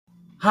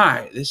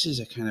Hi, this is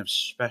a kind of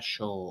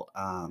special,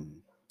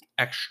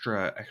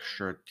 extra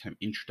kind of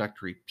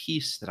introductory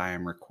piece that I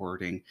am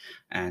recording.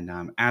 And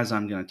as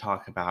I'm going to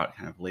talk about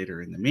kind of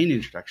later in the main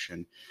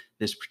introduction,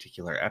 this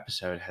particular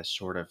episode has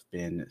sort of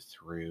been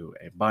through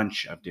a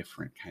bunch of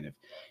different kind of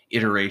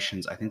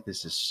iterations. I think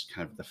this is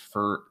kind of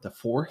the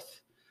fourth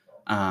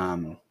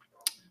um,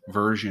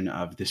 version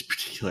of this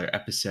particular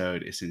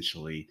episode,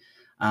 essentially.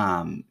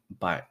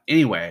 But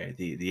anyway,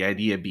 the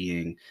idea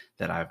being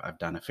that I've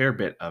done a fair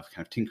bit of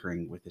kind of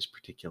tinkering with this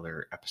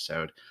particular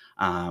episode,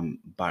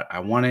 but I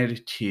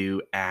wanted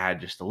to add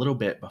just a little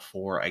bit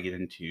before I get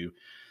into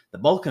the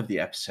bulk of the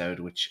episode,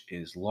 which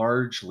is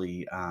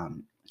largely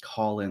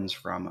call-ins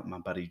from my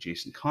buddy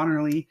Jason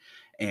Connerly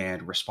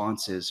and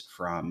responses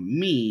from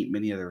me.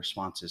 Many of the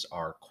responses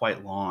are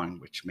quite long,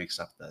 which makes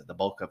up the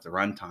bulk of the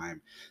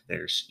runtime.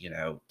 There's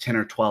 10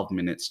 or 12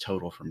 minutes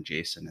total from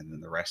Jason, and then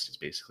the rest is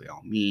basically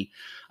all me.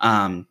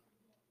 um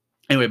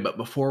anyway, but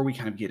before we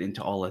kind of get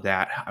into all of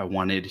that, I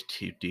wanted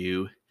to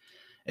do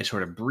a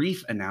sort of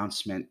brief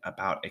announcement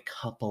about a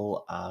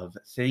couple of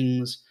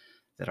things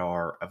that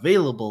are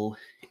available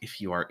if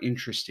you are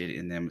interested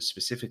in them,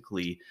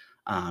 specifically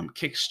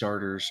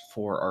Kickstarters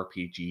for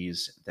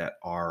RPGs that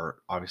are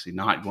obviously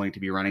not going to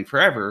be running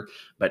forever.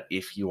 But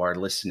if you are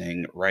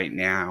listening right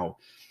now,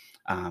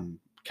 kind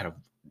of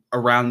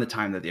around the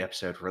time that the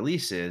episode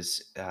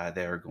releases,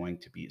 they're going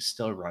to be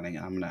still running.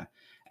 And I'm going to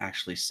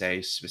actually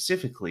say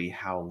specifically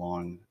how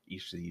long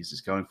each of these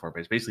is going for. But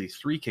it's basically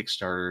three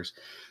Kickstarters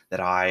that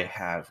I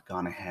have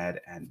gone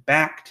ahead and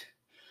backed,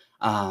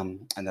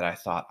 and that I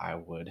thought I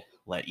would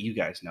let you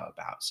guys know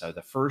about. So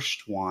the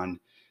first one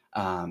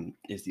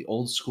is the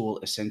Old School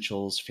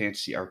Essentials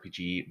Fantasy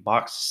RPG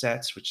box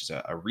sets, which is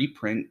a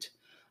reprint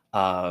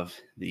of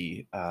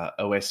the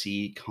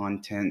OSE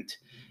content.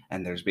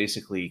 And there's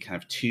basically kind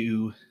of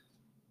two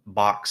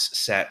box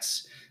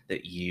sets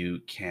that you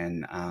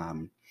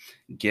can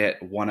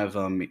get. One of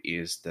them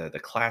is the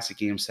classic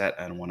game set,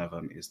 and one of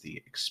them is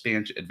the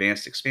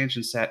advanced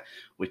expansion set,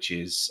 which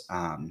is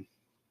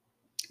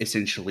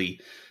essentially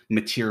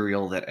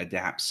material that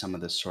adapts some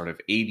of the sort of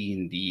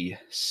AD&D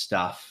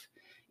stuff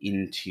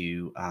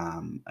into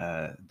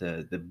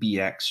the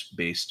BX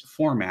based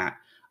format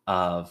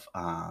of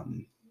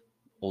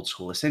Old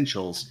School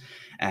Essentials.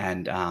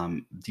 And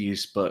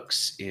these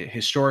books,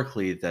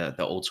 historically, the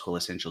Old School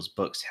Essentials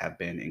books have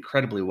been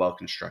incredibly well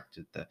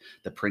constructed.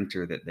 The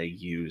printer that they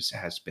use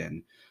has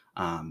been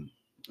um,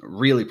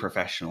 really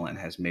professional and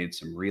has made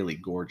some really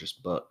gorgeous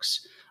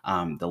books.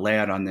 The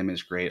layout on them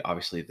is great.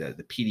 Obviously,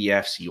 the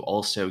PDFs you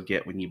also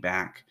get when you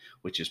back,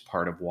 which is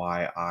part of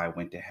why I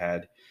went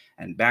ahead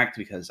and backed,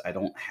 because I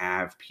don't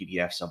have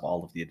PDFs of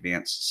all of the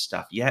advanced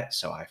stuff yet.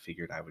 So I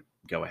figured I would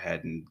go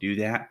ahead and do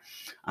that.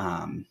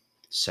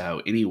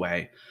 So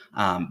anyway,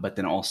 but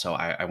then also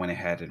I went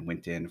ahead and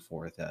went in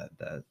for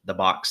the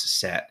box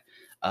set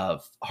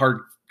of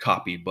hard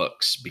copy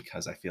books,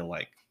 because I feel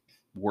like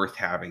worth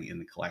having in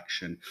the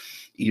collection,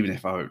 even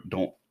if I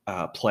don't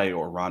play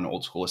or run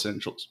Old School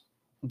Essentials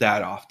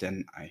that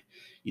often.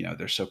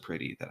 They're so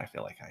pretty that I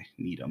feel like I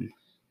need them.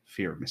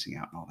 Fear of missing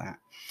out and all that.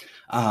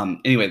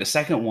 Anyway, the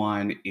second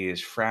one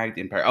is Fragged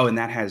Empire. Oh, and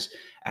that has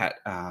at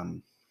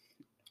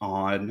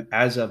on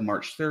as of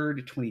March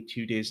 3rd,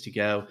 22 days to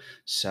go.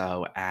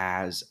 So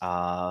as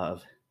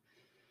of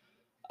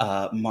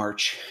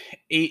March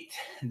 8th,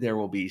 there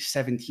will be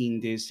 17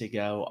 days to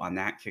go on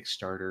that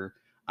Kickstarter.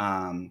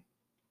 Um,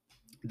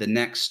 the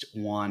next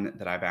one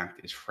that I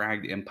backed is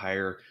Fragged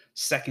Empire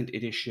Second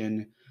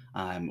Edition,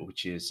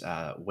 which is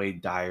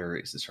Wade Dyer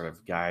is the sort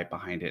of guy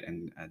behind it,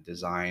 and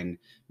Design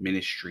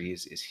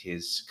Ministries is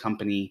his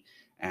company.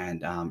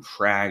 And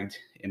Fragged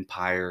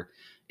Empire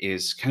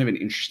is kind of an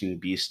interesting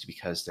beast,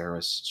 because there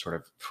was sort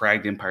of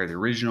Fragged Empire, the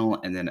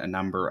original, and then a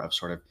number of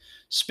sort of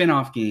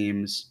spin-off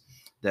games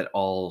that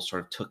all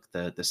sort of took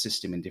the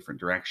system in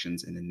different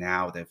directions. And then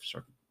now they've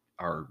sort of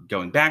are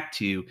going back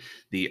to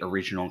the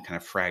original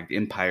kind of Fragged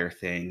Empire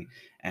thing,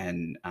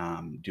 and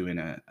doing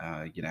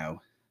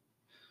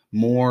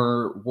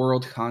more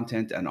world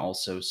content and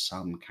also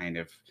some kind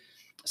of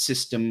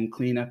system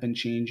cleanup and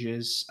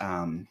changes.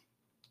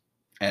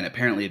 And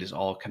apparently it is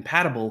all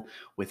compatible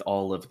with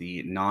all of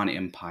the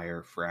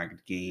non-Empire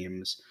Fragged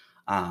games.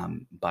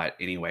 But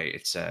anyway,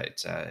 it's a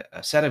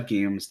set of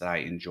games that I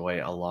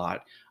enjoy a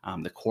lot.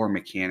 The core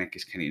mechanic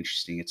is kind of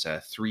interesting. It's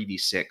a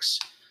 3d6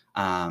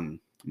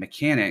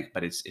 mechanic,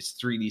 but it's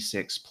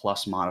 3d6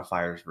 plus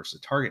modifiers versus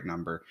target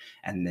number.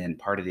 And then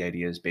part of the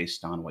idea is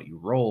based on what you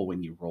roll.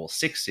 When you roll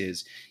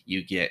sixes,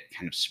 you get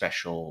kind of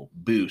special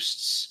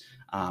boosts,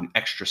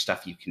 extra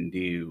stuff you can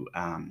do,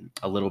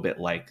 a little bit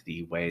like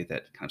the way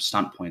that kind of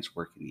stunt points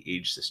work in the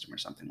age system or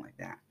something like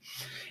that.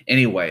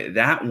 Anyway,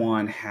 that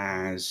one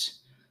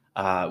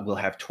will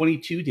have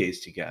 22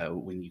 days to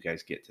go when you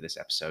guys get to this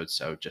episode,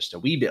 so just a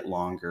wee bit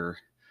longer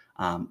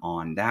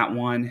on that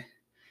one.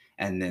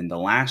 And then the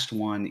last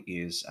one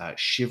is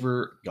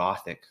Shiver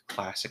Gothic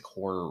Classic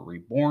Horror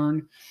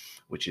Reborn,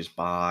 which is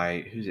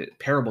by who's it?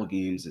 Parable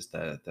Games is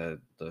the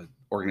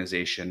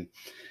organization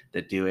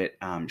that do it.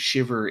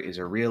 Shiver is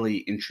a really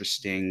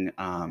interesting.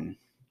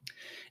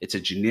 It's a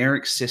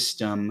generic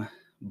system,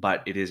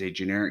 but it is a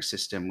generic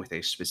system with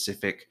a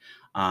specific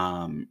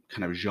kind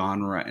of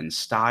genre and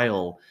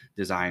style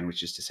design,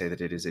 which is to say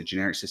that it is a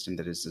generic system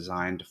that is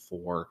designed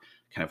for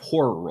kind of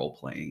horror role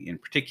playing in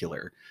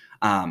particular.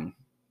 Um,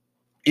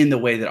 in the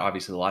way that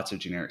obviously lots of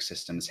generic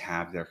systems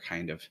have their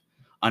kind of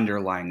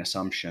underlying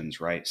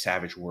assumptions, right?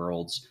 Savage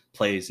Worlds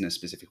plays in a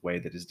specific way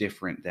that is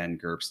different than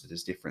GURPS, that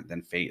is different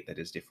than Fate, that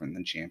is different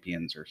than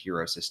Champions or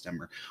Hero System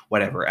or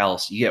whatever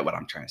else. You get what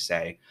I'm trying to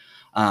say.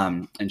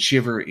 And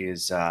Shiver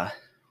is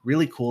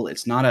really cool.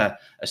 It's not a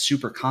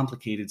super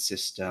complicated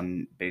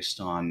system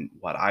based on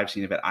what I've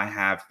seen of it. I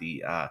have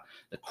the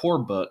core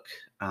book,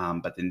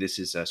 but then this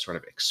is a sort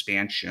of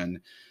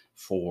expansion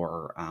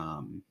for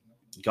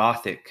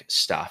Gothic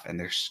stuff, and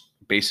there's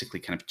basically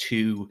kind of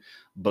two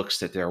books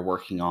that they're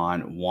working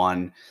on.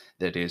 One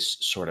that is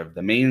sort of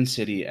the main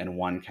city, and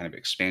one kind of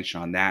expansion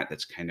on that.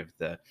 That's kind of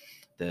the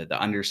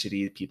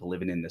undercity, people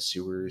living in the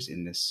sewers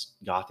in this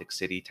Gothic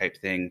city type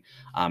thing,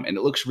 and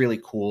it looks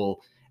really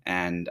cool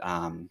and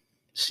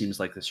seems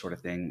like the sort of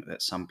thing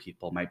that some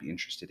people might be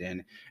interested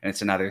in. And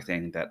it's another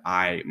thing that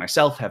I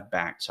myself have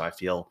backed, so I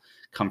feel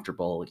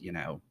comfortable,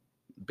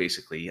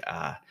 basically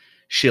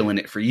shilling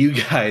it for you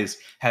guys,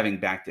 having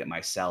backed it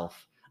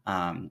myself.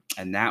 And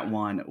that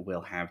one will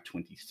have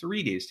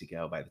 23 days to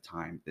go by the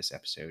time this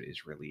episode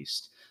is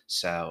released.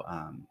 So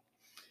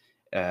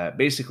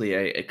basically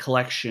a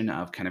collection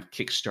of kind of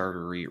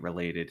Kickstarter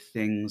related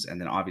things. And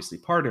then obviously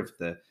part of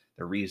the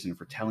reason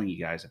for telling you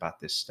guys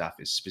about this stuff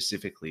is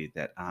specifically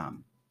that,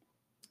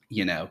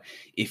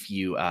 if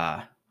you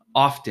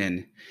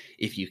often,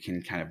 if you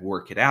can kind of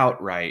work it out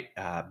right,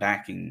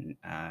 backing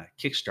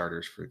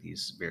Kickstarters for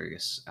these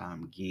various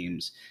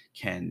games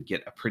can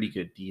get a pretty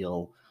good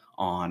deal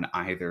on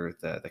either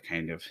the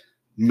kind of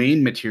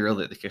main material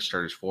that the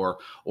Kickstarter is for,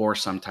 or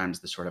sometimes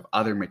the sort of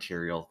other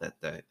material that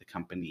the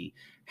company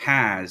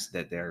has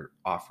that they're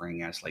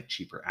offering as like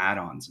cheaper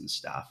add-ons and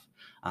stuff.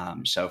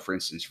 So for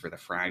instance, for the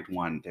Fragged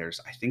one,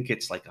 I think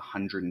it's like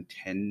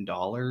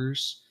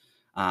 $110.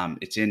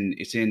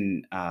 It's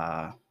in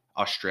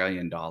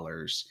Australian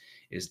dollars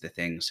is the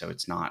thing, so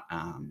it's not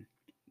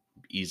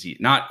easy,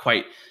 not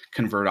quite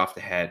convert off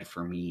the head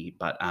for me,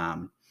 but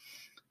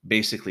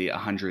basically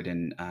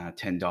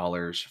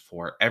 $110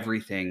 for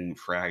everything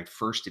Fragged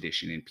first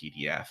edition in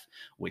PDF,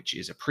 which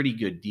is a pretty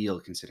good deal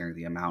considering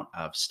the amount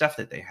of stuff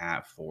that they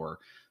have for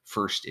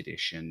first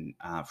edition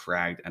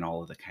Fragged and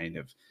all of the kind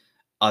of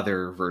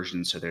other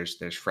versions. So there's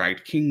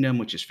Fragged Kingdom,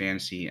 which is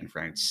fantasy, and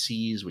Fragged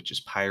Seas, which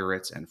is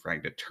pirates, and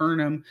Fragged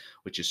Eternum,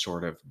 which is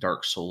sort of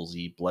Dark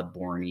Soulsy,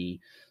 Bloodborne-y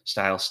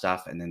style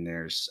stuff. And then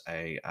there's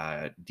a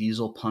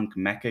diesel punk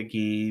mecha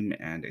game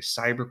and a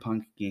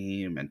cyberpunk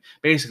game, and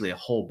basically a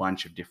whole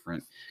bunch of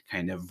different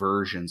kind of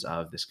versions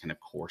of this kind of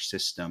core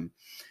system.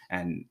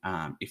 And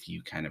if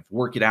you kind of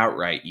work it out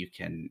right, you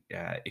can,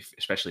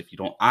 especially if you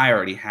don't, I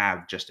already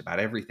have just about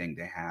everything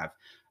they have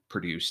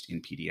produced in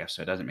PDF,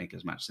 so it doesn't make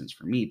as much sense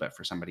for me. But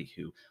for somebody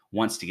who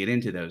wants to get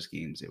into those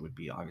games, it would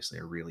be obviously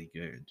a really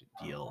good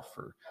deal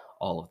for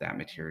all of that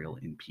material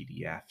in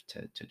PDF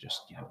to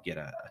just get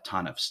a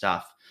ton of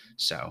stuff.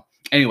 So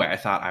anyway, I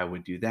thought I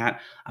would do that.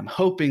 I'm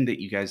hoping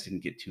that you guys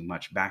didn't get too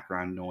much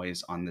background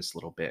noise on this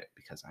little bit,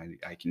 because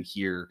I can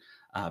hear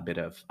a bit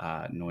of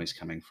noise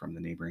coming from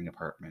the neighboring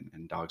apartment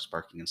and dogs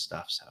barking and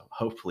stuff. So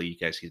hopefully you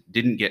guys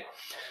didn't get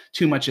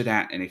too much of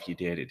that, and if you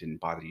did, it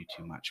didn't bother you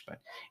too much. But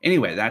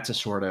anyway, that's a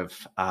sort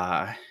of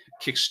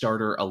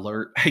Kickstarter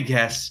alert, I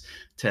guess,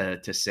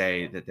 to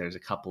say that there's a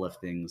couple of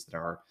things that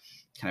are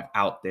kind of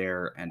out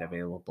there and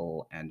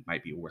available and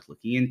might be worth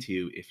looking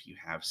into if you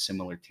have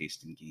similar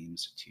taste in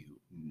games to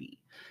me.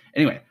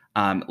 Anyway,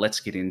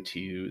 let's get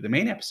into the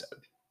main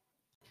episode.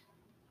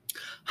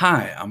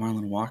 Hi, I'm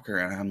Arlen Walker,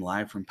 and I'm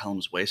live from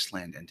Pelham's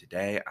Wasteland. And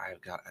today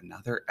I've got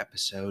another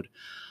episode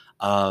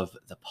of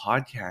the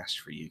podcast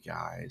for you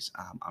guys.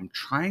 I'm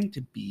trying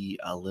to be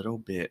a little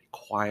bit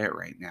quiet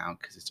right now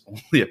because it's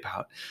only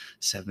about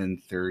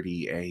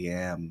 7:30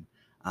 a.m.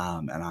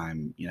 And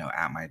I'm,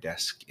 at my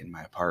desk in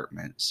my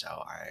apartment, so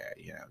I,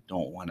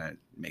 don't want to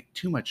make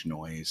too much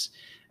noise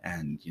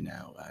and,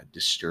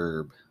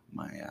 disturb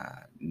my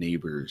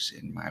neighbors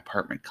in my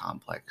apartment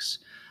complex.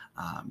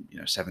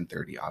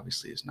 7:30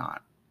 obviously is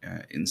not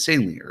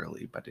insanely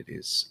early, but it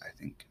is, I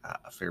think,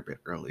 a fair bit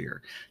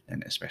earlier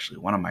than especially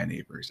one of my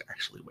neighbors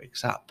actually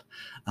wakes up.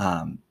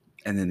 And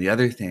then the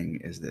other thing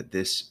is that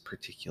this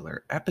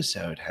particular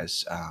episode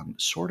has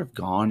sort of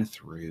gone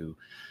through,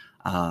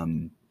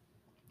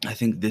 I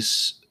think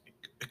this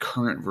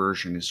current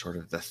version is sort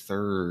of the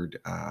third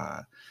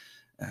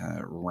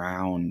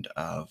round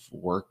of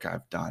work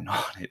I've done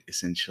on it,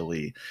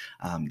 essentially,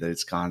 that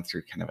it's gone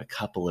through kind of a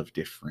couple of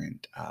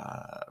different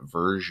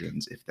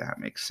versions, if that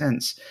makes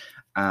sense,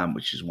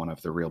 which is one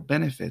of the real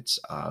benefits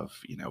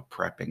of,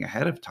 prepping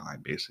ahead of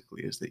time,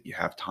 basically, is that you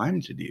have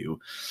time to do,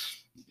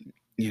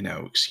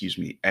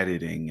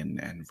 editing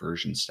and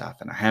version stuff.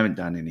 And I haven't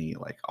done any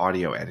like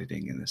audio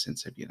editing in the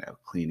sense of,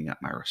 cleaning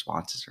up my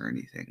responses or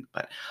anything,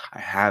 but I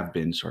have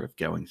been sort of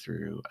going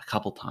through a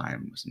couple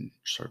times and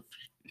sort of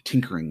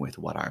tinkering with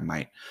what I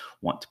might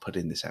want to put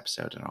in this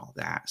episode and all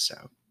that.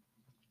 So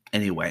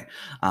anyway,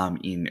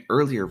 in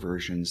earlier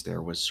versions,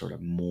 there was sort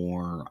of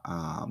more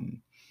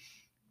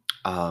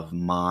of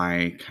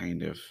my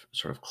kind of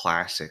sort of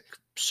classic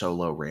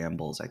solo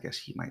rambles, I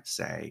guess you might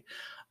say.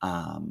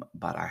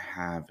 But I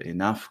have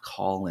enough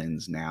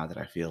call-ins now that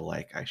I feel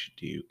like I should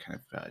do kind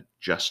of a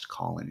just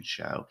call-in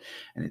show.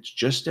 And it's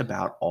just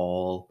about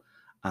all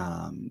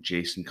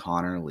Jason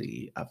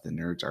Connerly of the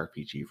Nerds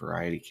RPG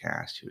Variety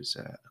Cast, who is,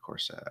 of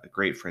course, a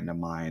great friend of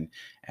mine,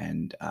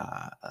 and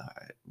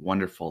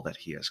wonderful that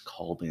he has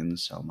called in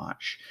so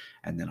much.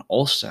 And then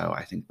also,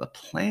 I think the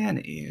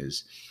plan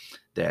is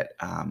that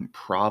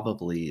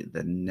probably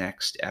the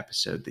next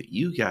episode that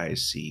you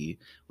guys see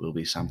will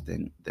be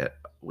something that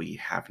we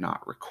have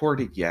not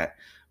recorded yet,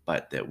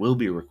 but that will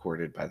be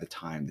recorded by the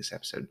time this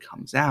episode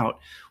comes out,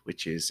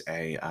 which is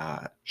a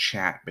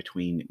chat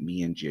between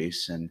me and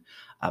Jason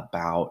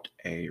about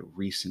a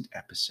recent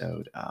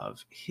episode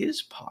of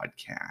his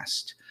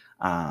podcast,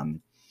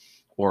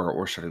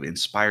 or sort of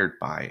inspired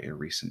by a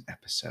recent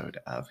episode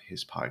of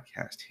his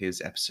podcast,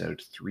 his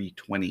episode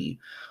 320,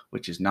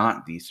 which is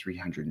not the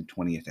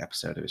 320th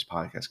episode of his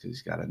podcast because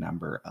he's got a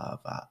number of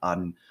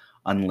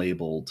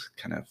unlabeled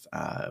kind of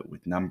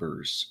with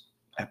numbers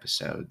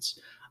episodes.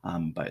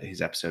 But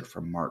his episode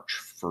from March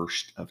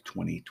 1st of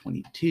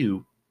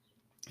 2022,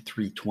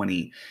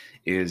 320,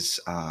 is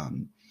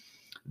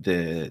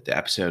the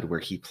episode where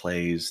he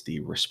plays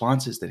the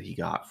responses that he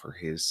got for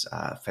his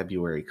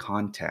February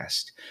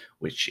contest,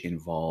 which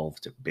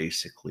involved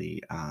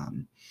basically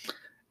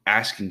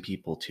asking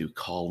people to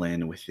call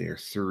in with their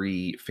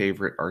 3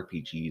 favorite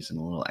RPGs and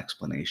a little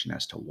explanation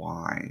as to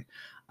why.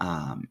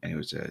 And it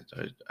was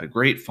a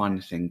great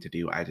fun thing to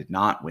do. I did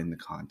not win the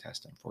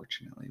contest,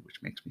 unfortunately,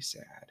 which makes me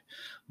sad,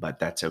 but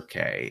that's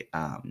okay.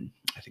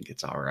 I think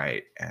it's all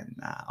right, and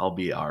I'll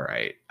be all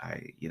right.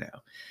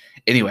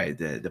 Anyway,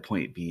 the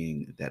point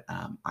being that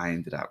I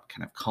ended up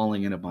kind of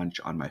calling in a bunch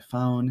on my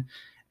phone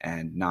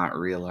and not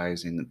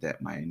realizing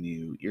that my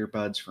new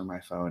earbuds for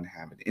my phone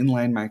have an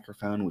inline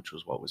microphone, which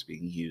was what was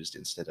being used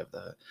instead of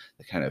the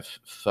kind of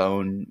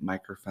phone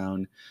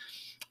microphone.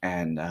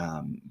 And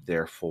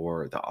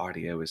therefore the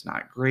audio is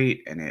not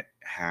great, and it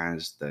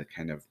has the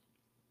kind of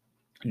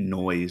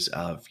noise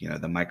of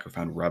the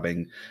microphone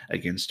rubbing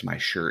against my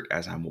shirt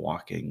as I'm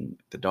walking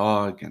the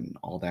dog and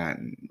all that.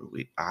 And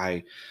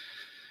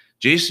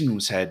Jason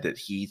said that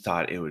he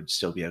thought it would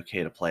still be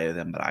okay to play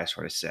them, but I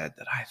sort of said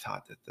that I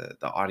thought that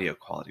the audio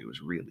quality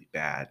was really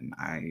bad, and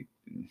I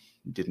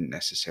didn't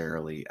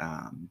necessarily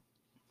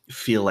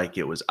feel like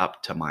it was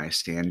up to my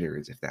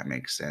standards, if that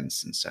makes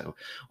sense. And so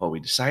what we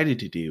decided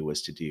to do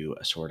was to do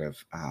a sort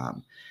of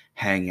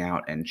hang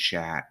out and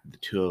chat, the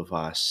two of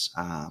us.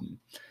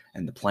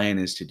 And the plan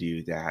is to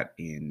do that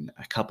in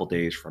a couple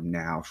days from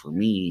now for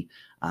me,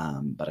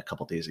 but a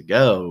couple days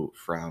ago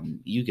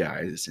from you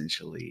guys,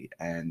 essentially,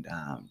 and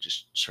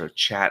just sort of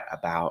chat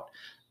about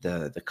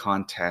the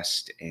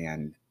contest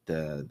and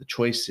the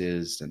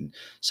choices and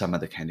some of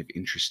the kind of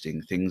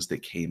interesting things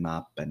that came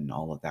up and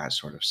all of that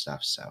sort of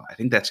stuff. So I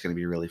think that's going to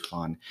be really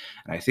fun.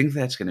 And I think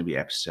that's going to be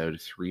episode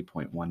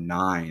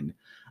 3.19.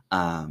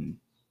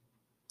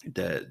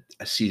 The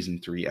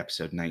season 3,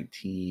 episode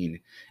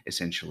 19,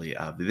 essentially,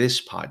 of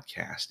this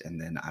podcast.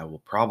 And then I will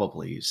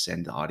probably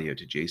send the audio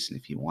to Jason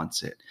if he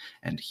wants it,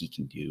 and he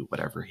can do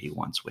whatever he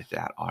wants with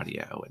that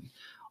audio and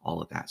all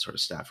of that sort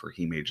of stuff, or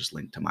he may just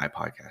link to my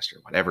podcast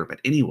or whatever. But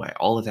anyway,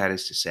 all of that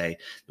is to say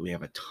that we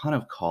have a ton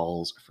of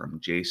calls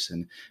from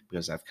Jason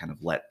because I've kind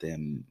of let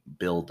them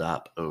build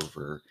up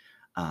over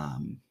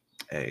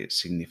a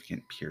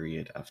significant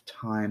period of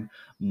time.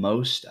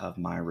 Most of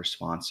my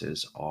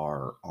responses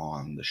are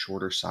on the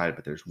shorter side,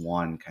 but there's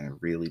one kind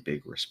of really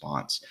big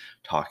response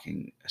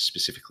talking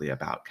specifically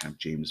about kind of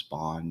James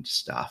Bond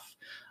stuff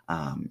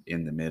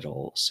in the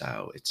middle.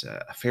 So it's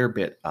a fair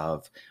bit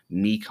of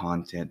me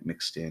content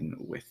mixed in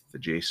with the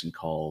Jason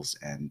calls.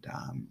 And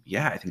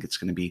I think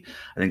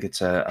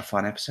it's a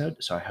fun episode.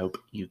 So I hope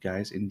you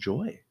guys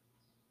enjoy.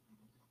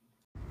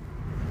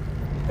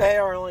 Hey,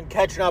 Arlen,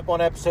 catching up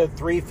on episode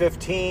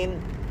 315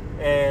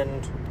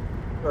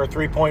 or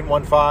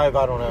 3.15,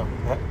 I don't know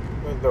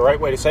the right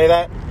way to say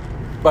that,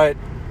 but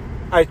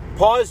I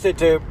paused it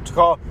to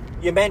call.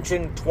 You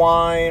mentioned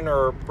Twine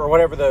or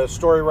whatever the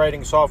story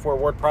writing software,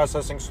 word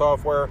processing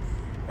software,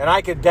 and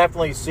I could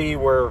definitely see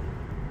where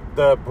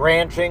the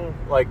branching,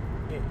 like,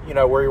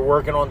 where you're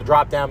working on the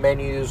drop-down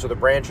menus or the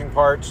branching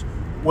parts,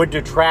 would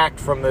detract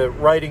from the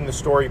writing the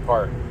story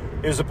part,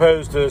 as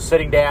opposed to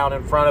sitting down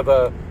in front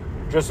of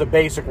just a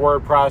basic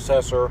word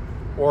processor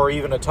or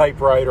even a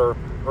typewriter,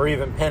 or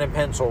even pen and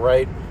pencil,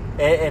 right?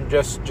 And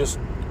just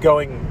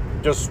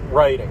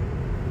writing.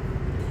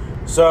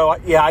 So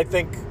yeah, I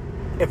think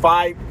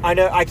I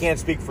know I can't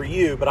speak for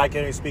you, but I can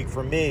only speak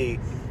for me.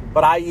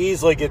 But I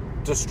easily get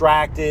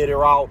distracted,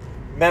 or I'll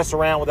mess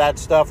around with that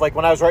stuff. Like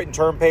when I was writing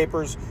term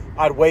papers,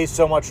 I'd waste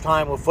so much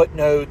time with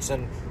footnotes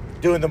and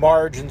doing the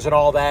margins and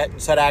all that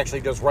instead of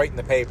actually just writing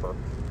the paper.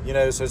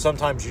 So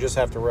sometimes you just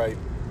have to write.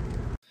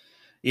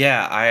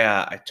 Yeah,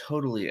 I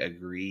totally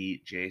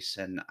agree,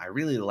 Jason. I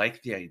really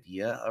like the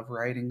idea of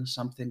writing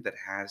something that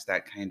has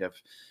that kind of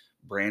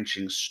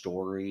branching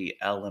story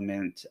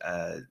element.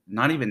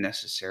 Not even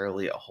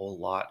necessarily a whole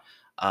lot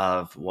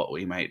of what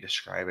we might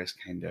describe as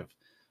kind of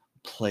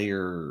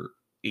player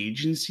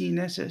agency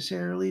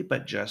necessarily,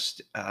 but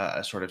just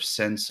a sort of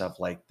sense of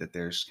like that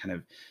there's kind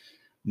of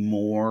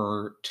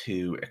more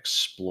to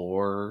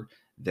explore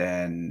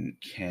than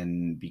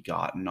can be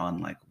gotten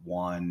on like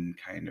one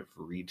kind of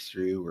read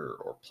through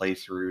or play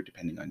through,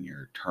 depending on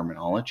your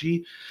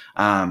terminology.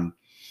 Um,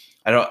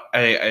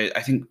 I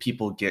think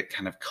people get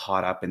kind of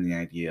caught up in the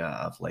idea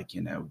of like,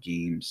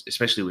 games,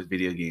 especially with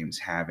video games,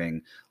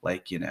 having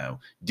like,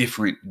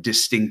 different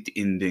distinct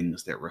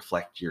endings that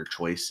reflect your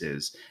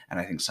choices.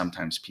 And I think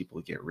sometimes people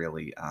get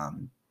really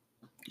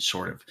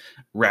sort of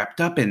wrapped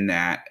up in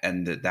that,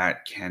 and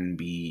that can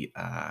be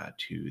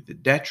to the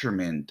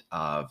detriment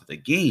of the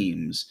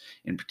games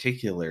in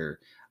particular.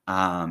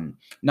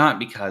 Not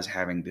because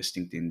having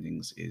distinct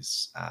endings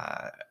is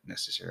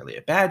necessarily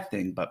a bad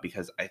thing, but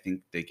because I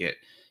think they get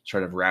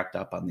sort of wrapped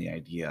up on the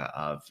idea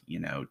of,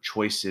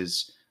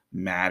 choices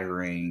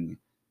mattering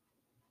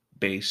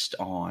based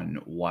on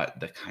what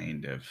the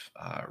kind of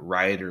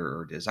writer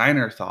or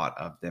designer thought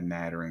of them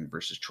mattering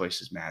versus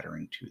choices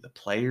mattering to the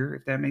player,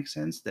 if that makes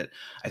sense. That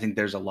I think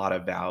there's a lot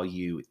of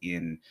value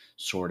in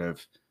sort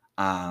of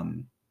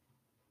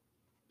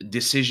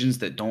decisions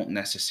that don't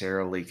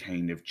necessarily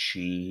kind of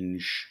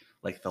change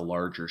like the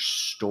larger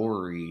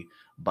story,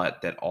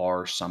 but that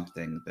are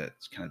something that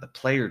kind of the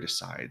player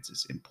decides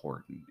is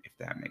important, if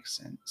that makes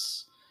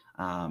sense.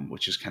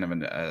 Which is kind of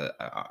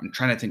I'm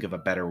trying to think of a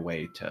better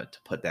way to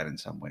put that in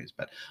some ways.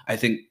 But I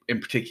think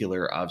in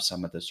particular of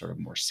some of the sort of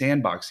more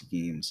sandbox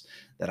games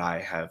that I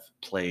have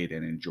played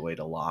and enjoyed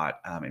a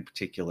lot. In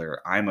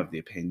particular, I'm of the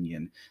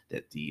opinion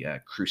that the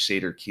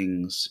Crusader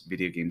Kings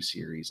video game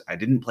series, I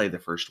didn't play the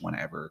first one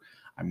ever.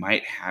 I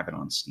might have it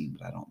on Steam,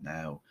 but I don't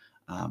know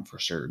for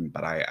certain.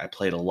 But I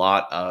played a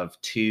lot of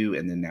 2,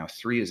 and then now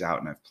 3 is out,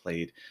 and I've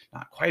played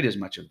not quite as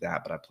much of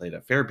that, but I played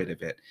a fair bit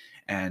of it.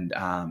 And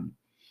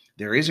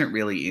there isn't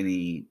really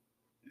any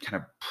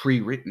kind of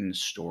pre-written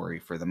story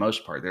for the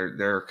most part.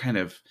 There are kind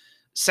of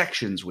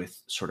sections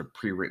with sort of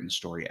pre-written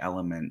story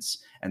elements,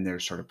 and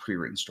there's sort of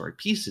pre-written story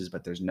pieces,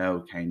 but there's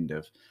no kind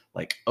of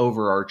like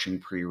overarching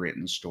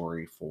pre-written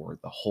story for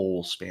the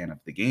whole span of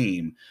the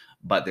game.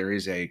 But there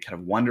is a kind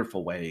of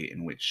wonderful way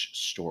in which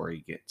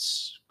story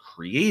gets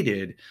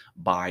created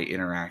by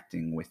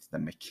interacting with the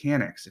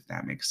mechanics, if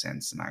that makes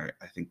sense. And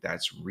I think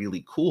that's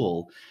really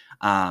cool.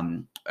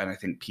 And I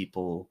think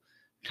people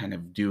kind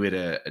of do it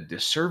a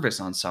disservice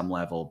on some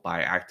level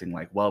by acting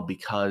like, well,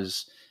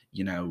 because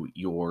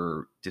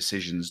your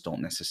decisions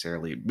don't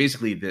necessarily,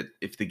 basically, that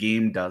if the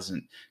game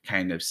doesn't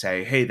kind of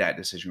say, hey, that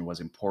decision was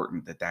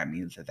important, that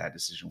means that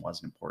decision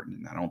wasn't important.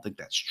 And I don't think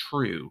that's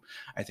true.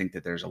 I think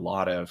that there's a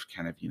lot of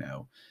kind of,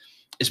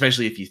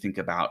 especially if you think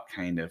about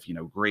kind of,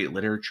 great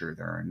literature,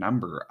 there are a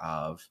number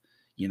of,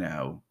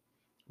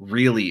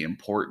 really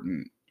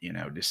important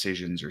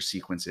decisions or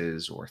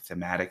sequences or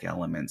thematic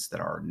elements that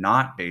are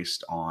not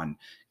based on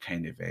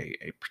kind of a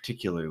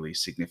particularly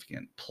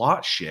significant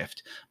plot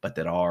shift, but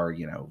that are,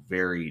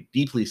 very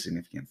deeply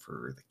significant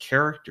for the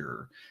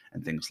character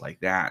and things like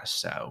that.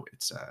 So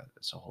it's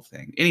a whole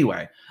thing.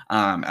 Anyway,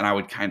 and I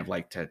would kind of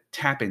like to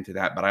tap into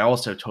that, but I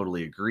also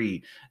totally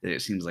agree that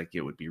it seems like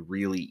it would be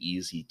really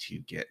easy to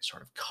get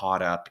sort of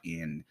caught up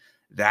in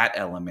that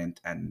element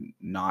and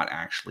not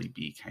actually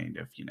be kind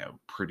of,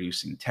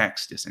 producing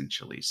text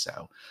essentially.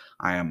 So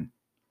I'm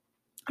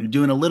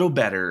doing a little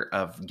better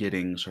of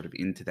getting sort of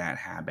into that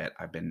habit.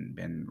 I've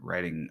been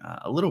writing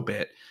a little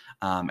bit,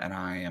 and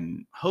I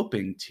am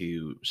hoping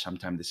to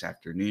sometime this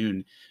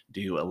afternoon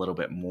do a little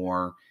bit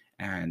more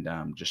and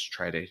just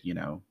try to,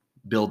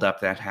 build up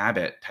that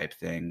habit type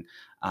thing.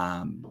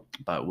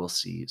 But we'll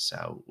see.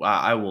 So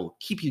I will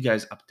keep you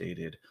guys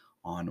updated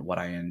on what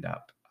I end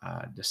up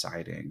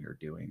deciding or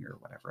doing or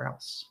whatever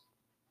else.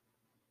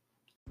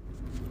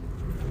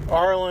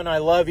 Arlen, I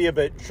love you,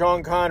 but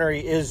Sean Connery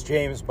is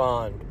James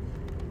Bond.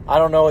 I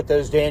don't know what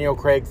those Daniel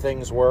Craig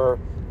things were.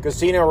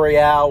 Casino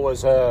Royale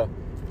was a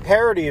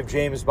parody of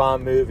James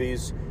Bond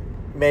movies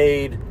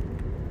made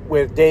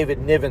with David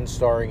Niven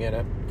starring in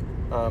it.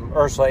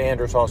 Ursula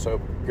Andress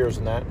also appears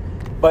in that.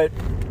 But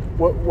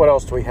what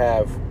else do we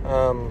have?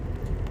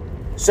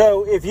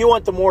 So if you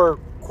want the more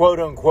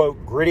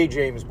quote-unquote gritty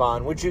James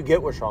Bond, which you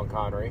get with Sean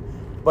Connery,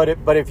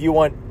 but if you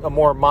want a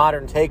more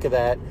modern take of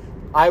that,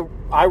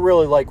 I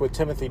really like what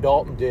Timothy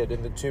Dalton did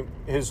in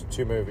his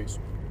two movies.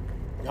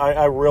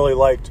 I really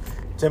liked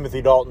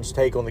Timothy Dalton's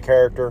take on the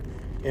character.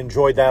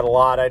 enjoyed that a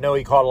lot. I know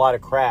he caught a lot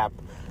of crap,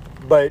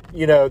 but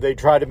they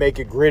tried to make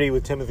it gritty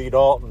with Timothy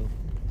Dalton.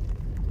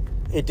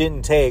 It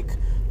didn't take,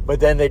 but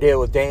then they did it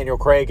with Daniel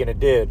Craig, and it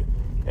did.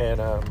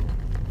 And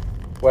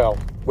well,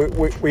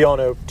 we all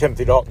know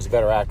Timothy Dalton's a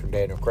better actor than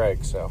Daniel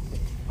Craig, so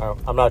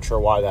I'm not sure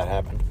why that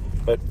happened.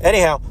 But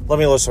anyhow, let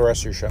me listen to the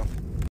rest of your show.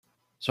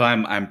 So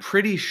I'm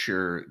pretty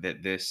sure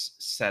that this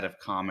set of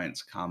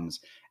comments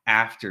comes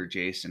after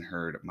Jason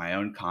heard my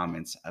own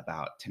comments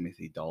about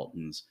Timothy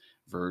Dalton's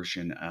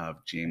version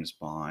of James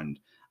Bond.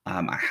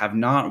 I have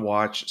not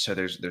watched. So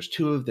there's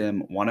two of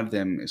them. One of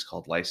them is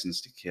called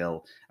License to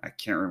Kill. I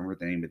can't remember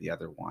the name of the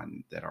other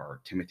one that are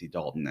Timothy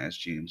Dalton as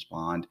James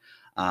Bond.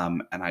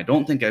 And I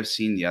don't think I've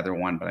seen the other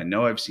one, but I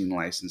know I've seen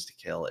License to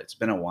Kill. It's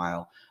been a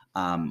while.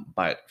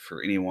 But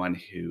for anyone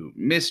who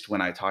missed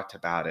when I talked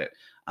about it,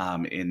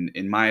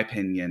 in my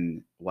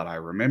opinion, what I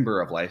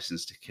remember of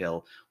License to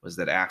Kill was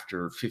that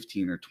after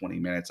 15 or 20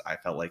 minutes, I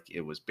felt like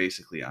it was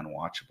basically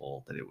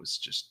unwatchable, that it was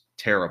just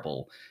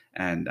terrible.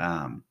 And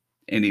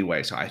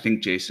anyway, so I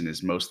think Jason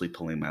is mostly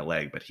pulling my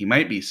leg, but he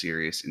might be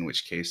serious, in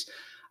which case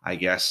I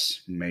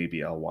guess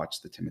maybe I'll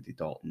watch the Timothy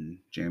Dalton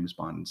James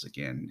Bonds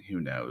again. Who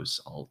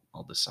knows? I'll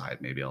decide.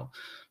 Maybe I'll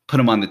put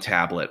them on the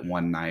tablet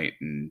one night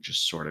and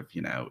just sort of,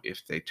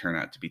 if they turn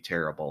out to be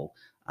terrible,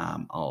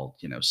 I'll,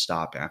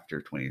 stop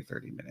after 20 or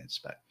 30 minutes.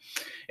 But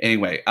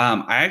anyway,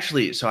 I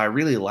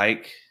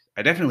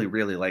definitely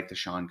really like the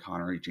Sean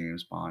Connery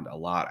James Bond a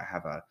lot. I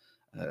have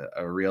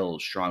a real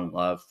strong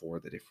love for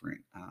the different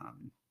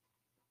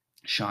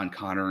Sean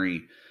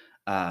Connery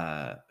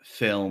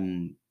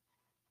film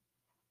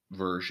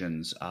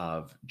versions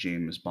of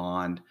James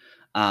Bond.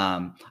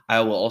 I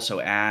will also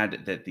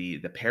add that the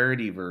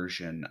parody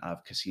version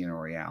of Casino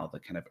Royale, the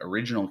kind of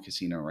original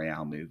Casino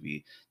Royale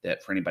movie,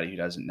 that for anybody who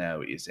doesn't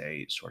know is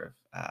a sort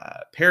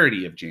of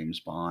parody of James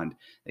Bond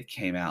that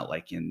came out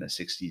like in the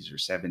 60s or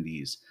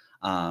 70s,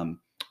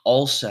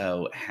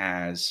 also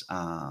has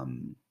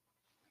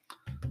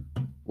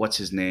what's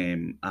his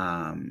name,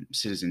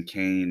 Citizen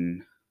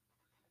Kane,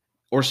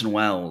 Orson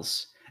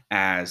Welles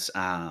as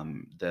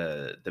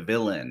the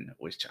villain,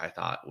 which I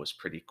thought was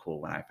pretty cool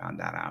when I found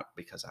that out,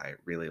 because I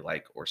really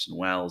like Orson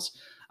Welles,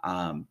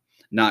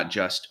 not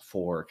just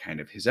for kind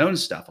of his own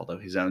stuff, although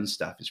his own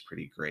stuff is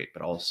pretty great,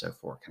 but also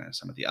for kind of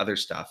some of the other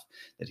stuff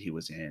that he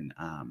was in.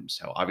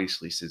 So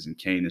obviously Citizen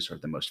Kane is sort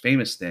of the most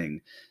famous thing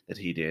that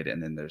he did,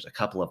 and then there's a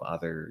couple of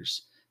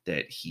others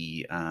that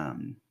he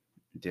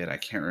did. I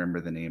can't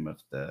remember the name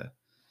of the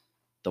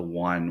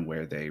one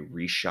where they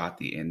reshot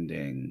the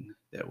ending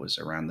that was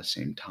around the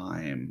same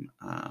time.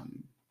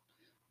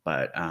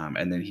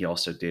 And then he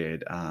also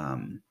did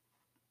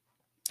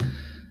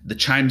The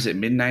Chimes at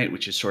Midnight,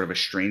 which is sort of a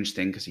strange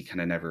thing because he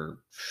kind of never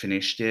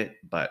finished it,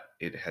 but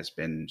it has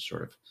been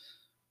sort of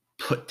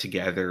put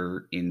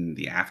together in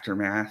the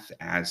aftermath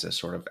as a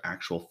sort of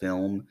actual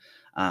film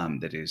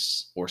that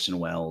is Orson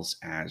Welles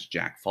as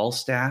Jack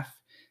Falstaff.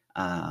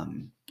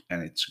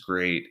 And it's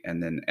great.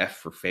 And then F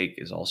for Fake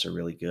is also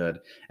really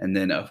good. And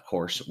then, of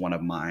course, one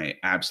of my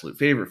absolute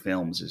favorite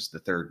films is The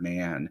Third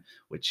Man,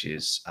 which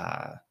is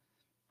I'm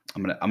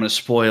gonna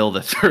spoil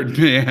The Third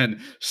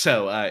Man.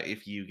 So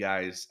if you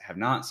guys have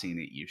not seen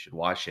it, you should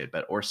watch it.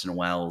 But Orson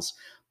Welles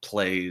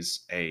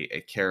plays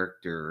a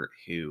character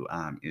who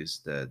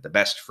is the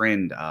best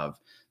friend of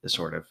the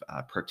sort of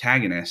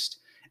protagonist,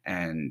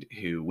 and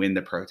who, when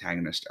the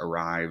protagonist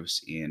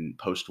arrives in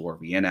post-war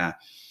Vienna,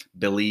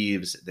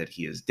 believes that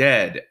he is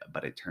dead,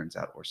 but it turns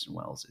out Orson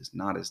Welles is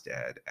not as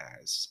dead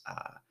as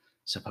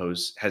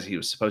he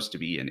was supposed to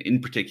be. And in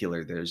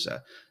particular, there's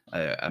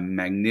a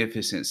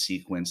magnificent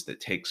sequence that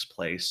takes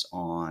place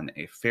on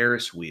a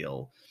Ferris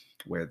wheel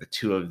where the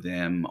two of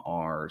them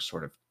are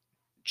sort of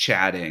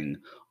chatting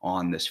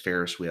on this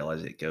Ferris wheel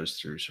as it goes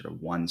through sort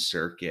of one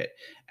circuit,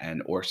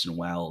 and Orson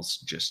Welles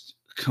just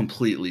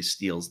completely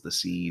steals the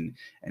scene,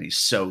 and he's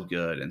so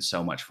good and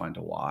so much fun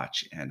to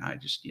watch. And I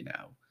just,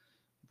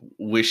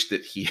 wish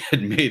that he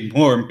had made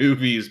more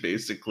movies,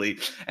 basically,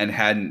 and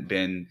hadn't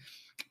been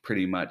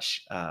pretty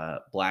much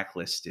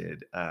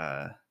blacklisted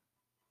by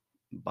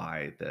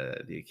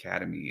the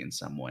Academy in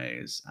some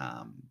ways.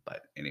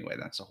 But anyway,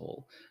 that's a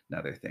whole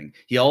another thing.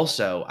 He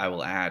also, I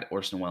will add,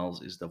 Orson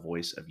Welles is the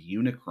voice of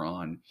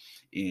Unicron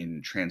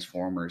in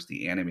Transformers,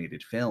 the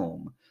animated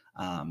film.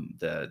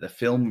 The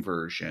film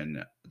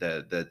version,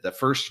 the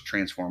first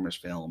Transformers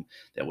film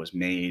that was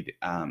made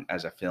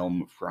as a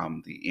film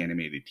from the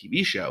animated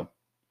TV show.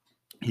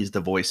 He's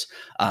the voice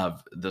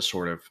of the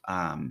sort of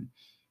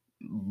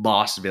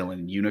boss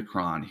villain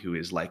Unicron, who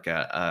is like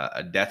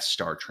a Death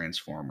Star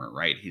transformer,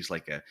 right? He's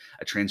like a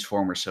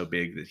transformer so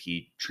big that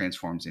he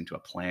transforms into a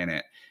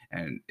planet,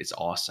 and it's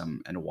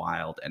awesome and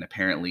wild. And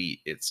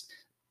apparently it's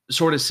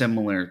sort of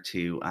similar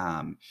to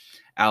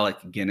Alec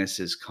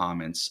Guinness's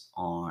comments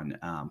on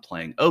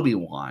playing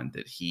Obi-Wan,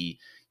 that he,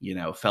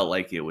 felt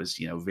like it was,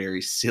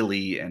 very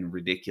silly and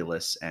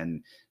ridiculous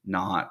and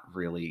not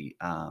really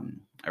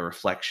a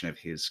reflection of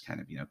his kind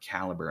of,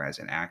 caliber as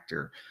an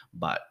actor.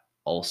 But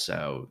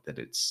also that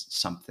it's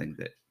something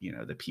that,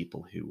 the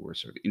people who were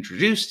sort of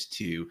introduced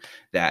to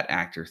that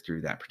actor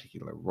through that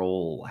particular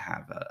role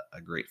have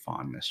a great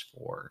fondness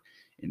for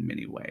in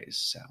many ways.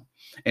 So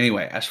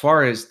anyway, as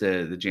far as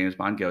the James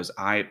Bond goes,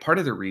 I part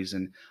of the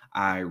reason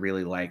I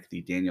really like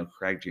the Daniel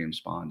Craig James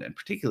Bond, and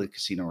particularly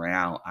Casino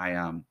Royale,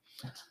 I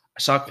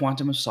saw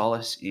Quantum of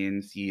Solace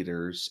in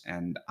theaters,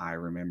 and I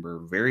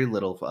remember very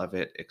little of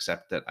it,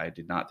 except that I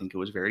did not think it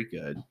was very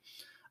good.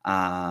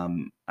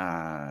 Um,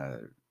 uh,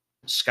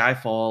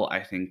 Skyfall,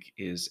 I think,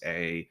 is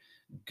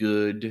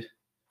good,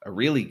 a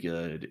really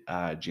good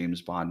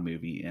James Bond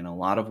movie in a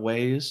lot of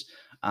ways.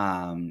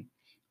 Um,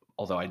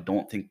 Although I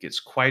don't think it's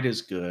quite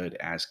as good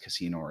as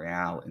Casino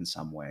Royale in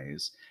some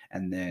ways.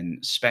 And then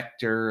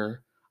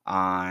Spectre,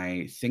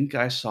 I think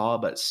I saw,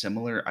 but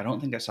similar. I don't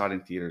think I saw it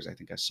in theaters. I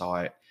think I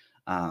saw it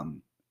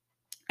um,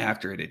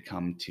 after it had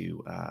come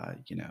to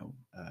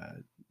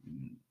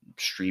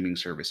streaming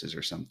services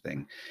or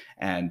something,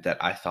 and that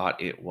I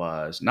thought it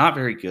was not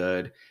very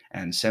good,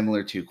 and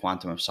similar to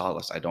Quantum of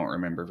Solace, I don't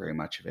remember very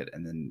much of it.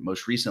 And then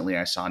most recently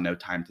I saw No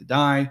Time to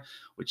Die,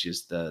 which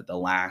is the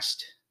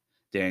last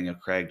Daniel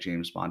Craig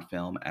James Bond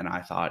film, and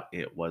I thought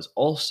it was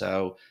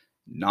also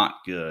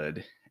not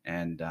good.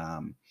 And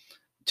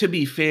to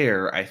be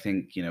fair, I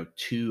think,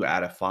 2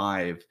 out of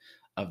 5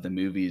 of the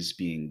movies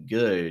being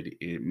good,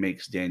 it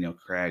makes Daniel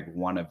Craig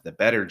one of the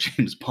better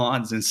James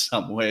Bonds in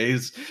some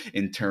ways,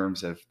 in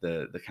terms of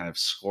the kind of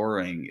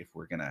scoring. If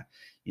we're gonna,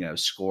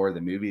 score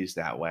the movies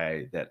that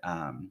way, that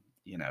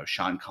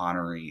Sean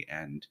Connery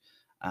and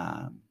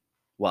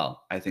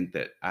well, I think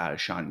that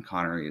Sean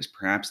Connery is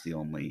perhaps the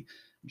only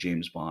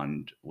James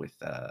Bond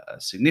with a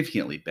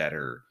significantly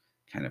better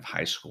kind of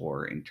high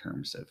score in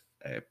terms of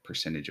a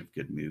percentage of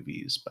good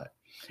movies. But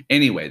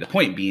anyway, the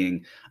point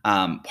being,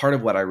 part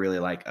of what I really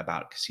like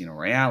about Casino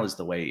Royale is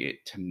the way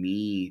it, to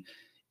me,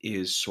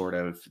 is sort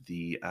of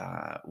the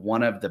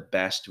one of the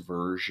best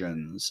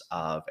versions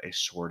of a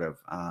sort of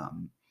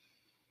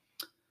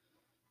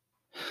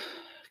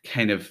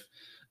kind of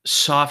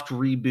soft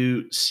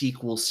reboot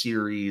sequel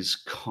series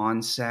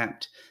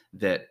concept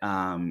that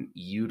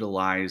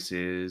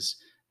utilizes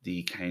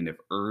the kind of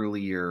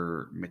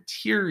earlier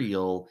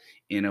material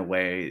in a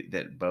way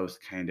that both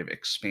kind of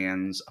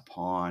expands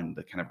upon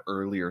the kind of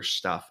earlier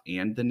stuff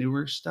and the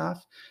newer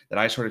stuff. That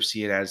I sort of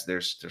see it as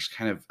there's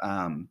kind of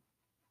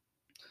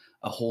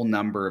a whole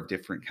number of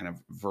different kind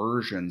of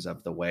versions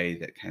of the way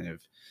that kind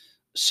of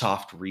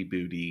soft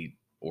rebooty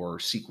or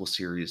sequel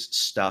series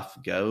stuff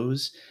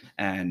goes.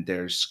 And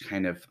there's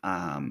kind of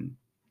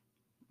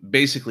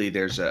basically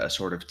there's a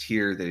sort of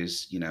tier that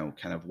is,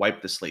 kind of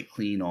wipe the slate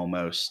clean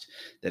almost,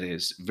 that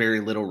is very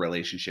little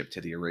relationship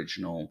to the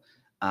original.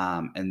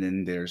 And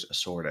then there's a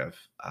sort of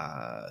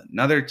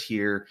another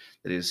tier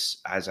that is,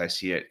 as I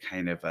see it,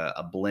 kind of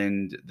a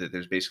blend. That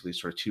there's basically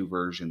sort of 2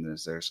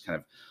 versions. There's kind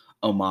of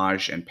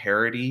homage and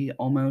parody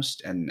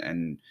almost,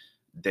 and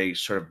they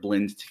sort of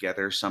blend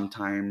together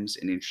sometimes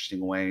in interesting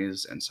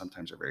ways, and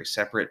sometimes are very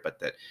separate. But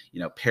that,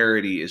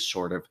 parody is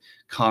sort of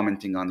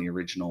commenting on the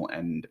original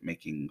and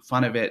making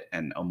fun of it,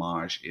 and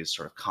homage is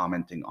sort of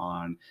commenting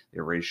on the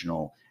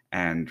original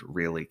and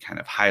really kind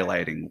of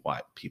highlighting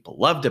what people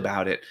loved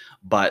about it.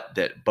 But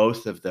that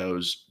both of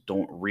those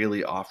don't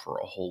really offer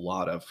a whole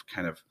lot of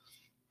kind of,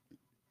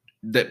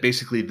 that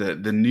basically the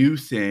new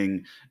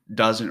thing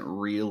doesn't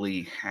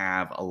really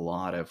have a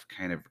lot of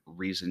kind of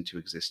reason to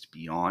exist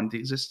beyond the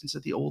existence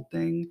of the old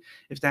thing,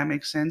 if that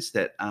makes sense.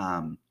 That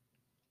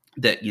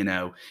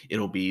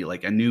it'll be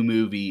like a new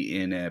movie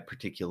in a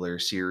particular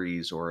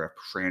series or a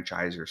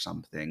franchise or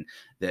something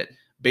that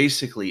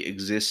basically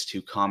exists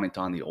to comment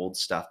on the old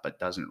stuff, but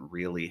doesn't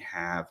really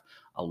have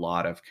a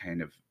lot of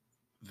kind of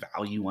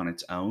value on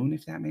its own,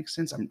 if that makes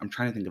sense. I'm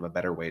trying to think of a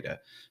better way to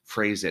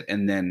phrase it.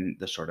 And then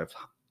the sort of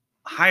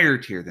higher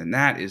tier than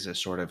that is a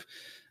sort of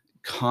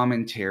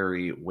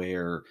commentary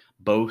where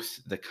both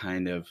the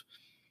kind of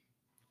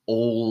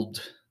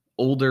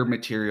older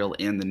material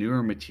and the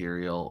newer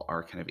material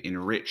are kind of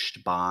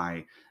enriched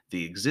by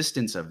the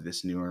existence of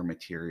this newer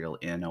material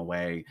in a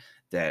way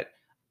that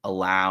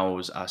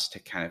allows us to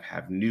kind of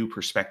have new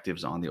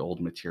perspectives on the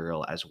old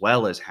material, as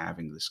well as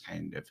having this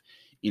kind of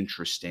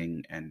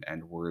interesting and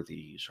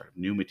worthy sort of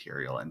new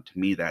material. And to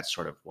me, that's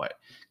sort of what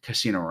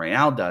Casino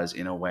Royale does,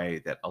 in a way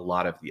that a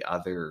lot of the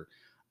other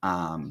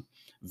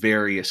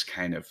various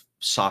kind of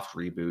soft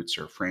reboots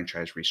or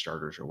franchise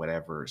restarters or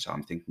whatever. So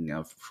I'm thinking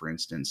of, for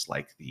instance,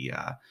 like the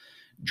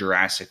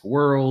Jurassic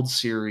World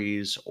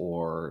series,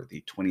 or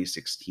the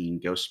 2016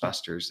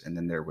 Ghostbusters. And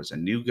then there was a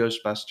new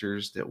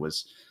Ghostbusters that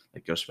was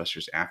like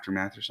Ghostbusters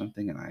Aftermath or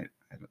something. And I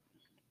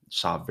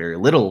saw very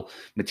little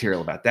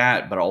material about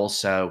that, but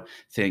also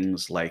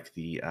things like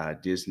the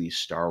Disney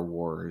Star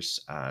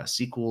Wars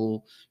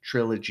sequel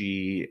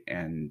trilogy,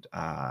 and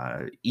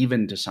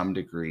even to some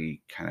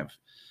degree kind of,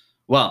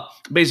 well,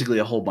 basically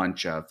a whole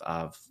bunch of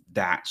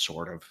that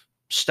sort of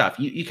stuff.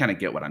 You kind of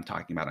get what I'm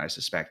talking about. I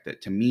suspect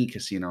that, to me,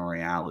 Casino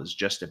Royale is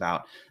just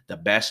about the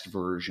best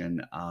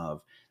version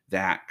of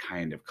that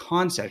kind of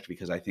concept,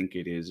 because I think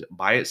it is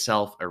by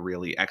itself a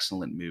really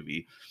excellent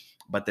movie.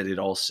 but that it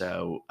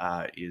also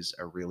is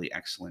a really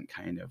excellent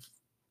kind of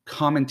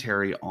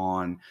commentary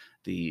on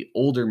the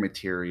older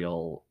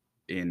material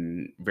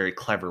in very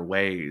clever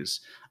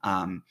ways.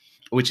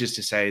 Which is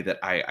to say that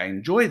I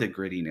enjoy the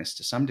grittiness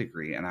to some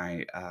degree, and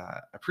I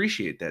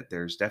appreciate that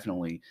there's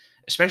definitely,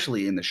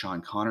 especially in the Sean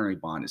Connery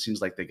Bond, it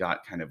seems like they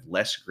got kind of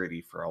less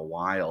gritty for a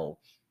while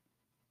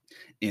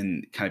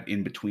in kind of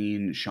in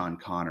between Sean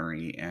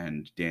Connery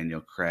and Daniel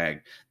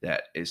Craig.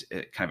 That is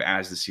kind of,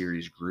 as the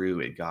series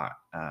grew, it got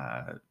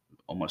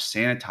almost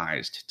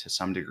sanitized to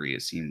some degree.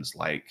 It seems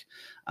like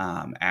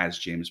as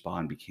James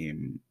Bond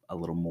became a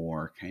little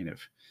more kind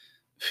of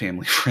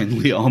family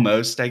friendly,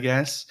 almost, I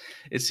guess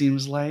it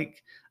seems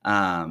like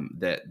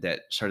that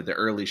sort of the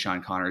early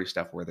Sean Connery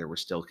stuff, where they were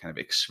still kind of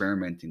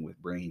experimenting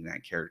with bringing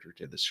that character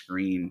to the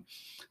screen,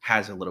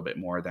 has a little bit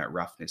more of that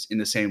roughness, in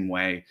the same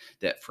way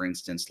that, for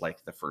instance,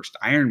 like the first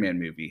Iron Man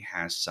movie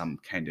has some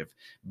kind of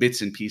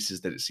bits and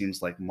pieces that it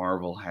seems like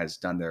Marvel has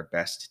done their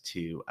best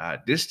to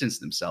distance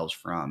themselves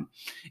from.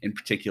 In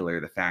particular,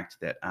 the fact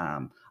that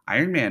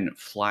Iron Man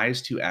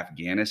flies to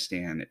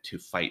Afghanistan to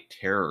fight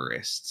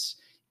terrorists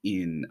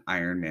in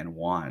Iron Man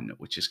 1,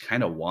 which is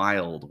kind of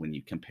wild when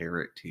you compare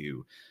it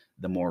to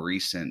the more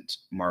recent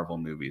Marvel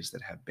movies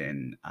that have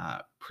been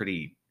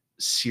pretty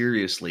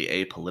seriously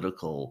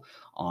apolitical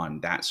on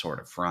that sort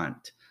of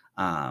front.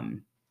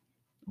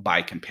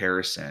 By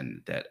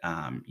comparison, that,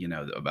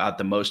 about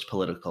the most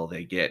political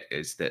they get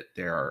is that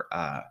there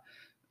are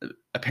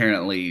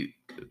apparently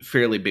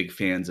fairly big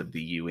fans of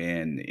the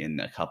UN in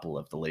a couple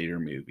of the later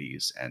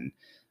movies. And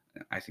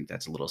I think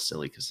that's a little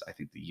silly, because I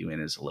think the UN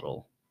is a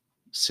little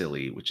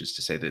silly, which is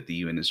to say that the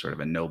UN is sort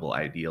of a noble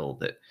ideal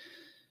that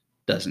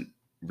doesn't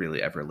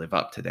really ever live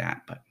up to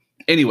that. But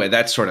anyway,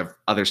 that's sort of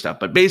other stuff.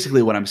 But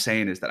basically what I'm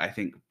saying is that I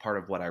think part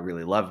of what I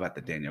really love about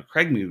the Daniel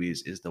Craig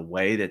movies is the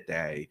way that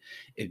they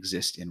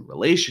exist in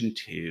relation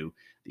to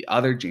the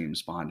other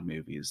James Bond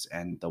movies,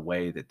 and the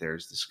way that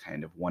there's this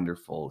kind of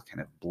wonderful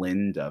kind of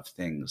blend of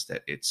things,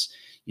 that it's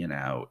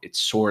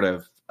sort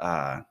of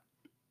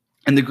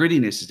and the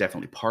grittiness is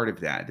definitely part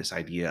of that. This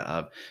idea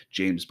of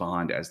James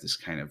Bond as this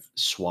kind of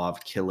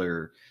suave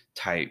killer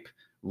type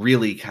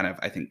really kind of,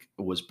 I think,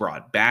 was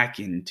brought back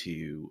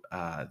into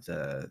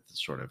the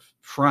sort of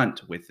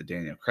front with the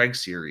Daniel Craig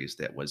series,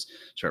 that was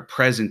sort of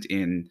present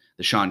in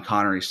the Sean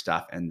Connery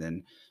stuff, and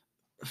then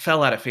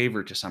fell out of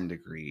favor to some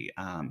degree.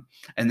 And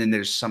then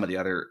there's some of the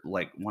other,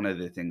 like, one of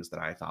the things that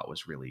I thought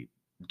was really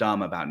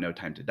dumb about No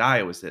Time to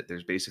Die was that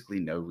there's basically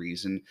no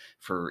reason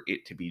for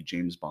it to be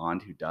James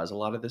Bond who does a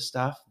lot of this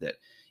stuff. That,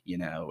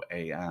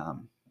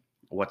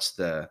 what's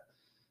the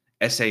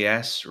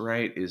SAS,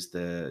 right, is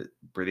the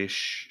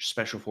British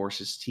Special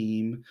Forces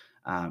team,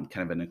 kind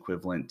of an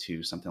equivalent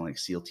to something like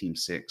SEAL Team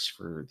 6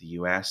 for the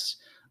US.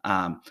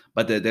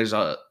 But there's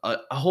a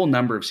whole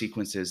number of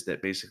sequences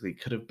that basically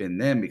could have been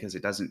them, because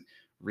it doesn't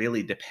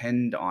really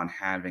depend on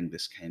having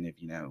this kind of,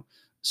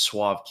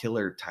 suave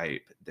killer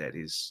type that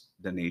is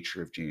the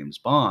nature of James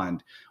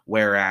Bond.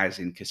 Whereas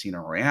in Casino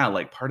Royale,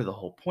 like, part of the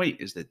whole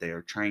point is that they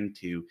are trying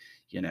to,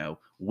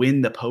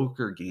 win the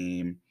poker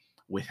game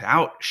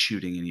without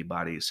shooting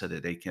anybody, so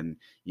that they can,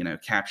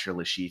 capture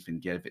Le Chiffre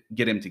and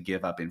get him to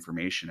give up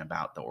information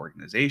about the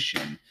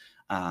organization.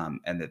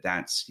 And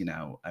that's,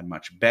 a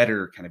much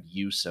better kind of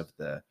use of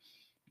the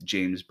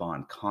James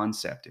Bond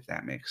concept, if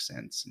that makes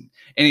sense. And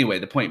anyway,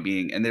 the point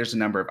being, and there's a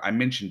number of, I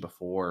mentioned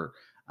before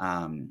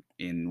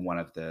in one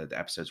of the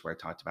episodes where I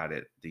talked about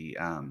it,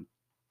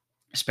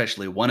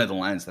 especially one of the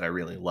lines that I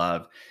really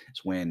love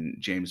is when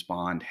James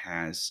Bond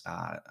has,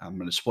 I'm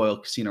going to spoil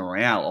Casino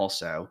Royale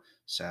also.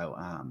 So,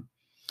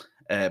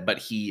 but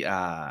he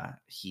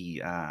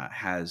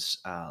has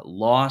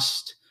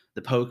lost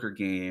the poker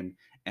game,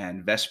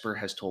 and Vesper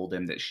has told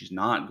him that she's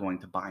not going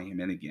to buy him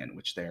in again,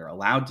 which they're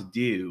allowed to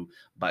do,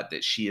 but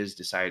that she has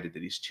decided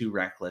that he's too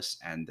reckless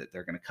and that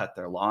they're going to cut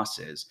their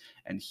losses.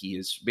 And he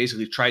has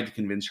basically tried to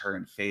convince her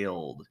and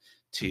failed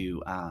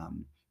to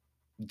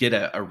get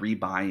a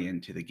rebuy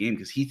into the game,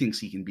 because he thinks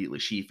he can beat Le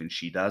Chiffre and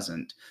she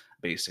doesn't,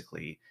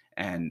 basically.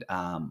 And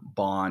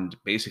Bond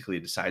basically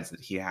decides that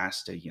he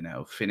has to,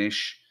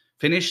 finish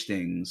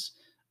things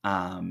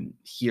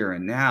here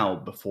and now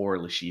before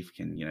Le Chiffre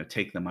can,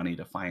 take the money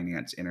to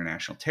finance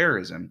international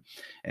terrorism.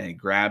 And he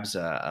grabs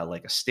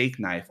like a steak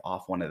knife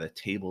off one of the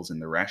tables in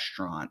the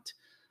restaurant.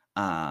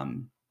 But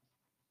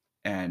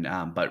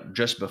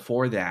just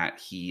before that,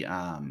 he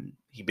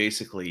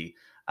basically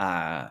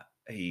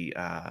he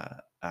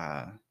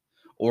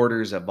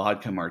orders a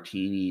vodka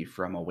martini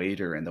from a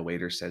waiter, and the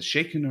waiter says,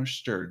 "Shaken or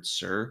stirred,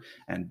 sir?"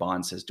 And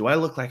Bond says, "Do I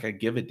look like I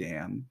give a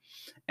damn?"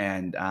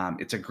 And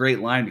it's a great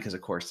line, because,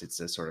 of course, it's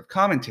a sort of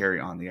commentary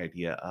on the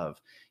idea of,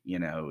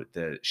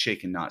 the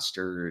shaken, not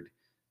stirred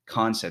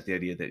concept, the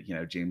idea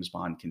that, James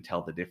Bond can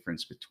tell the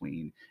difference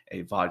between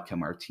a vodka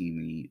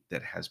martini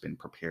that has been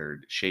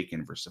prepared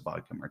shaken versus a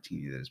vodka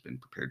martini that has been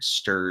prepared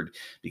stirred,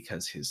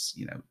 because his,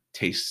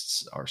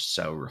 tastes are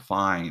so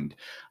refined.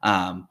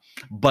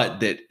 But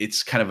that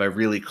it's kind of a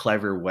really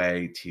clever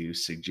way to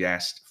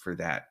suggest for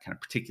that kind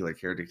of particular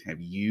character to kind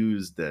of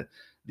use the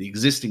the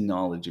existing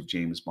knowledge of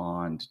James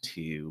Bond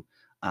to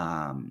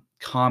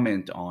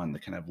comment on the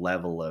kind of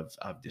level of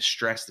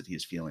distress that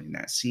he's feeling in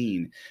that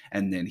scene.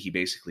 And then he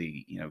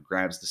basically,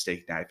 grabs the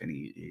steak knife and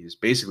he is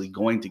basically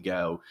going to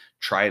go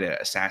try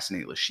to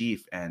assassinate Le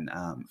Chiffre. And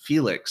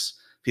Felix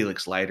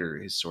Leiter,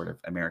 his sort of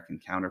American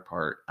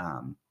counterpart,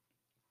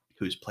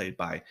 who's played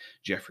by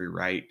Jeffrey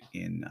Wright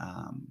in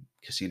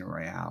Casino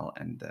Royale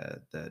and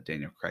the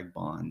Daniel Craig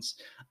Bonds,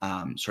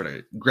 sort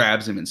of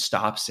grabs him and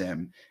stops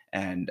him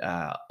and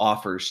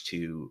offers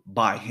to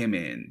buy him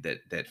in,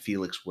 that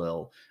Felix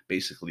will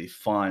basically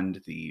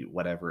fund the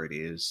whatever it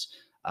is.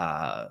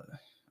 I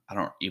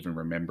don't even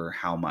remember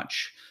how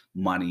much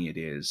money it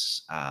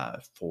is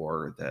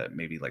for the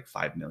maybe like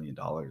 $5 million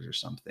or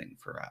something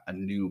for a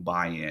new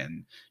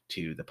buy-in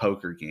to the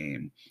poker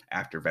game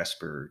after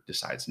Vesper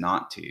decides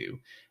not to.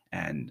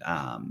 And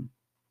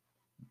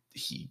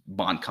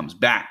Bond comes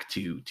back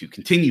to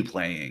continue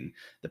playing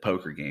the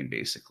poker game,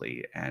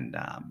 basically, and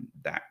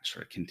that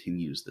sort of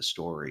continues the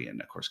story,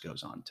 and of course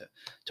goes on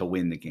to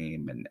win the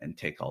game and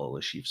take all of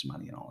Le Chiffre's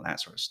money and all of that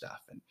sort of stuff.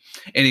 And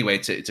anyway,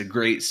 it's a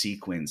great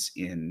sequence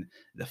in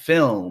the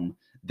film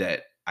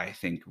that I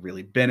think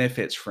really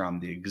benefits from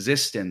the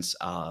existence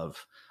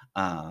of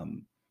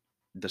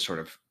the sort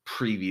of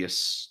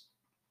previous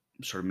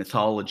sort of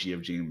mythology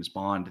of James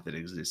Bond that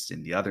exists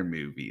in the other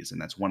movies.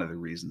 And that's one of the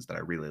reasons that I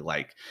really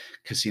like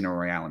Casino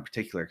Royale in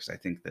particular, because I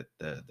think that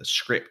the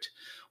script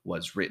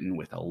was written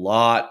with a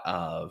lot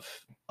of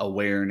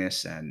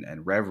awareness and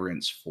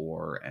reverence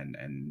for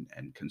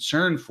and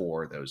concern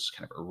for those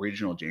kind of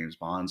original James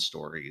Bond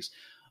stories,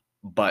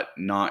 but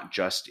not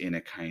just in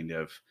a kind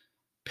of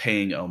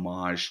paying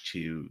homage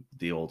to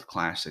the old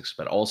classics,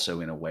 but also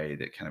in a way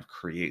that kind of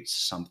creates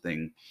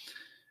something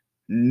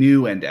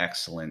new and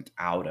excellent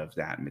out of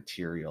that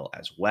material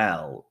as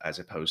well, as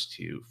opposed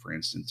to, for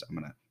instance, I'm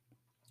going to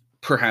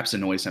perhaps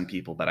annoy some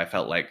people, but I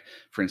felt like,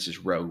 for instance,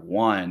 Rogue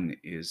One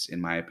is,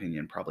 in my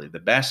opinion, probably the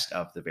best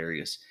of the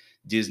various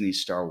Disney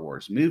Star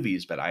Wars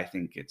movies, but I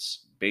think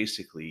it's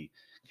basically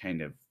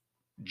kind of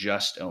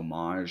just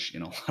homage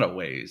in a lot of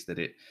ways, that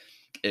it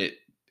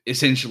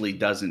essentially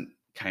doesn't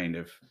kind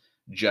of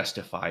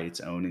justify its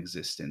own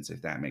existence,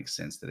 if that makes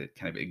sense, that it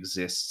kind of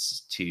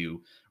exists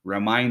to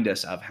remind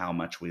us of how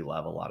much we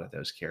love a lot of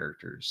those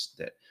characters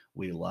that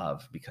we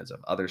love because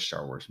of other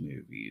Star Wars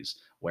movies,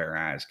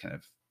 whereas kind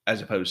of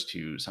as opposed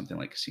to something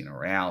like Casino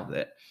Royale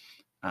that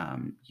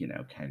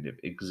kind of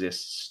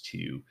exists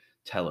to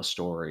tell a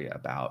story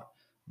about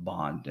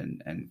Bond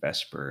and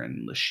Vesper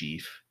and Le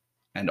Chiffre,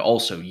 and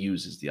also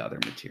uses the other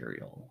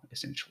material,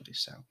 essentially.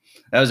 So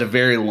that was a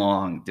very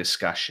long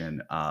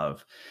discussion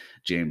of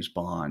James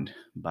Bond,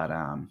 but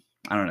I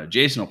don't know.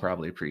 Jason will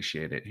probably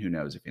appreciate it. Who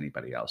knows if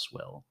anybody else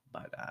will?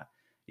 But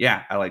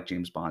yeah, I like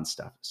James Bond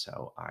stuff,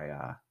 so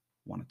I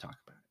want to talk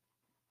about it.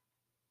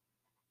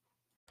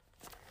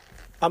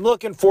 I'm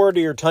looking forward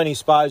to your Tiny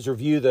Spies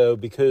review, though,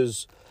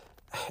 because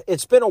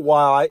it's been a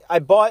while. I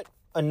bought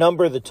a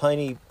number of the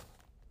Tiny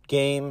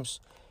games,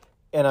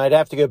 and I'd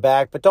have to go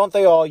back. But don't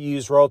they all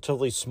use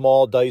relatively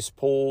small dice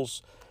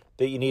pools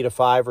that you need a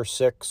 5 or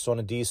 6 on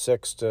a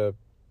D6 to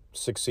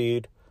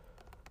succeed?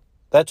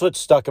 That's what's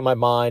stuck in my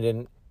mind,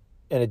 and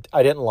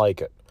I didn't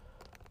like it.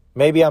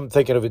 Maybe I'm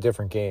thinking of a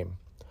different game.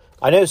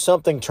 I know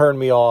something turned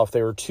me off.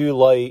 They were too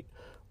light,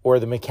 or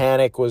the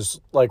mechanic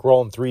was like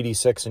rolling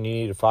 3d6 and you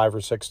needed 5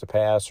 or 6 to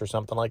pass or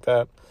something like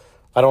that.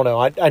 I don't know.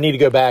 I need to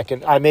go back,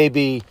 and I may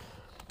be,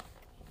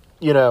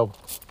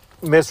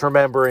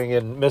 misremembering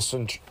and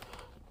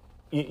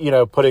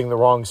putting the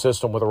wrong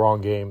system with the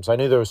wrong games. I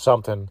knew there was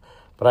something,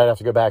 but I'd have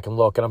to go back and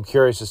look, and I'm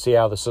curious to see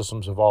how the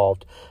system's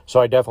evolved.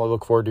 So I definitely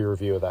look forward to your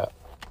review of that.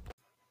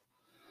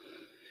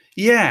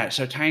 Yeah,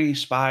 so Tiny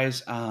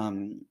Spies.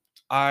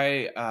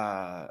 By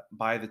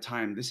the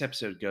time this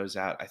episode goes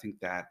out, I think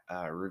that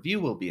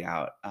review will be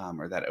out,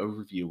 or that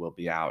overview will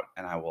be out,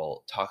 and I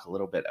will talk a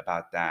little bit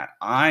about that.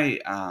 I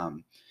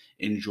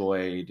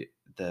enjoyed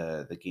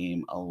the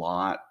game a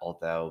lot,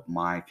 although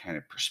my kind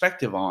of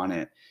perspective on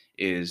it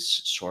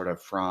is sort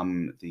of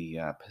from the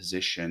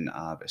position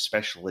of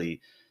especially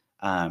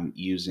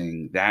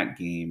using that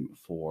game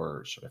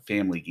for sort of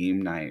family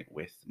game night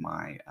with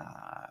my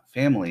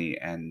family,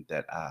 and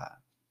that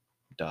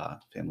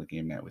family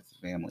game night with the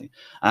family,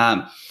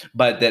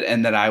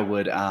 that I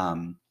would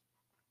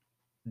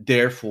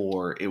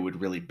therefore it would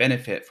really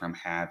benefit from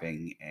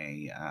having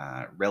a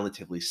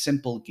relatively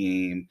simple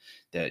game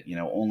that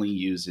only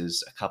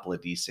uses a couple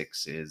of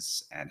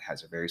d6s and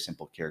has a very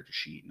simple character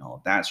sheet and all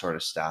of that sort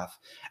of stuff,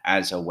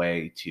 as a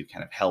way to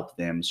kind of help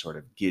them sort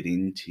of get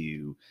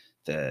into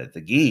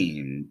the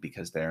game,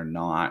 because they're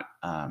not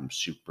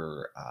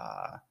super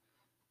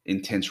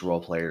intense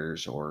role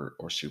players or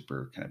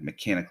super kind of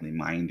mechanically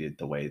minded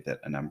the way that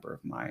a number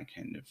of my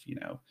kind of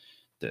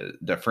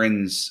the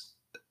friends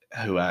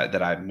who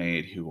that I've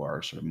made who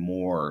are sort of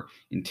more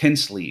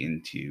intensely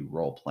into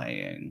role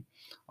playing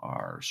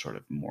are sort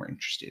of more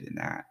interested in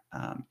that,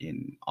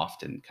 in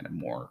often kind of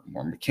more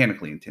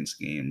mechanically intense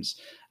games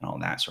and all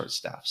that sort of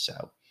stuff.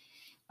 So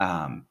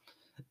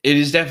It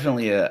is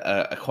definitely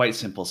a quite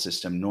simple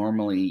system.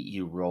 Normally,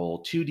 you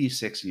roll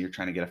 2d6 and you're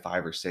trying to get a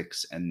 5 or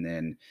 6, and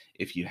then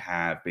if you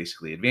have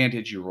basically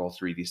advantage, you roll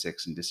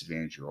 3d6, and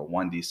disadvantage, you roll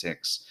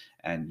 1d6,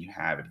 and you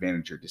have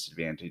advantage or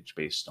disadvantage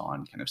based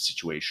on kind of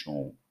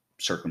situational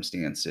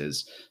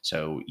circumstances.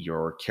 So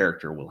your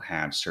character will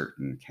have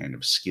certain kind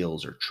of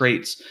skills or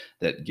traits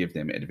that give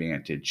them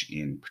advantage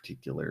in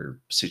particular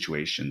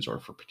situations or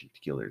for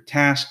particular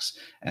tasks,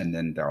 and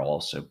then there'll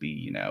also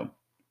be,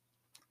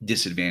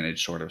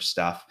 disadvantage sort of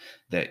stuff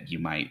that you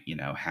might,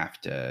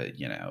 have to,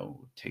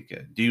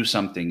 do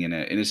something in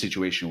a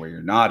situation where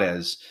you're not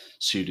as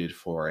suited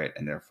for it,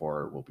 and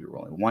therefore will be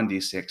rolling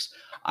 1d6.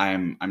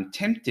 I'm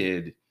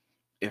tempted,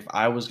 if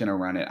I was going to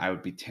run it, I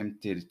would be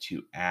tempted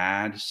to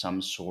add some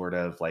sort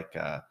of like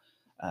a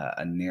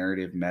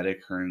narrative meta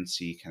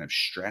currency kind of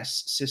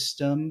stress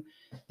system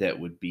that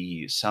would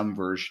be some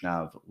version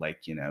of,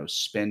 like,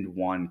 spend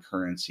one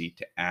currency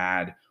to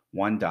add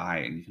one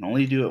die, and you can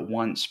only do it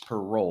once per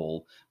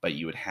roll, but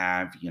you would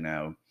have,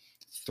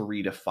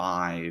 3 to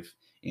 5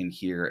 in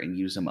here and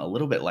use them a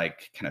little bit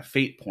like kind of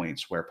fate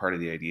points, where part of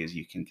the idea is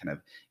you can kind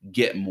of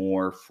get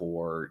more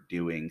for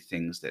doing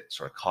things that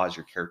sort of cause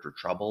your character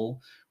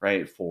trouble,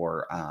 right?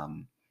 For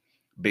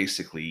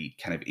basically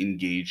kind of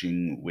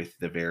engaging with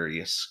the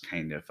various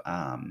kind of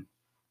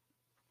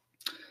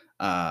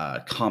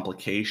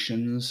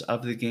complications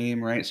of the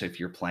game, right? So if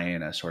you're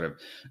playing a sort of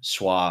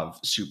suave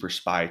super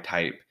spy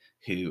type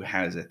who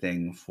has a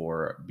thing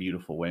for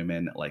beautiful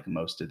women, like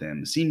most of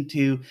them seem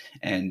to,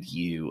 and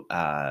you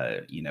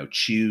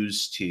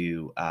choose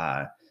to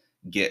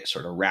get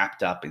sort of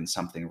wrapped up in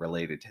something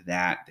related to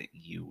that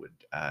you would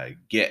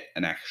get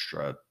an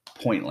extra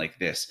point like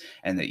this,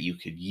 and that you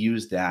could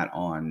use that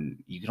on,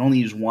 you could only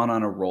use one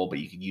on a roll, but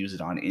you could use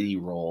it on any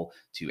roll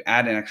to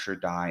add an extra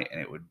die,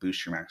 and it would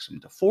boost your maximum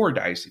to 4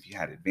 dice if you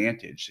had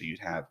advantage. So you'd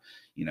have,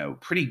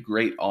 pretty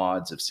great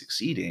odds of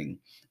succeeding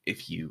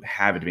if you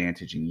have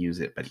advantage and use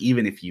it. But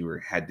even if you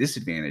had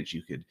disadvantage,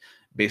 you could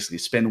basically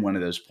spend one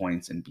of those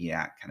points and be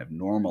at kind of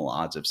normal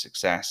odds of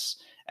success,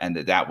 and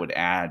that would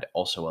add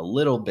also a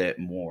little bit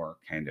more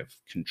kind of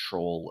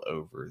control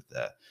over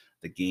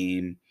the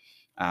game.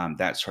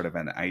 That's sort of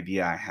an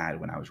idea I had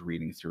when I was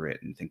reading through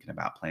it and thinking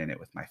about playing it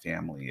with my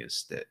family,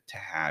 is that to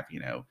have,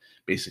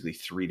 basically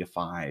 3 to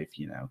 5,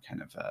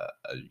 kind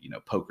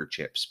of poker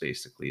chips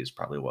basically is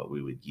probably what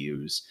we would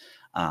use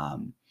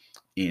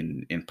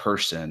in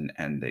person,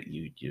 and that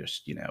you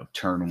just,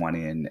 turn one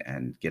in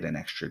and get an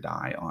extra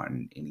die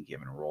on any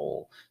given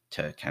roll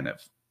to kind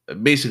of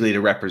basically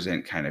to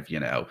represent kind of,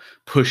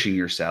 pushing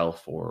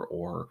yourself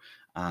or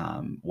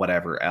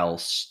whatever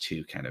else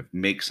to kind of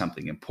make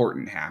something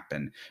important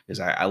happen. Because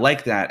I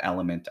like that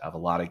element of a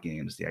lot of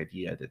games, the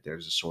idea that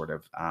there's a sort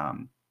of,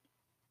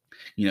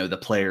 the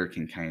player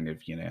can kind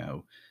of,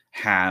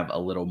 have a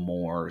little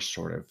more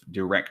sort of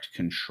direct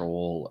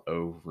control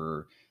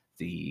over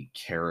the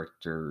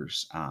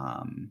character's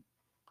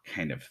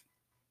kind of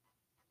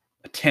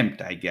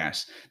attempt, I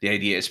guess. The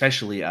idea,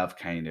 especially of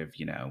kind of,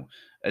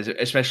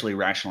 especially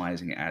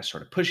rationalizing it as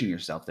sort of pushing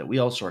yourself, that we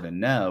all sort of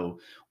know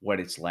what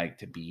it's like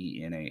to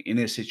be in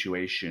a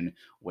situation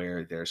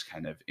where there's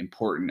kind of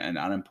important and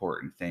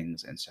unimportant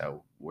things, and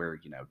so we're,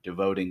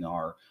 devoting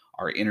our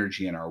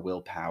energy and our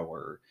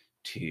willpower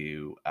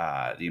to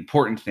the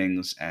important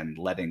things and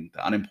letting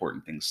the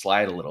unimportant things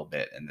slide a little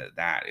bit, and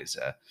that is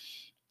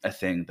a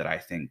thing that I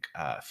think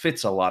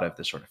fits a lot of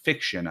the sort of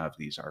fiction of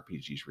these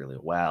RPGs really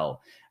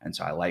well. And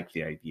so I like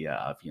the idea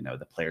of,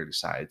 the player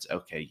decides,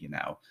 okay,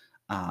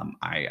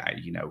 I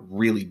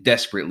really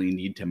desperately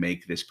need to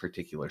make this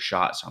particular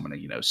shot, so I'm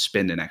going to,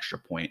 spend an extra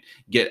point,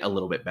 get a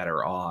little bit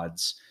better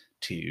odds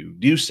to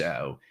do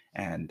so,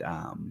 and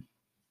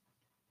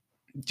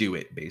do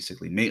it,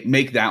 basically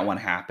make that one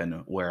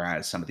happen.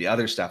 Whereas some of the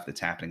other stuff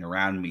that's happening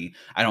around me,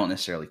 I don't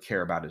necessarily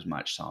care about as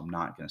much, so I'm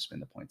not going to spend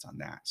the points on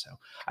that. So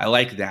I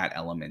like that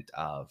element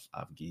of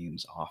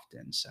games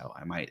often, so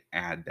I might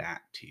add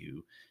that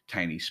to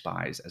Tiny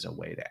Spies as a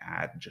way to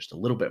add just a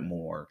little bit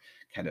more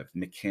kind of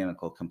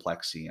mechanical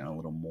complexity and a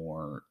little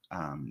more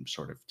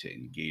sort of to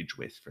engage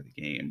with for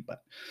the game. But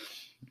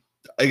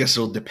I guess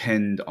it'll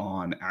depend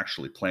on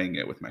actually playing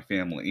it with my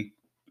family.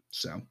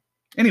 So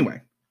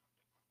anyway.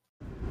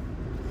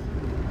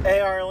 Hey,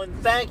 Arlen,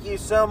 thank you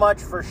so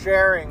much for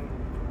sharing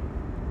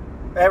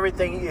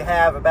everything you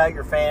have about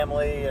your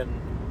family and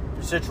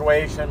your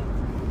situation.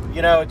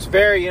 It's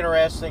very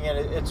interesting and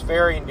it's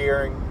very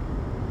endearing,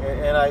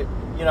 and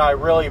I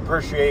really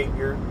appreciate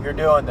your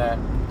doing that.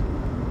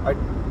 I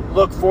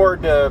look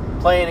forward to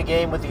playing a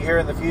game with you here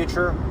in the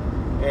future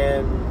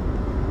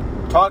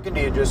and talking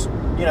to you, just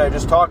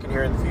talking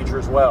here in the future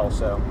as well.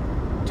 So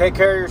take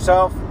care of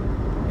yourself,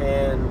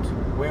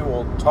 and we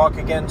will talk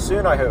again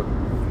soon, I hope.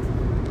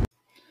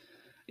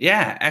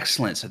 Yeah,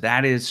 excellent. So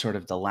that is sort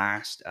of the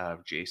last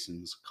of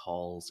Jason's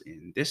calls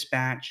in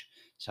dispatch.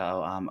 So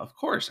of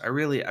course, I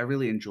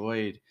really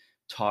enjoyed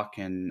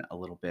talking a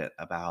little bit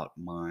about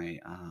my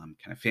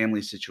kind of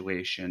family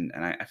situation,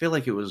 and I feel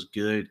like it was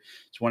good.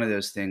 It's one of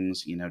those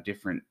things,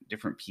 different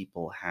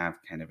people have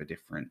kind of a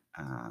different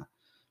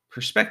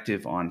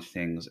perspective on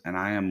things. And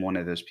I am one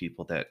of those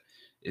people that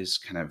is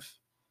kind of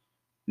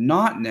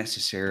not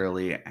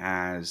necessarily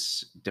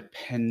as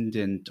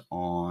dependent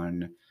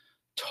on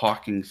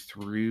talking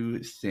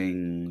through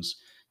things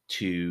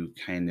to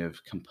kind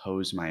of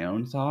compose my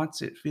own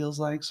thoughts. It feels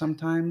like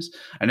sometimes.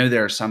 I know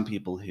there are some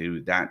people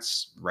who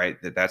that's right,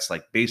 that's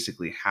like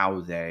basically how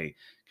they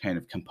kind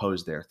of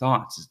compose their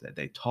thoughts, is that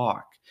they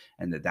talk,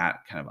 and that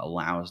kind of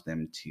allows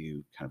them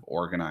to kind of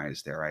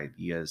organize their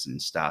ideas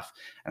and stuff.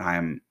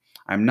 And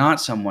I'm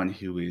not someone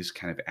who is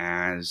kind of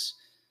as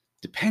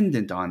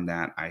dependent on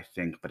that, I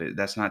think, but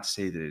that's not to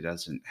say that it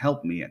doesn't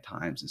help me at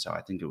times. And so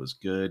I think it was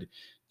good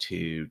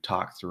to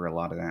talk through a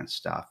lot of that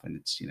stuff. And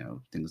it's,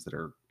 things that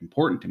are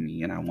important to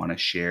me. And I want to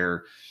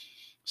share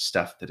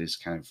stuff that is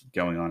kind of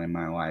going on in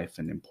my life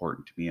and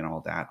important to me and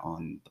all that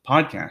on the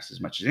podcast as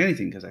much as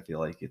anything, because I feel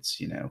like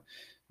it's,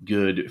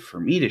 good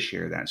for me to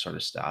share that sort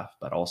of stuff.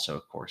 But also,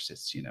 of course,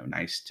 it's,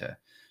 nice to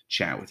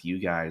chat with you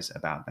guys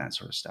about that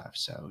sort of stuff.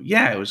 So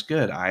yeah, it was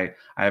good. I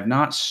have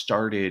not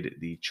started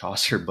the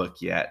Chaucer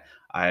book yet.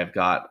 I've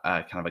got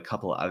kind of a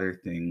couple of other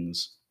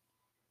things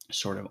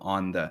sort of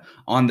on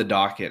the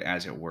docket,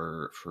 as it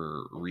were,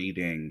 for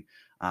reading.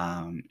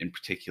 In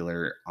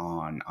particular,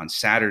 on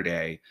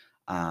Saturday,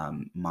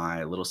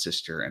 my little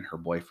sister and her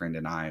boyfriend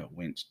and I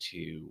went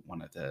to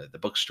one of the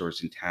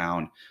bookstores in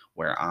town,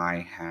 where I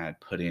had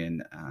put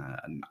in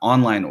an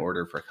online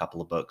order for a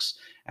couple of books,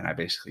 and I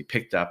basically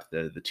picked up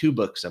the two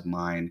books of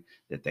mine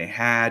that they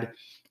had.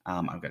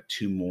 I've got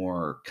two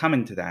more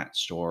coming to that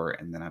store,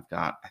 and then I've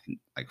got, I think,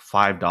 like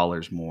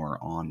 $5 more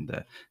on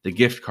the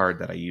gift card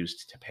that I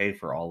used to pay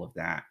for all of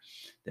that.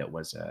 That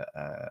was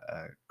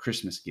a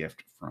Christmas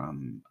gift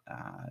from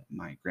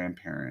my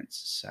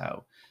grandparents.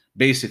 So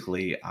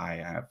basically, I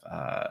have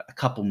a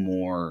couple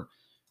more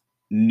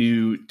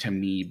new to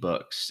me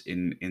books.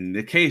 In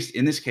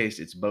this case,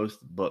 it's both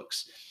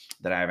books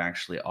that I've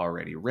actually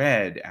already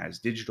read as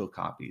digital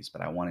copies,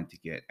 but I wanted to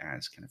get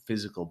as kind of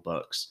physical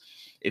books,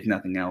 if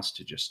nothing else,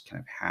 to just kind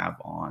of have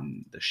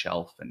on the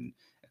shelf and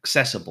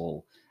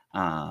accessible.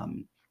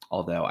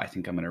 Although I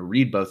think I'm going to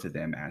read both of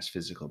them as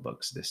physical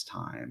books this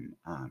time,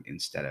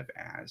 instead of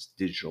as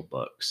digital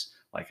books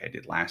like I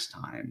did last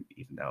time,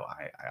 even though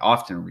I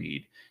often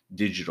read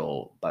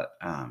digital. But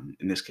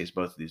in this case,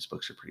 both of these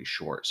books are pretty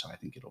short. So I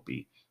think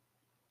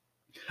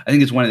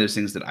it's one of those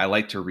things that I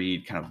like to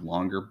read kind of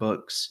longer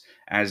books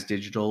as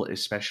digital,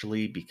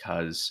 especially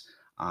because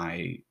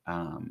I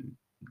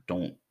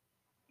don't,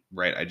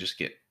 right. I just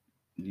get,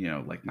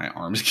 like my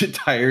arms get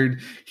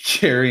tired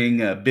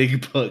carrying a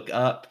big book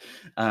up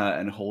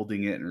and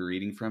holding it and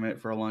reading from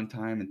it for a long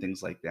time and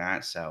things like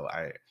that. So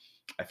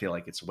I feel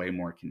like it's way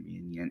more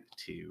convenient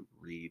to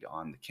read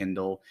on the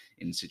Kindle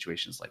in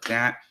situations like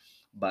that.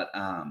 But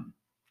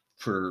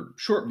for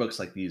short books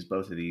like these,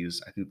 both of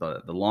these, I think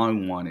the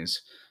long one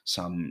is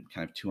some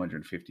kind of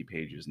 250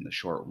 pages, and the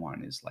short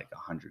one is like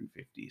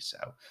 150. So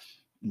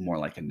more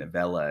like a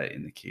novella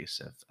in the case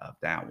of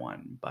that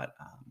one. But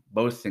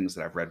both things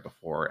that I've read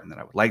before and that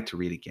I would like to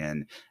read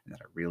again, and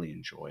that I really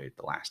enjoyed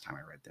the last time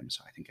I read them.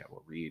 So I think I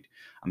will read.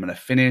 I'm going to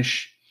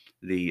finish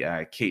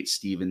the Kate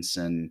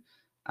Stevenson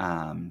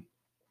How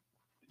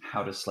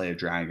to Slay a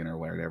Dragon, or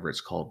whatever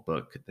it's called,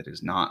 book that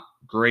is not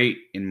great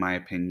in my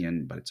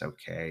opinion, but it's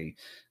okay.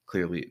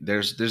 Clearly,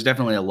 there's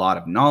definitely a lot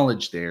of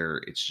knowledge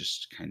there. It's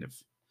just kind of,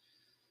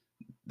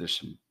 there's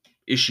some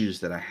issues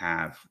that I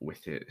have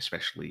with it,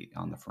 especially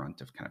on the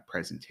front of kind of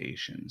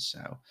presentation.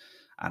 So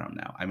I don't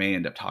know. I may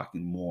end up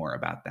talking more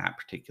about that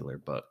particular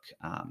book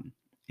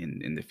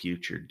in the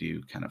future,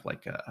 do kind of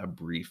like a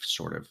brief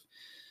sort of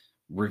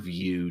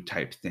review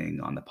type thing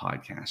on the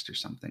podcast or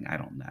something. I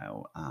don't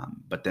know.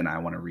 But then I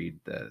want to read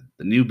the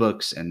new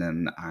books, and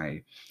then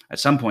I at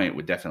some point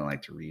would definitely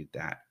like to read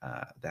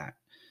that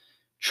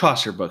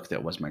Chaucer book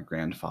that was my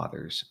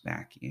grandfather's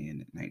back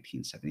in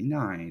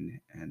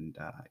 1979, and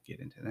get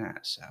into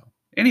that. So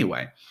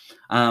anyway,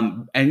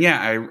 and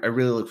yeah, I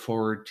really look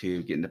forward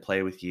to getting to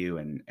play with you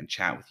and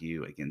chat with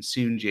you again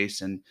soon,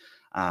 Jason.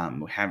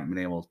 We haven't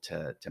been able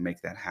to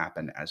make that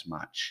happen as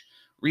much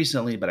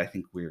recently, but I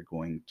think we're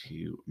going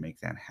to make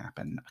that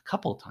happen a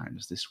couple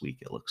times this week.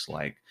 It looks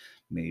like,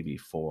 maybe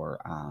for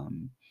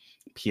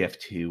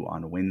PF2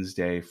 on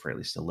Wednesday for at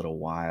least a little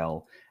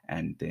while,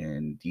 and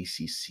then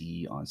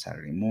DCC on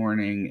Saturday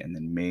morning, and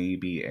then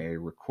maybe a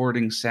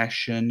recording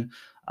session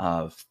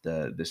of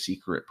the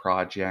Secret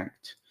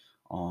Project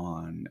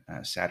on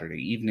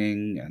Saturday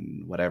evening,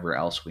 and whatever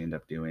else we end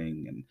up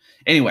doing. And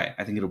anyway,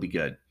 I think it'll be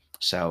good.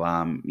 So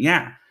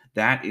yeah,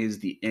 that is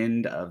the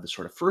end of the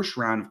sort of first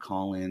round of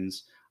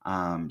call-ins.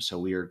 So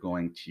we are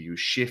going to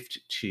shift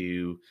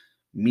to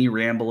me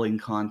rambling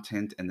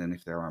content, and then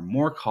if there are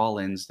more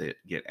call-ins that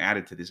get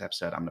added to this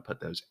episode, I'm going to put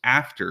those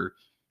after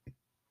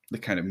the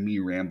kind of me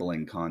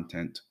rambling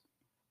content.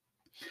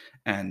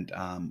 And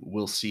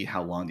we'll see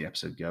how long the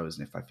episode goes,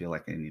 and if I feel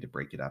like I need to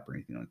break it up or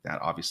anything like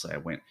that. Obviously, I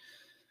went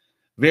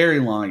very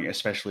long,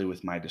 especially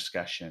with my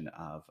discussion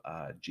of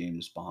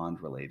James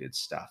Bond related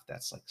stuff.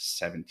 That's like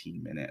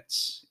 17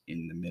 minutes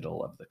in the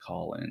middle of the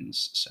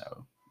call-ins.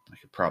 So I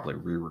could probably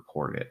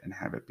re-record it and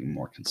have it be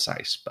more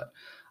concise, but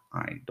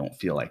I don't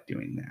feel like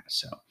doing that.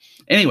 So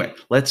anyway,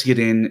 let's get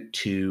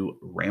into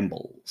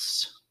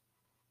rambles.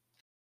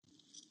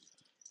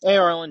 Hey,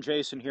 Arlen,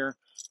 Jason here.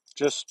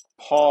 Just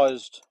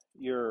paused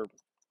your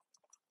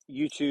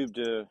YouTube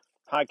to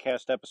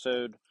podcast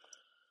episode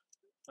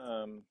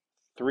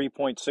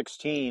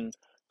 3.16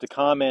 to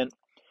comment.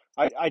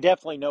 I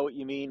definitely know what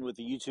you mean with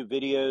the YouTube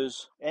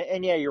videos.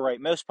 And yeah, you're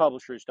right. Most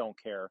publishers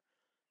don't care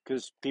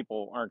because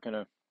people aren't going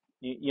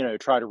to,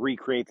 try to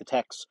recreate the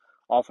text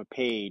off a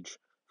page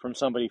from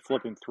somebody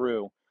flipping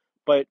through.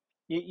 But,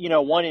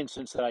 one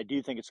instance that I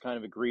do think is kind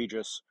of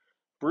egregious,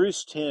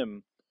 Bruce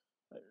Timm,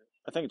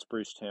 I think it's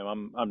Bruce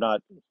Timm. I'm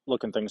not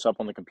looking things up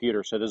on the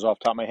computer, so this is off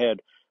the top of my head.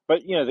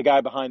 But the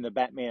guy behind the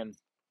Batman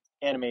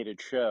animated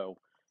show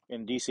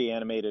in DC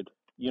animated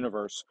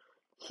universe,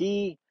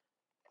 he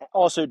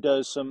also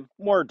does some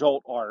more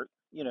adult art,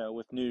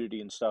 with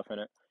nudity and stuff in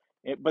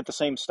it, but the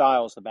same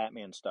style as the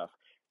Batman stuff.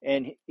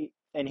 And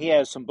he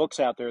has some books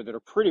out there that are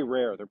pretty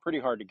rare. They're pretty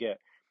hard to get.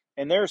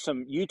 And there are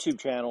some YouTube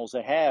channels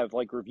that have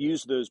like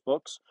reviews of those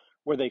books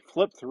where they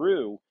flip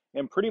through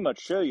and pretty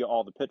much show you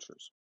all the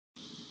pictures.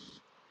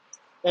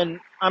 And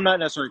I'm not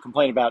necessarily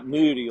complaining about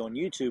nudity on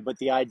YouTube, but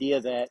the idea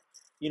that,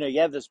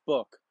 you have this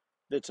book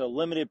that's a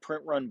limited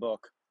print run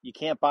book. You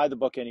can't buy the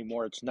book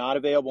anymore. It's not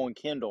available in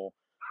Kindle.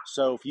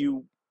 So if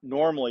you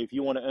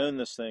want to own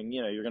this thing,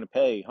 you're going to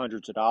pay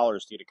hundreds of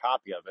dollars to get a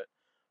copy of it.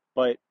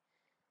 But,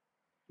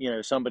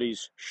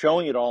 somebody's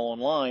showing it all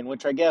online,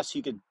 which I guess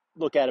you could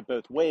look at it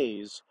both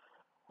ways.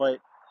 But,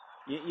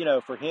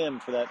 for him,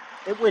 for that,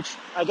 which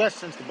I guess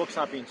since the book's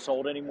not being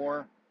sold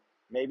anymore,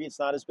 maybe it's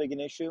not as big an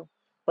issue.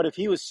 But if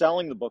he was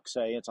selling the book,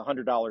 say it's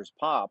 $100 a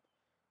pop,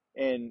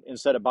 and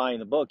instead of buying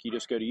the book, you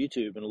just go to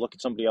YouTube and look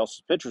at somebody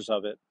else's pictures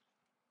of it.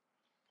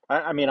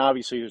 I mean,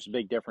 obviously, there's a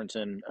big difference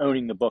in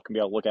owning the book and be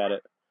able to look at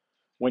it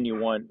when you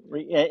want,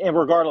 and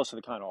regardless of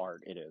the kind of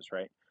art it is,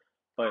 right?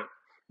 But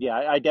yeah,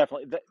 I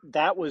definitely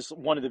that was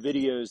one of the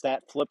videos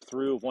that flipped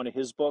through of one of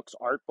his books,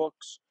 art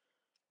books,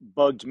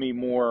 bugged me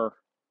more.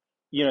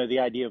 The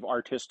idea of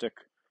artistic.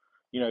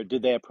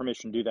 Did they have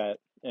permission to do that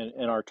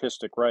in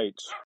artistic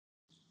rights?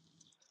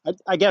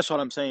 I guess what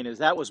I'm saying is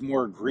that was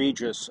more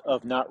egregious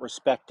of not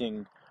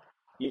respecting,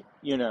 you,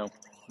 you know,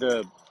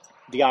 the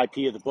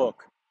IP of the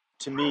book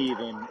to me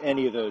than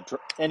any of the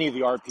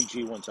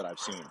RPG ones that I've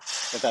seen.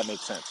 If that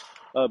makes sense.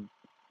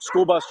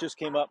 School bus just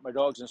came up. My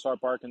dog's gonna start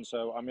barking,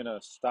 so I'm gonna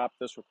stop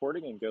this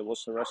recording and go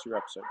listen to the rest of your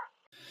episode.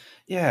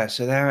 Yeah,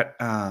 so that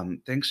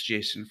thanks,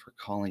 Jason, for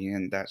calling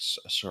in. That's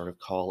a sort of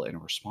call in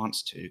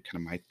response to kind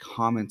of my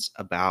comments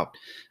about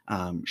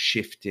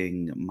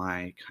shifting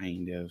my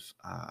kind of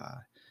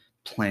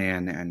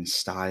plan and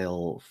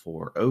style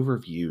for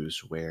overviews.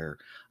 Where,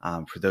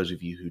 for those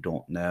of you who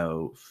don't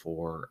know,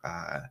 for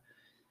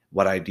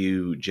what I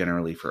do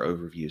generally for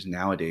overviews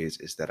nowadays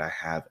is that I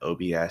have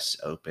OBS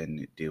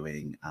open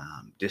doing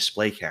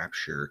display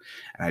capture,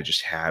 and I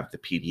just have the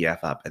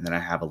PDF up, and then I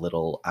have a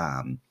little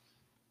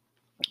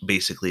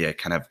basically a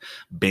kind of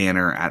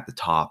banner at the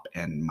top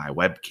and my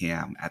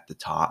webcam at the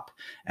top,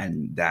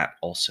 and that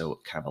also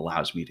kind of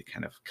allows me to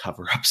kind of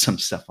cover up some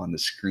stuff on the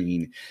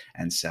screen.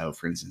 And so,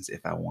 for instance,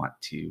 if I want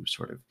to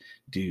sort of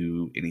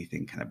do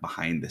anything kind of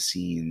behind the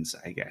scenes,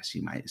 I guess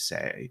you might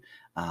say,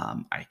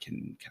 I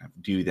can kind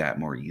of do that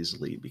more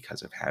easily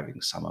because of having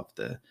some of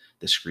the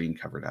screen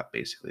covered up.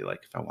 Basically,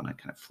 like if I want to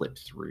kind of flip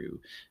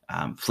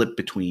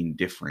between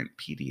different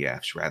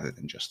PDFs rather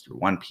than just through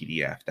one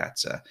PDF,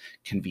 that's a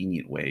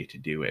convenient way to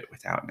do it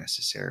without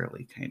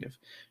necessarily kind of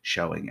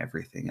showing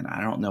everything. And I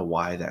don't know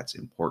why that's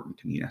important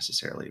to me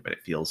necessarily, but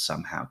it feels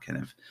somehow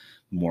kind of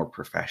more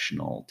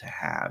professional to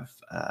have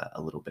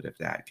a little bit of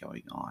that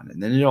going on.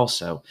 And then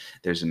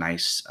there's a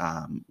nice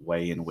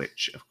way in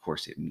which, of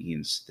course, it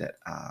means that,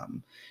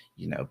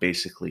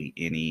 basically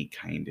any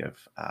kind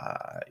of,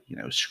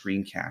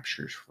 screen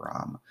captures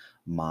from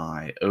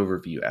my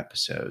overview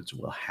episodes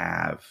will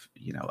have,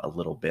 a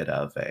little bit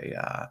of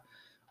a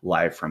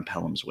live from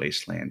Pelham's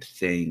Wasteland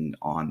thing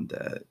on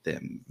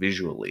them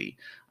visually,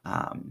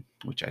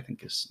 which I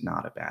think is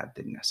not a bad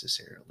thing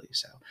necessarily.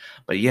 So,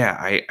 but yeah,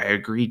 I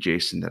agree,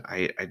 Jason, that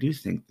I do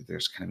think that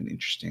there's kind of an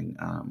interesting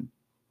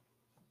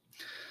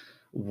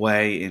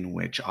way in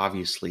which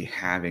obviously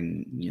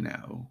having,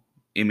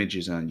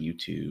 images on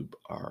YouTube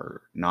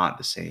are not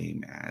the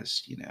same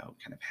as,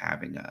 kind of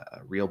having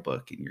a real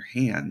book in your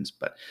hands,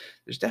 but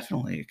there's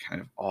definitely a kind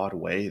of odd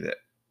way that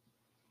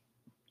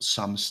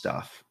some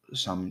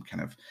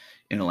kind of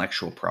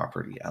intellectual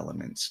property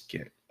elements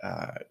get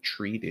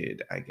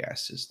treated, I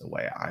guess is the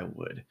way I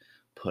would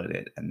put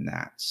it. And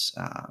that's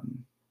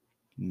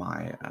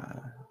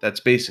that's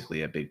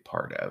basically a big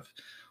part of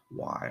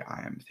why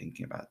I am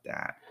thinking about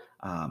that.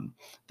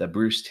 The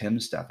Bruce Timm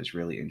stuff is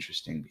really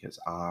interesting because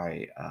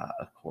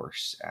of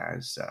course,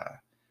 as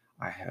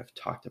I have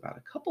talked about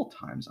a couple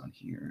times on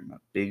here, I'm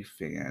a big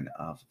fan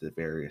of the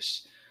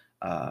various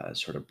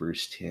sort of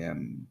Bruce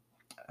Timm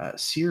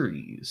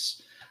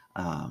series,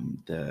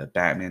 the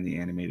Batman the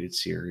Animated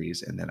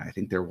Series, and then I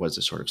think there was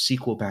a sort of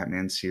sequel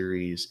Batman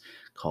series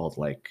called,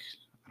 like,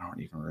 I I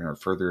don't even remember,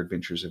 Further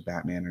Adventures of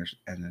Batman,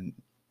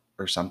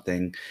 or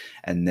something.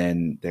 And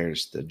then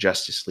there's the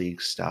Justice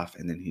League stuff,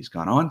 and then he's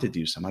gone on to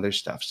do some other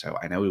stuff. So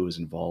I know he was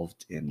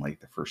involved in like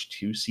the first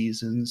 2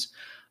 seasons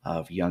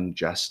of Young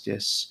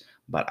Justice,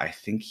 but I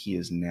think he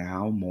is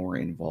now more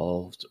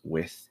involved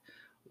with,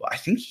 well, I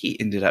think he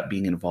ended up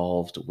being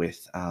involved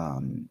with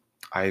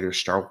either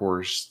Star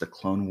Wars The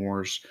Clone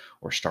Wars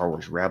or Star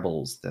Wars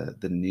Rebels,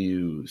 the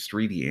new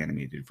 3D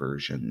animated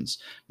versions,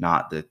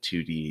 not the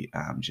 2D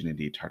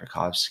Gennady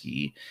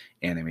Tartakovsky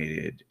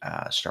animated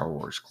Star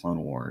Wars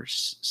Clone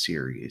Wars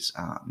series.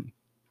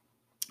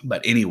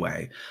 But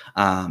anyway,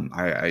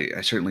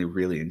 I certainly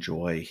really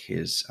enjoy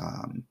his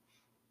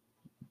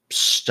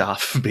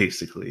stuff,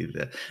 basically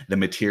the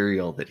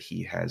material that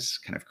he has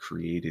kind of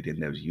created in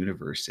those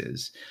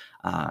universes.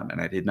 And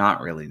I did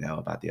not really know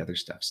about the other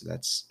stuff, so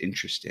that's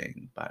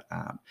interesting. But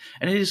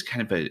and it is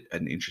kind of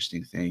an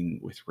interesting thing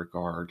with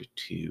regard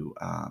to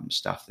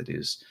stuff that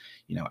is,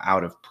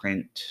 out of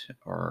print,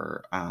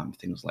 or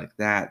things like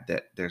that,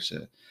 that there's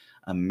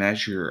a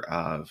measure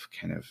of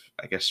kind of,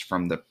 I guess,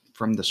 from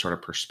the sort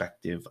of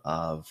perspective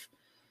of,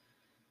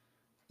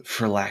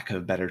 for lack of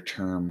a better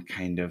term,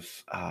 kind of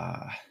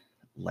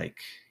like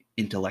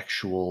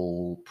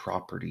intellectual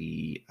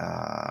property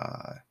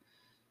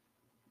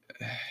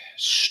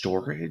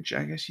storage,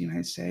 I guess you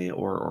might say,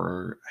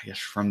 or I guess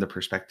from the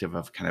perspective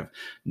of kind of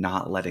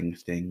not letting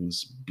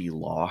things be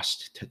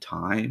lost to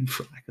time,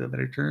 for lack of a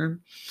better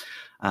term,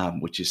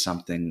 which is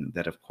something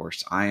that, of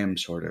course, I am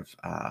sort of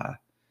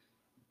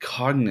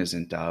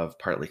cognizant of,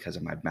 partly because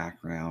of my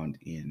background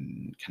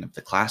in kind of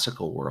the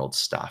classical world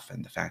stuff,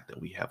 and the fact that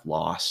we have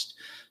lost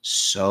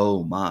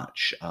so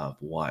much of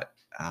what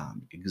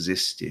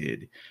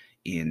existed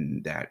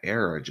in that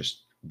era,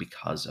 just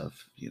because of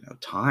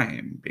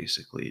time,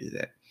 basically.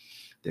 That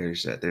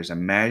there's a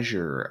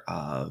measure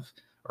of,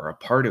 or a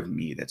part of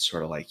me that's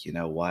sort of like,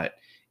 what,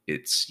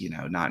 it's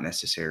not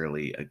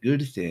necessarily a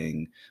good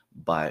thing,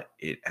 but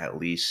it at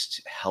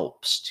least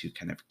helps to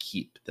kind of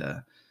keep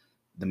the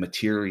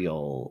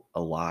material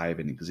alive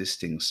and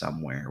existing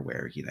somewhere,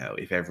 where,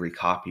 if every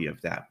copy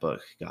of that book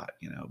got,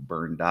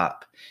 burned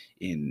up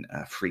in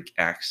a freak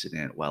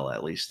accident, well,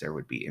 at least there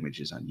would be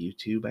images on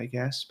YouTube, I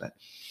guess. But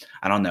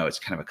I don't know, it's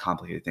kind of a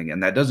complicated thing.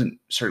 And that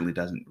certainly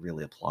doesn't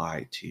really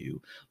apply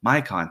to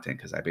my content,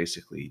 because I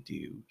basically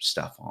do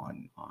stuff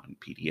on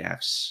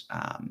PDFs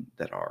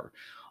that are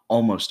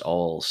almost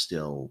all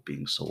still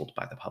being sold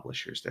by the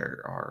publishers.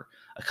 There are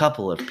a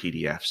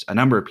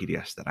number of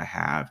PDFs that I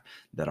have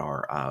that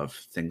are of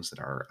things that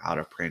are out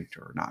of print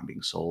or not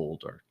being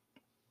sold. Or,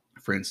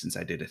 for instance,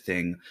 I did a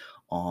thing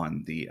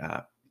on the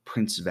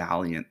Prince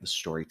Valiant, the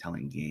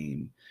storytelling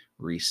game,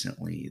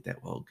 recently,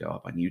 that will go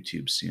up on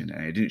YouTube soon.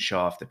 And I didn't show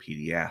off the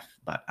PDF,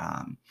 but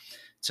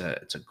it's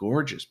a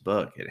gorgeous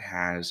book. It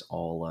has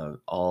all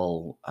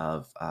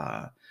of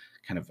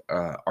kind of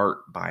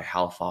art by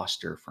Hal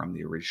Foster from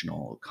the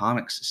original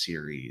comics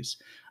series.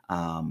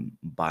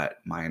 But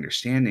my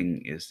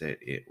understanding is that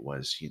it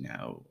was,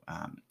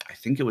 I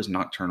think it was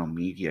Nocturnal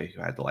Media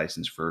who had the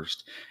license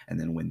first, and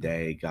then when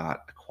they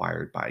got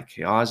acquired by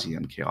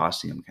Chaosium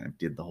kind of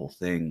did the whole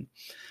thing,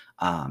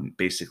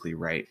 basically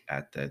right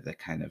at the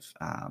kind of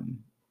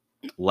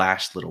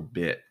last little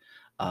bit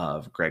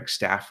of Greg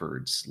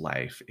Stafford's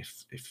life.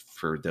 If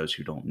for those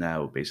who don't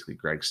know, basically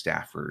Greg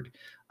Stafford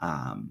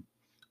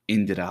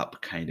ended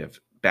up kind of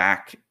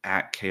back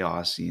at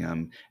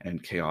Chaosium,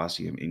 and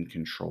Chaosium in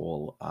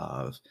control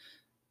of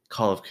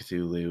Call of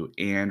Cthulhu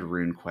and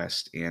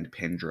RuneQuest and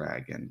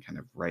Pendragon, kind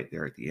of right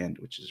there at the end,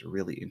 which is a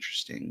really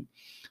interesting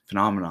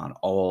phenomenon.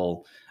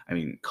 Call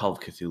of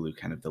Cthulhu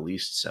kind of the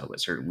least so, but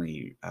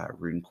certainly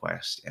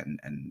RuneQuest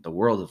and the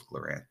world of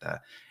Glorantha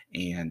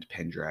and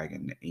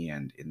Pendragon,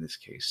 and in this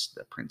case,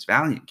 the Prince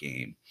Valiant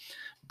game,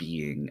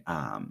 being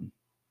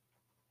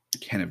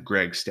kind of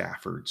Greg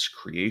Stafford's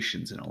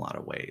creations in a lot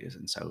of ways.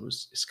 And so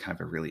it's kind of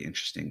a really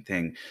interesting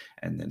thing.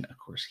 And then, of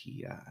course,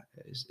 he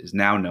is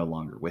now no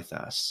longer with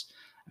us.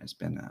 It's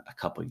been a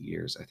couple of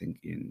years. I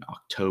think in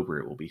October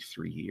it will be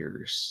 3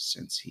 years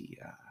since he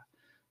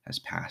has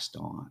passed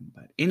on.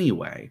 But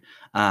anyway,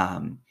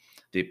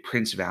 the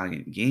Prince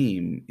Valiant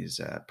game is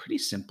a pretty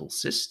simple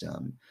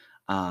system.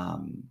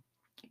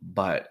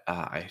 But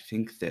I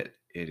think that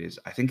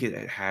I think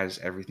it has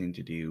everything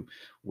to do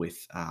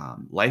with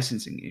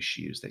licensing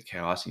issues, that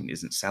Chaosium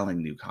isn't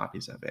selling new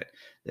copies of it,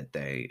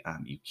 that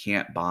you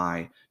can't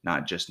buy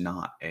not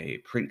a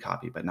print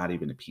copy, but not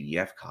even a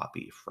PDF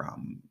copy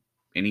from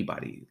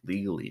anybody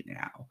legally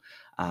now.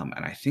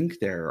 And I think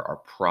there are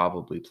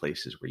probably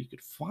places where you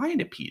could find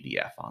a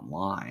PDF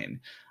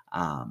online,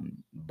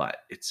 but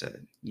it's a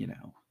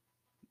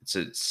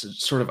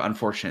sort of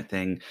unfortunate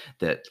thing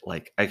that,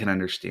 like, I can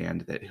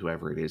understand that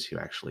whoever it is who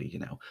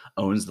actually,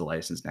 owns the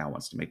license now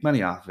wants to make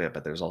money off of it.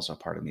 But there's also a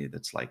part of me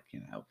that's like,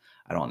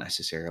 I don't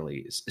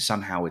necessarily,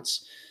 somehow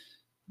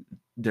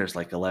there's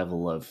like a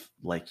level of,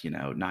 like,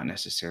 not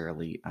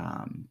necessarily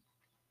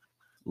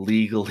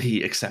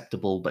legally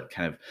acceptable, but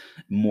kind of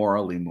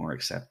morally more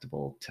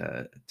acceptable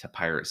to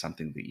pirate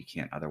something that you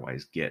can't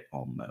otherwise get,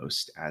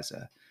 almost as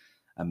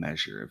a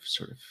measure of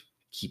sort of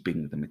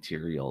keeping the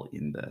material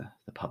in the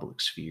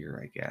public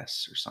sphere, I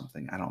guess, or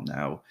something. I don't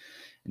know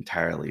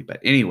entirely,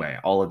 but anyway,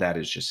 all of that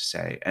is just to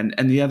say, and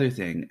the other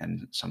thing,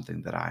 and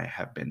something that I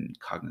have been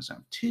cognizant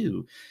of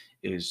too,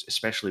 is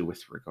especially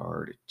with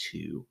regard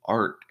to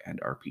art and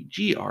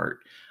RPG art,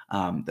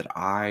 that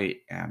I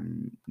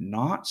am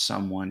not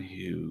someone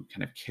who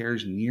kind of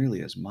cares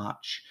nearly as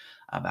much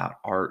about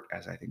art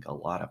as I think a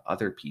lot of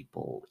other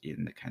people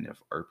in the kind of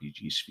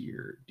RPG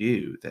sphere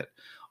do. That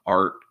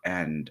art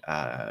and,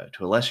 to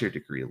a lesser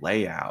degree,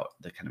 layout,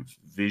 the kind of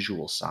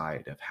visual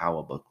side of how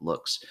a book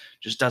looks,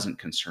 just doesn't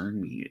concern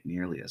me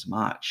nearly as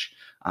much.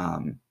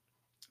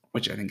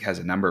 Which I think has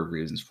a number of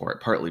reasons for it.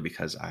 Partly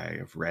because I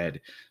have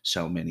read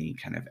so many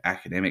kind of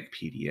academic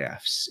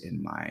PDFs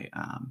in my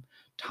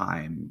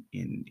time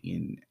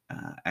in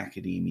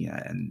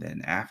academia, and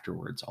then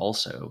afterwards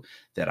also,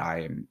 that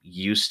I am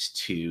used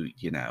to,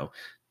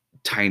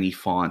 tiny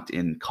font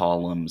in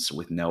columns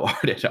with no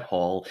art at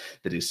all,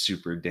 that is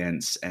super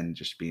dense, and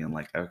just being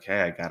like,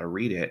 okay, I got to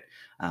read it.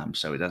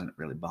 So it doesn't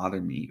really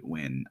bother me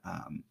when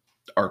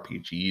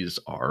RPGs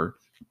are,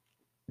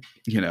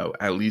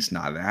 at least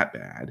not that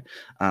bad.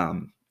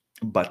 Um,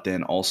 but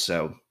then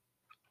also,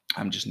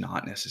 I'm just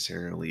not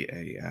necessarily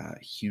a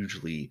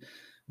hugely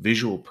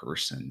visual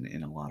person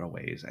in a lot of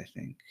ways, I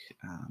think.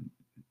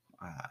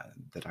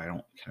 That I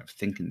don't kind of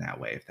think in that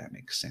way, if that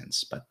makes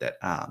sense. But that,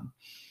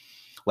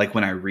 like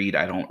when I read,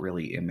 I don't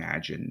really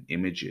imagine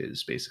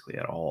images basically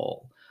at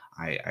all.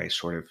 I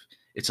sort of,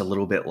 it's a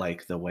little bit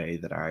like the way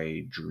that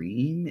I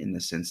dream, in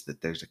the sense that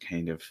there's a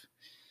kind of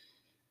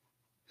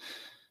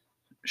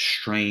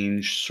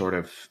strange sort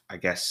of, I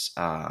guess,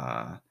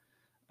 a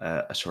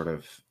sort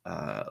of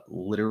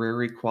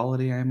literary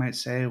quality, I might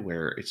say,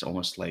 where it's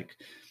almost like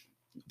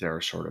there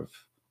are sort of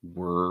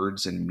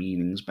words and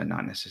meanings, but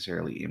not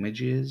necessarily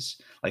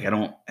images. Like I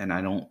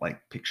don't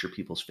like picture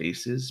people's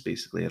faces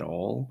basically at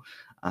all,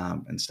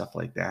 and stuff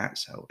like that.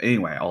 So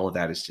anyway, all of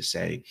that is to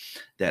say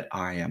that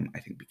I am, I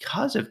think,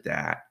 because of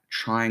that,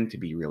 trying to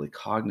be really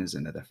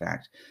cognizant of the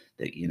fact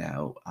that,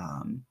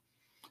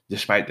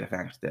 despite the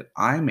fact that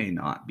I may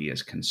not be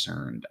as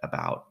concerned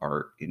about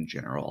art in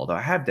general, although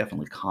I have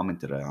definitely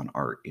commented on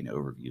art in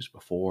overviews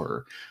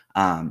before,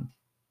 um,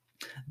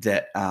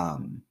 that,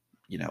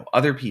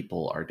 other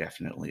people are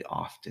definitely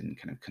often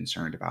kind of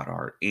concerned about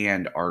art,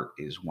 and art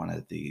is one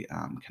of the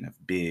kind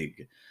of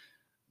big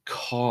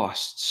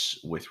costs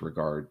with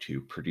regard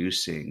to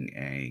producing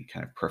a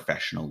kind of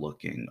professional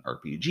looking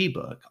RPG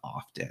book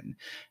often.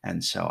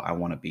 And so I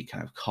want to be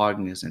kind of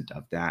cognizant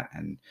of that,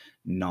 and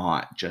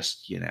not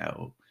just,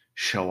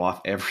 show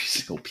off every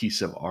single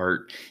piece of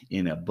art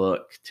in a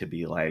book to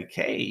be like,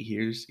 hey,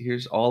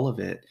 here's all of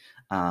it.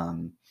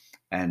 Um,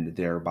 and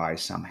thereby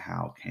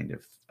somehow kind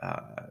of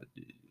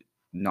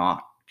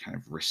not kind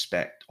of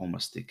respect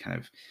almost the kind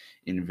of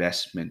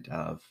investment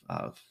of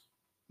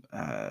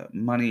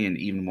money, and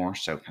even more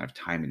so kind of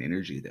time and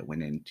energy that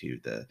went into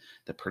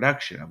the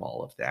production of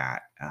all of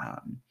that.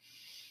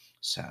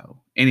 So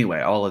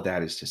anyway, all of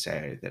that is to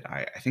say that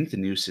I think the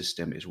new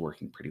system is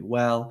working pretty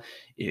well.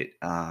 It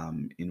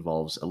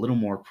involves a little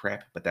more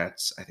prep, but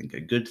that's, I think, a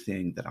good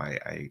thing, that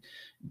I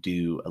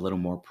do a little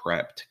more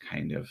prep to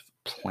kind of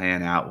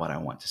plan out what I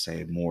want to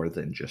say, more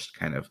than just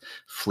kind of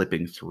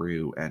flipping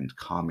through and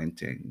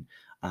commenting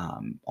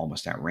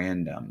almost at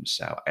random.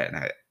 So,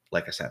 and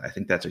like I said, I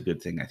think that's a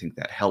good thing. I think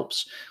that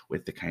helps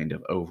with the kind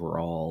of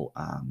overall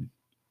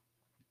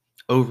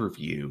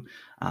overview.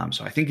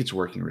 So I think it's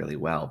working really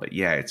well. But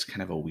yeah, it's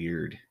kind of a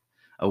weird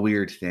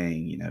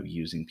thing,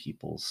 using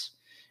people's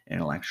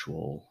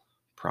intellectual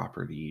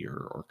property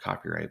or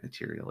copyright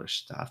material or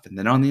stuff. And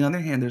then on the other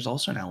hand, there's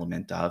also an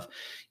element of,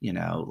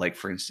 like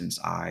for instance,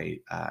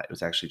 it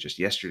was actually just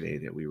yesterday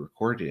that we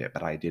recorded it,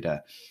 but I did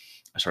a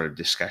sort of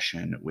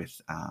discussion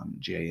with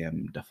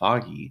J.M.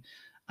 Defoggy,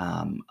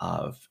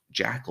 of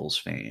Jackal's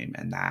fame,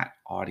 and that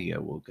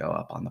audio will go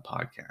up on the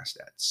podcast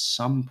at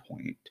some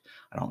point.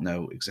 I don't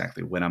know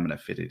exactly when I'm going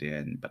to fit it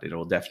in, but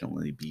it'll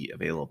definitely be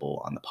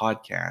available on the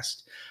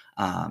podcast.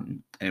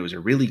 And it was a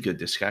really good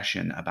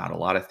discussion about a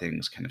lot of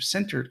things kind of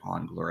centered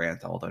on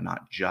Glorantha, although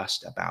not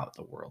just about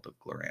the world of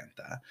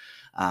Glorantha.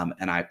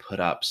 And I put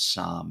up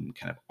some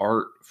kind of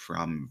art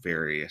from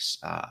various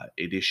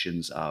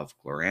editions of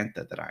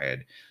Glorantha that I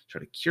had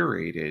sort of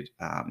curated,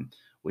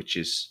 which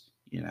is,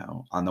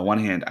 on the one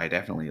hand, I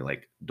definitely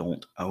like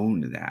don't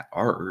own that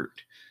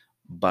art,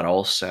 but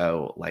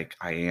also like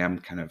I am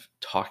kind of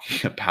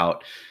talking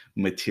about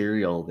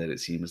material that it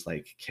seems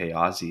like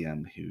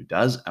Chaosium, who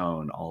does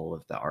own all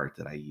of the art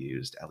that I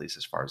used, at least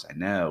as far as I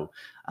know,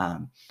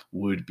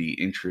 would be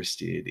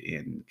interested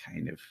in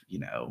kind of,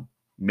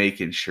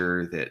 making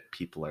sure that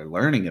people are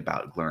learning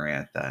about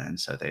Glorantha. And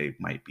so they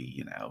might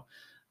be,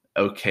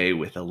 okay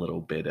with a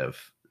little bit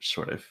of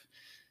sort of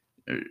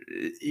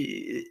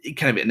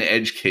kind of an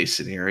edge case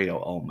scenario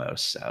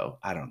almost. So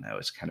I don't know.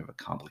 It's kind of a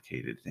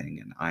complicated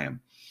thing, and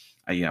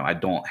I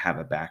don't have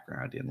a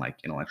background in like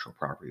intellectual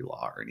property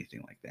law or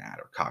anything like that,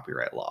 or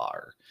copyright law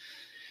or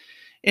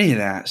any of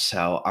that.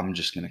 So I'm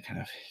just going to kind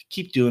of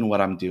keep doing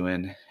what I'm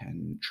doing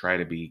and try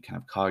to be kind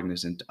of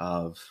cognizant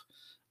of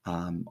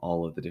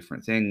all of the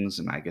different things.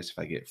 And I guess if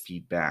I get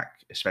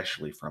feedback,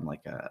 especially from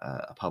like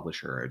a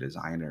publisher or a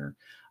designer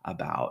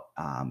about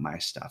my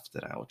stuff,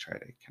 that I will try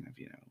to kind of,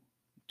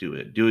 do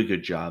a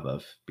good job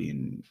of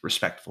being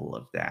respectful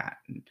of that.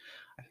 And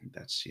I think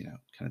that's,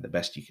 kind of the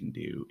best you can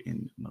do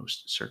in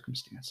most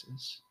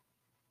circumstances.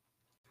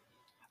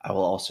 I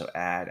will also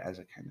add as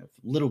a kind of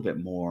little bit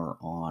more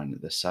on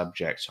the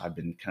subject. So I've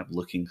been kind of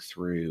looking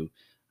through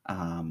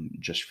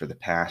just for the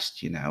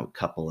past,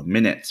 couple of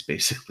minutes,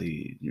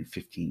 basically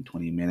 15,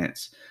 20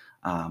 minutes,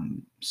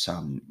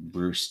 some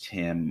Bruce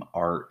Timm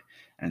art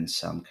and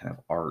some kind of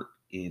art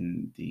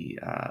in the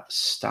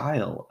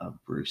style of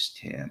Bruce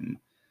Timm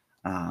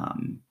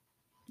um,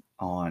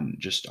 on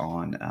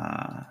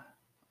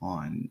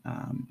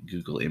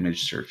Google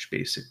image search,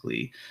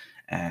 basically,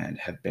 and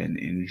have been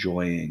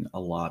enjoying a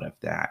lot of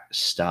that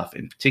stuff.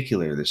 In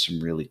particular, there's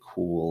some really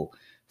cool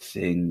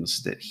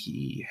things that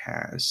he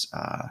has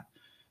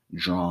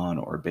drawn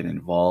or been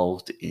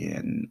involved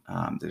in.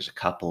 There's a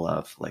couple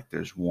of, like,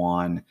 there's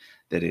one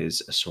that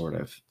is a sort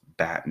of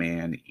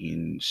Batman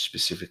in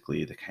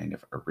specifically the kind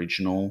of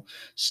original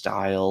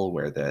style,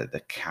 where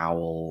the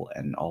cowl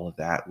and all of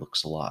that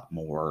looks a lot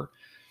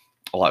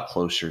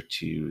closer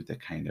to the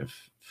kind of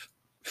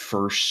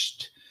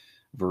first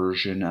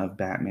version of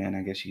Batman,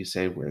 I guess you could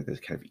say, where the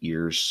kind of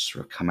ears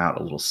sort of come out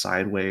a little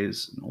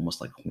sideways and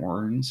almost like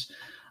horns.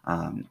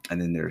 And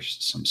then there's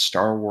some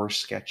Star Wars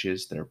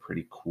sketches that are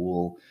pretty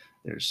cool.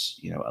 There's,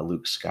 a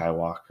Luke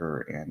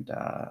Skywalker and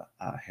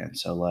Han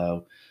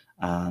Solo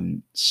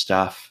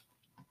stuff.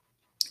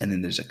 And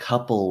then there's a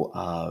couple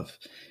of,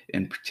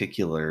 in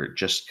particular,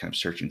 just kind of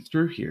searching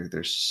through here,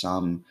 there's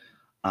some,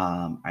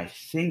 I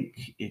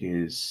think it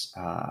is,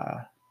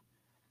 I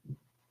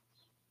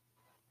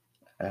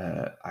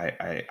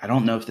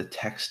don't know if the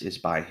text is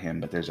by him,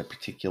 but there's a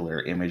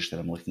particular image that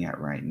I'm looking at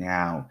right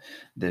now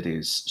that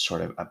is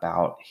sort of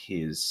about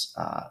his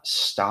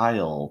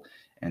style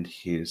and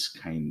his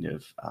kind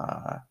of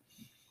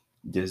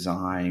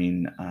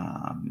design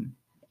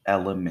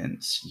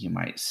elements, you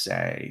might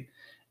say.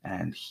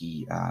 And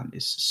he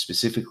is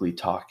specifically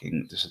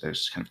talking. So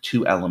there's kind of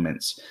two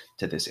elements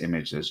to this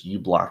image. There's "You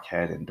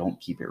Blockhead" and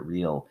 "Don't Keep It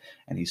Real,"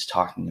 and he's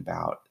talking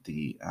about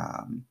the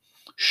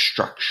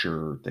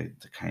structure, the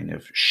kind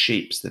of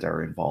shapes that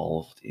are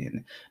involved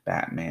in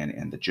Batman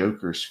and the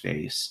Joker's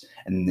face.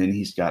 And then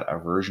he's got a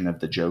version of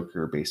the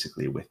Joker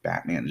basically with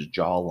Batman's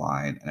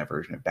jawline and a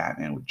version of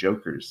Batman with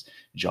Joker's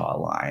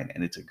jawline.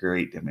 And it's a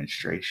great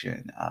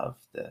demonstration of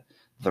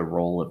the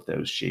role of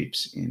those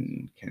shapes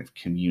in kind of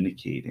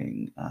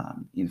communicating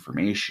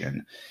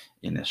information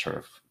in a sort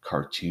of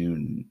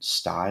cartoon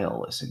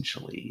style,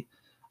 essentially.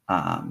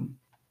 Um,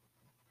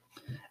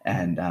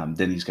 and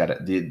then he's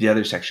got the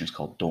other section is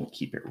called "Don't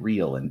Keep It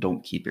Real," and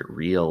 "Don't Keep It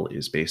Real"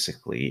 is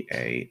basically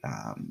a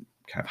kind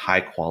of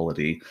high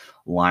quality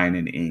line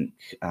and ink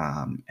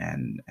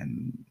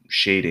and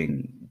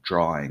shading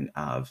drawing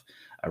of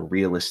a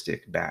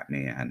realistic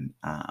Batman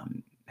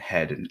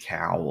head and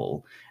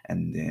cowl,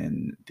 and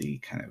then the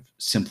kind of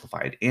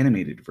simplified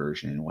animated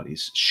version. And what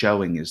he's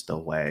showing is the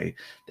way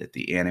that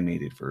the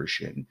animated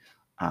version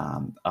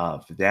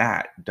of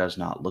that does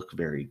not look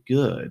very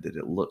good, that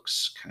it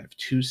looks kind of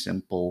too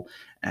simple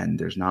and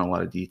there's not a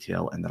lot of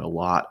detail, and that a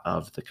lot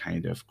of the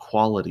kind of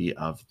quality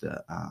of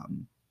the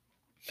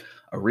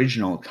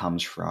original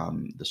comes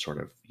from the sort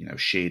of,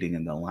 shading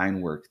and the line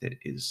work that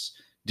is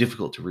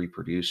difficult to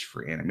reproduce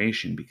for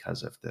animation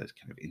because of the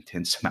kind of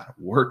intense amount of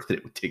work that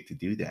it would take to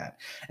do that.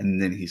 And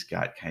then he's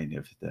got kind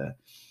of the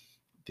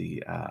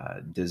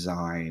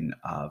design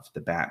of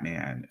the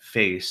Batman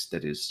face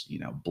that is,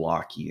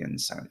 blocky and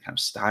kind of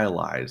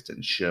stylized,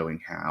 and showing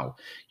how,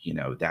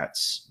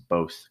 that's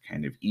both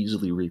kind of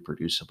easily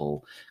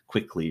reproducible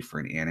quickly for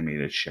an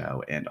animated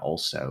show, and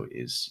also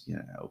is,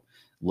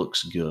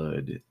 looks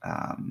good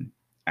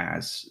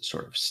as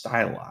sort of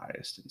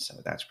stylized. And so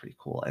that's pretty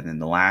cool. And then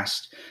the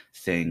last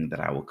thing that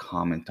I will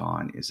comment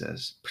on is a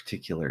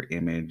particular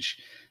image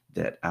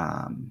that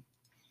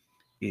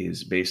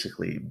is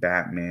basically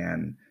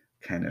Batman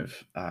kind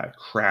of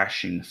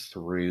crashing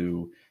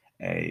through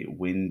a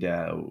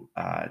window,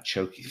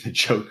 choking the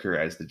Joker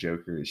as the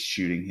Joker is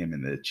shooting him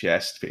in the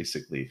chest,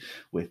 basically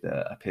with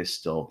a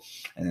pistol.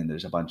 And then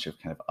there's a bunch of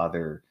kind of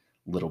other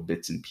little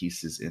bits and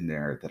pieces in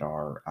there that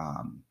are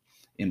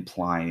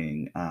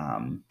implying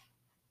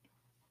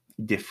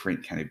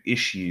different kind of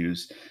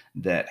issues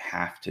that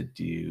have to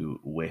do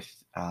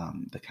with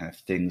the kind of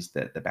things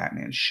that the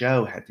Batman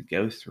show had to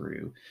go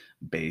through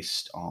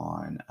based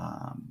on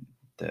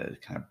the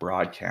kind of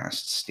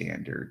broadcast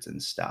standards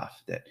and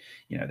stuff, that,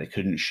 they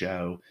couldn't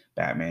show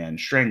Batman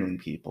strangling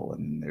people.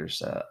 And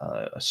there's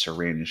a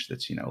syringe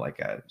that's,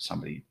 like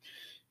somebody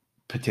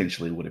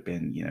potentially would have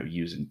been,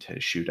 using to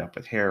shoot up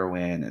with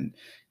heroin, and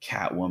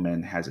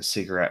Catwoman has a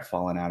cigarette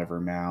falling out of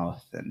her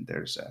mouth, and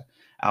there's a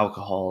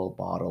alcohol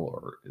bottle,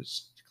 or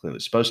is clearly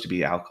supposed to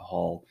be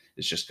alcohol.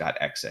 It's just got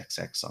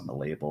XXX on the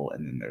label,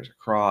 and then there's a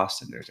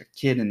cross, and there's a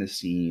kid in the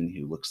scene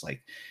who looks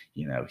like,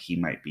 he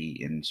might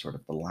be in sort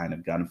of the line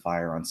of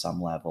gunfire on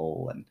some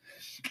level. And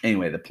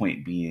anyway, the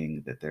point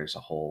being that there's a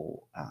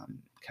whole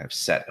kind of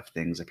set of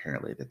things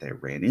apparently that they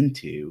ran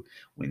into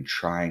when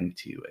trying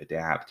to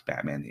adapt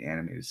Batman the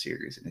Animated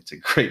Series, and it's a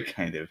great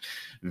kind of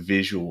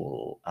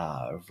visual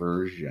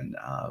version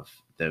of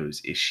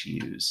those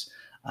issues.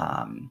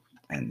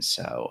 And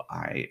so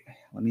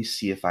let me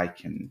see if I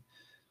can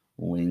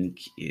link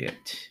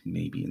it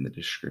maybe in the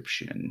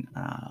description.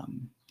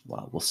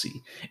 Well, we'll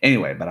see.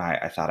 Anyway, but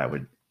I thought I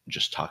would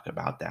just talk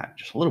about that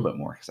just a little bit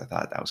more because I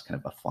thought that was kind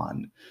of a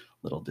fun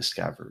little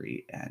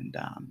discovery. And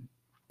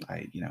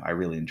I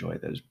really enjoy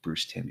those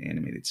Bruce Timm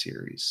animated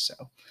series.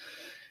 So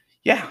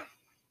yeah,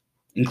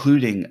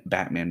 including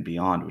Batman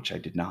Beyond, which I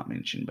did not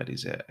mention, but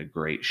is a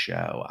great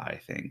show, I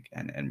think,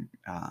 and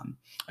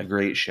a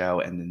great show.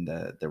 And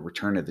then the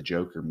Return of the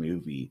Joker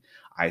movie,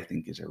 I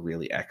think, is a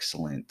really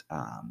excellent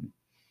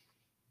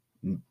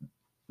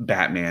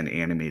Batman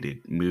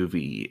animated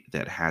movie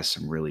that has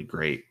some really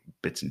great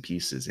bits and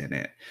pieces in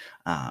it.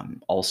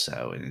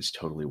 Also, and it's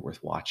totally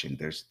worth watching.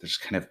 There's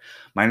kind of,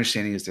 my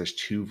understanding is there's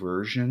two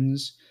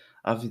versions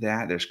of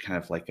that. There's kind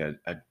of like a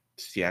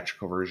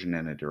theatrical version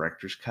and a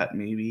director's cut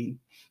maybe.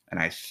 And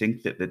I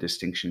think that the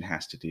distinction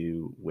has to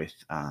do with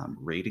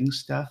rating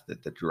stuff,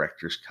 that the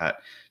director's cut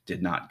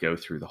did not go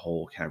through the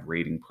whole kind of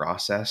rating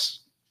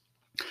process.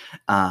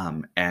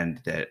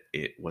 And that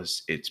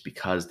it's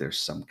because there's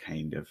some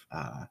kind of,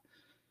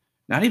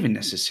 not even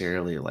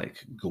necessarily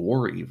like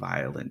gory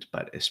violent,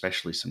 but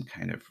especially some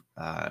kind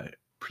of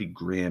pretty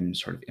grim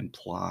sort of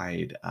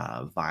implied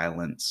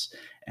violence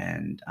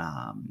and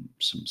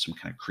some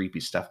kind of creepy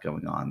stuff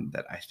going on,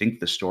 that I think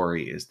the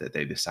story is that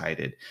they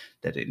decided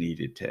that it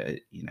needed to,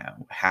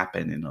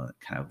 happen in a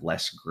kind of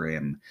less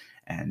grim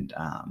and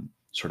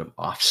sort of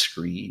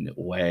off-screen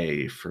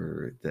way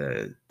for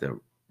the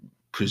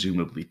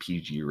presumably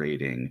PG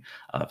rating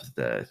of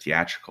the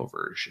theatrical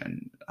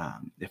version,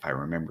 if I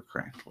remember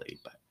correctly.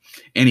 But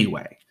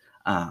anyway,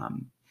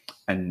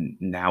 and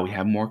now we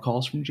have more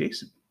calls from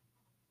Jason.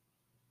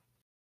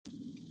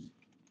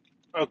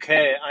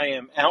 Okay, I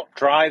am out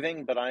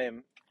driving, but I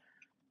am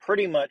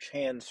pretty much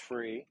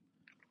hands-free,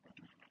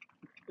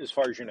 as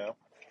far as you know.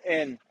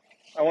 And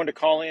I wanted to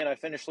call in. I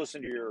finished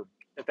listening to your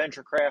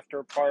Adventure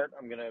Crafter part.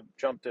 I'm going to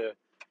jump to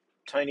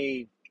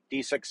Tiny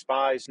D6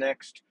 Spies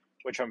next,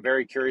 which I'm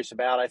very curious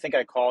about. I think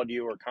I called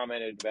you or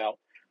commented about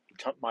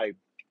my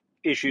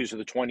issues with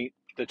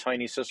the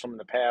Tiny system in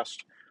the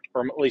past,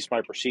 or at least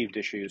my perceived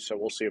issues. So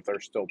we'll see if they're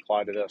still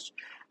apply to this.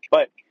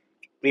 But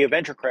the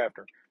Adventure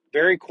Crafter,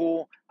 very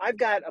cool. I've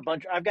got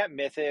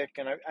Mythic,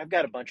 and I've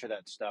got a bunch of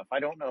that stuff. I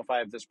don't know if I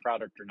have this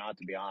product or not,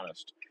 to be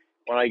honest.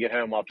 When I get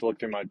home, I'll have to look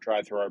through my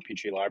drive-through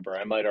RPG library.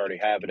 I might already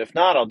have it. If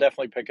not, I'll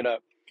definitely pick it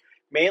up,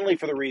 mainly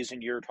for the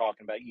reason you're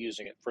talking about,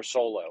 using it for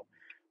solo.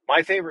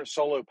 My favorite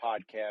solo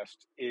podcast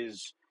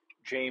is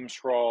James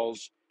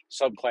Rawls'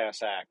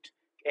 Subclass Act,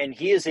 and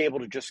he is able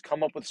to just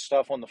come up with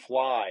stuff on the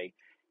fly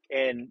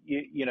and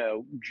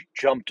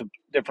jump to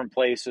different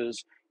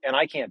places, and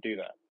I can't do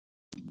that.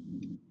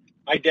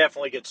 I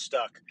definitely get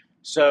stuck.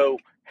 So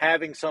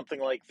having something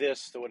like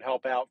this that would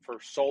help out for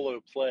solo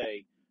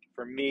play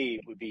for me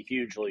would be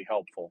hugely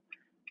helpful.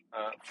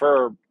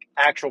 For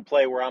actual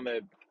play where I'm a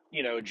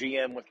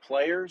GM with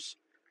players,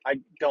 I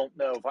don't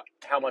know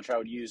how much I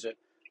would use it,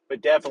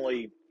 but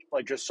definitely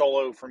like just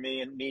solo for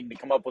me and needing to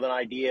come up with an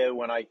idea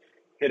when I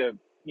hit a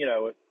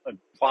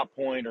plot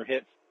point or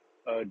hit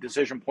a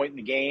decision point in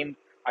the game.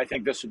 I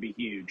think this would be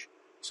huge.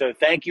 So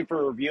thank you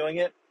for reviewing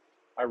it.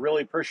 I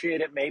really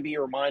appreciate it. Maybe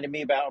you reminded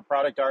me about a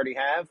product I already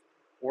have,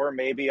 or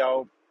maybe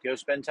I'll go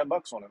spend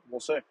 $10 on it.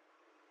 We'll see.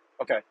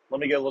 Okay, let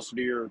me go listen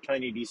to your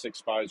Tiny D6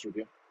 Spies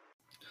review.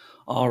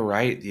 All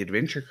right, the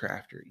Adventure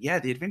Crafter. Yeah,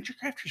 the Adventure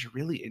Crafter is a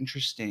really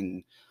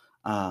interesting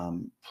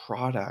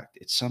product.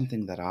 It's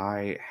something that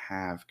I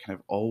have kind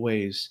of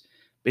always,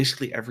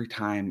 basically every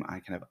time I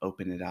kind of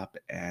open it up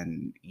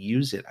and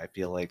use it, I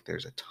feel like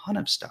there's a ton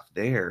of stuff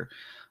there.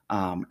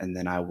 And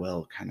then I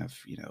will kind of,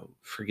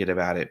 forget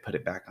about it, put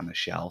it back on the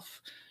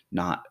shelf,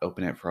 not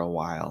open it for a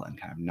while, and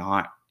kind of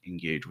not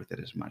engage with it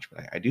as much.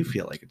 But I do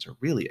feel like it's a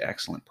really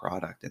excellent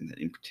product, and that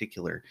in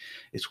particular,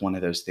 it's one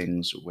of those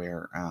things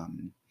where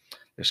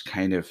there's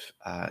kind of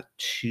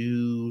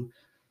two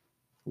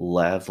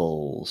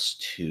levels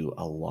to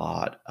a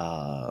lot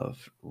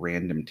of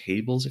random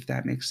tables, if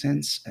that makes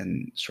sense.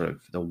 And sort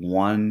of the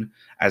one,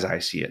 as I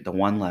see it, the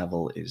one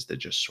level is the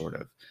just sort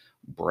of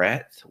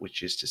breadth,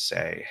 which is to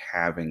say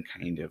having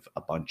kind of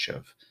a bunch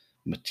of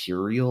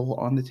material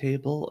on the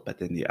table. But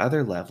then the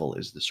other level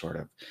is the sort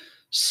of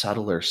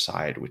subtler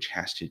side, which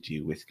has to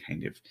do with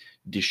kind of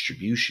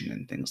distribution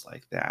and things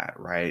like that,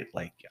 right?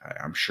 Like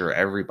I'm sure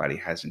everybody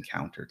has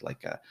encountered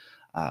like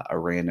a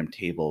random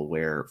table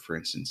where, for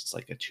instance, it's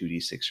like a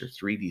 2d6 or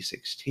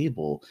 3d6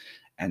 table,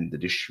 and the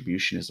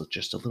distribution is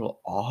just a little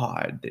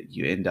odd, that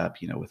you end up,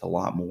 with a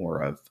lot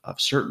more of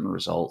certain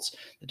results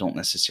that don't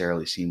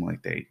necessarily seem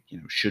like they,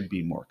 should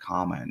be more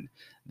common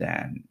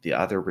than the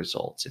other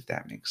results, if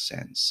that makes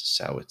sense.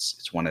 So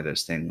it's one of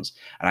those things,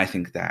 and I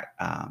think that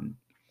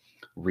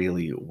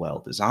really well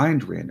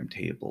designed random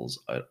tables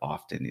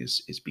often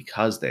is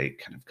because they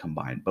kind of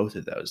combine both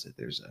of those, that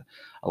there's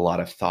a lot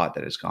of thought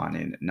that has gone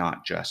in,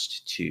 not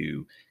just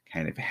to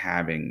kind of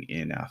having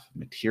enough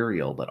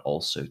material, but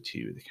also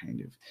to the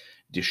kind of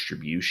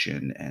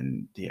distribution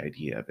and the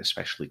idea of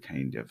especially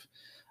kind of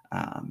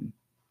um,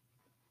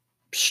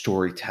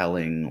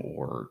 storytelling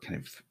or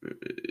kind of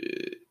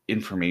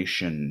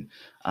information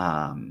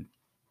um,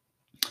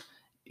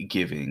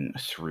 giving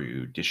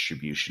through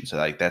distribution. So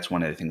like that's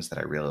one of the things that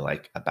I really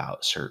like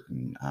about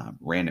certain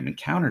random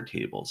encounter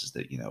tables, is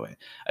that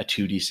a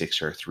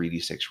 2d6 or a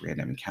 3d6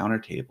 random encounter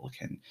table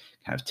can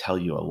kind of tell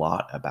you a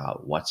lot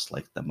about what's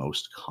like the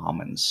most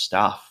common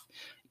stuff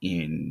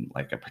in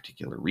like a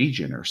particular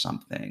region or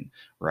something,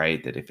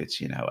 right? That if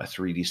it's a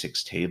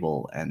 3d6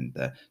 table and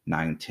the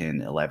 9,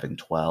 10, 11,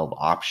 12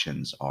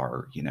 options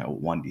are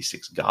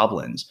 1d6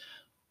 goblins,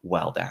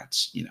 well,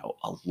 that's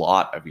a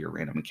lot of your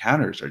random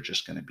encounters are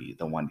just going to be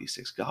the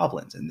 1d6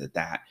 goblins. And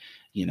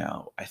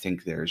I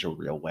think there's a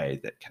real way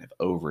that kind of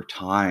over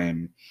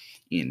time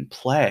in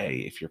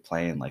play, if you're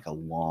playing like a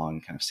long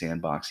kind of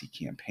sandboxy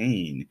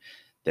campaign,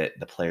 that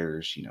the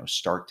players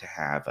start to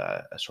have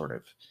a sort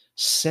of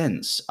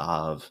sense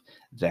of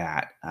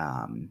that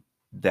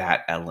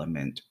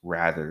element,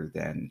 rather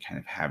than kind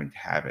of having to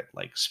have it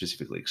like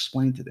specifically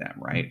explained to them,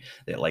 right?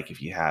 That like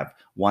if you have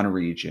one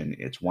region,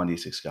 it's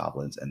 1d6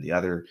 goblins, and the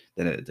other,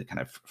 then the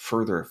kind of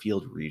further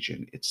afield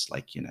region, it's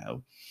like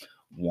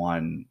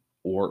one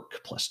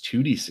orc plus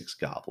 2d6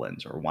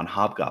 goblins, or one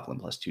hobgoblin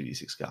plus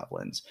 2d6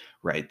 goblins,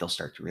 right? They'll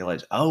start to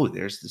realize, oh,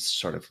 there's this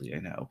sort of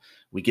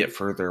we get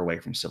further away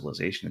from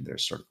civilization, and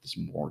there's sort of this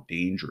more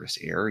dangerous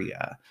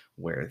area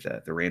where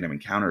the random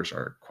encounters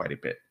are quite a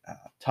bit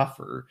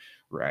tougher,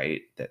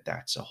 right?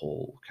 That's a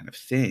whole kind of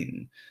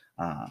thing.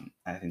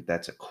 I think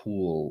that's a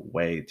cool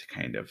way to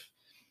kind of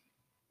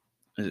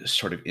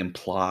sort of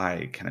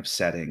imply kind of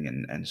setting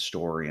and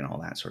story and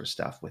all that sort of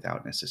stuff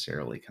without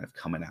necessarily kind of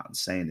coming out and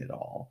saying it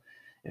all,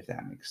 if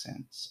that makes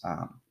sense.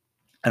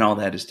 And all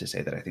that is to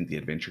say that I think the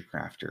Adventure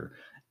Crafter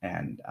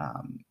and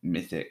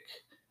Mythic,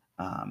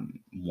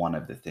 one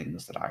of the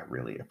things that I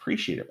really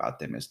appreciate about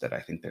them is that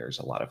I think there's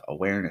a lot of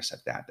awareness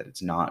of that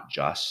it's not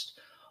just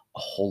a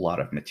whole lot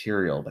of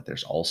material, but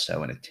there's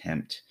also an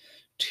attempt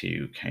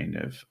to kind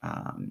of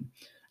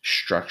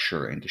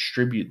structure and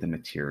distribute the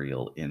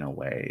material in a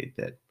way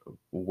that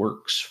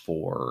works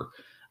for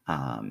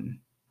um,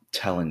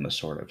 telling the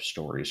sort of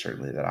story,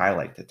 certainly that I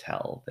like to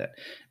tell. That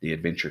the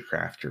Adventure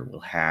Crafter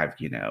will have,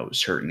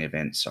 certain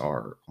events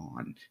are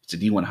on, it's a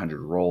D100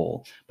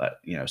 roll, but,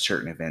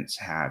 certain events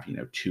have,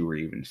 two or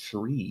even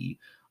three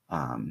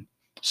um,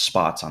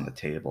 spots on the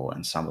table,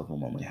 and some of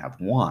them only have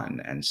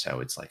one. And so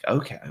it's like,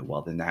 okay,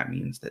 well, then that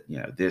means that,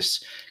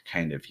 this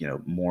kind of,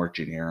 more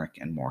generic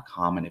and more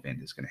common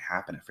event is going to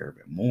happen a fair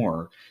bit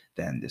more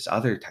than this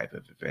other type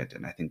of event.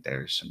 And I think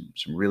there's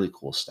some really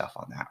cool stuff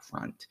on that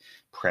front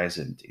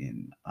present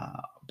in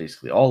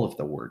basically all of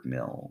the word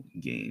mill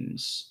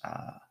games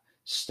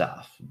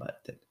stuff,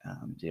 but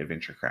the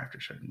Adventure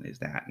Crafter certainly is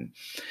that. And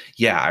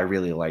yeah, I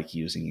really like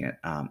using it.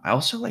 I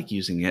also like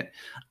using it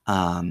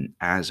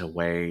as a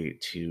way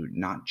to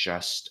not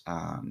just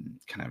kind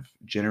of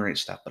generate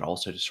stuff, but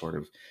also to sort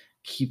of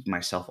keep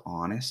myself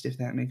honest, if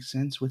that makes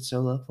sense, with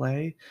solo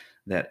play.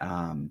 That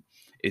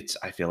it's,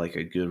 I feel like,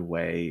 a good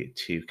way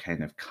to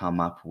kind of come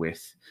up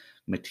with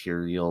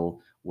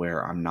material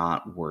where I'm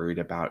not worried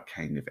about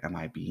kind of, am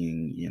I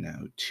being,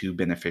 too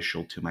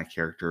beneficial to my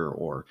character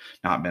or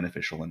not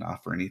beneficial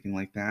enough or anything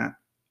like that.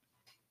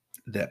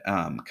 That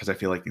because I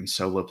feel like in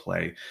solo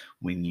play,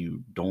 when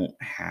you don't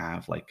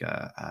have like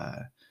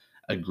a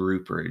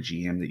group or a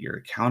GM that you're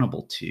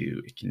accountable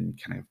to, it can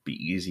kind of be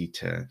easy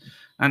to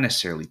not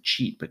necessarily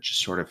cheat, but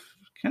just sort of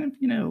kind of,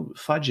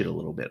 fudge it a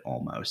little bit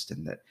almost.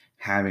 And that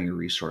having a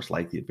resource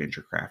like the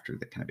Adventure Crafter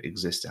that kind of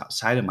exists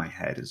outside of my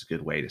head is a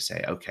good way to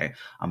say, okay,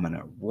 I'm going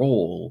to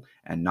roll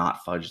and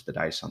not fudge the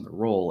dice on the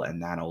roll.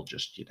 And that'll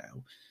just,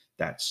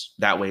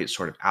 that way it's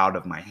sort of out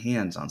of my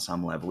hands on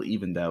some level,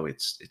 even though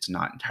it's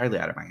not entirely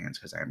out of my hands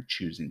because I'm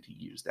choosing to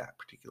use that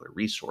particular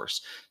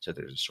resource. So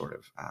there's a sort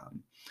of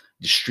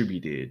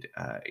distributed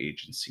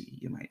agency,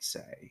 you might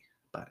say.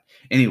 But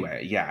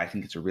anyway, yeah, I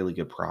think it's a really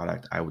good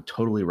product. I would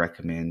totally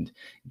recommend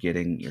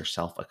getting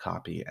yourself a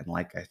copy. And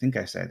like I think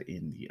I said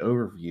in the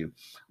overview,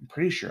 I'm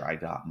pretty sure I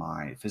got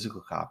my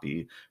physical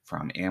copy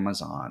from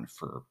Amazon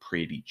for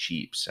pretty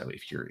cheap. So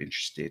if you're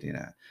interested in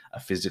a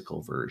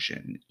physical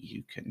version,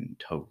 you can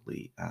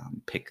totally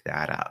pick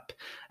that up.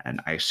 And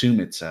I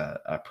assume it's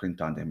a print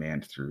on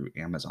demand through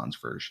Amazon's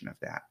version of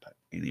that. But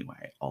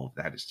anyway, all of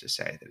that is to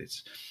say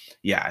that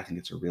yeah, I think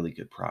it's a really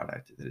good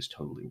product that is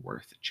totally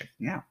worth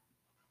checking out.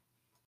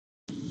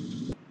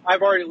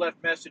 I've already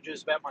left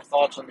messages about my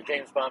thoughts on the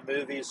James Bond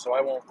movies, so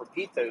I won't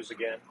repeat those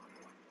again.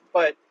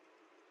 But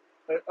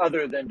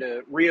other than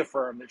to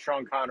reaffirm that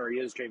Sean Connery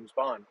is James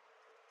Bond,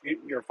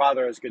 your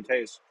father has good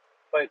taste.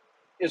 But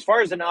as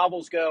far as the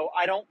novels go,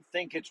 I don't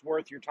think it's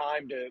worth your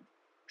time to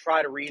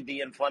try to read the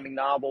Ian Fleming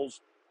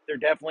novels. They're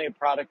definitely a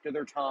product of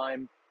their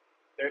time.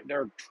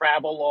 They're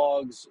travel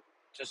logs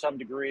to some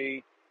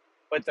degree,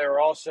 but they're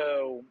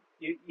also,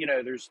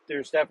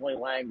 there's definitely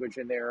language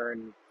in there,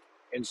 and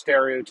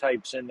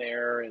stereotypes in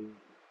there, and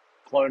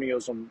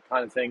colonialism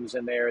kind of things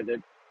in there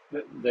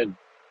that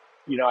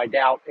I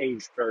doubt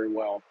aged very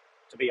well,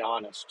 to be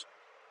honest.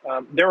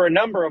 There are a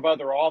number of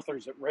other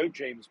authors that wrote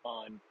James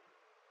Bond,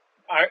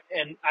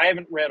 and I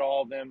haven't read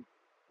all of them.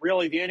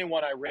 Really, the only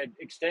one I read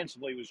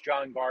extensively was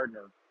John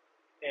Gardner,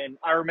 and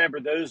I remember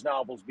those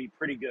novels be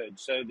pretty good.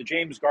 So the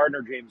James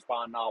Gardner James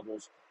Bond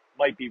novels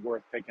might be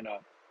worth picking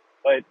up.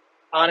 But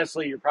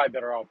honestly, you're probably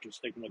better off just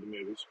sticking with the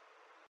movies.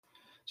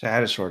 So I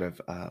had a sort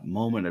of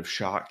moment of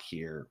shock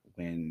here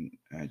when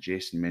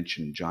Jason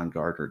mentioned John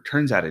Gardner.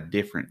 Turns out a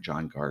different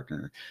John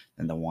Gardner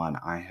than the one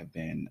I have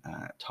been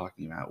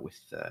talking about with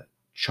the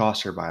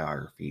Chaucer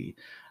biography.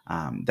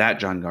 That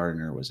John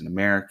Gardner was an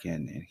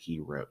American, and he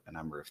wrote a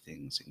number of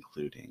things,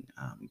 including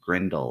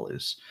Grendel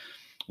is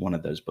one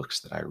of those books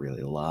that I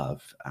really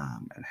love,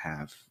 and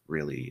have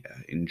really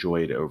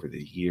enjoyed over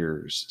the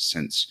years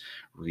since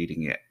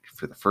reading it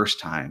for the first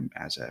time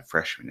as a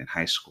freshman in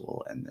high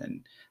school, and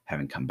then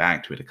having come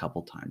back to it a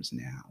couple times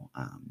now.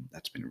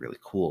 That's been really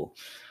cool.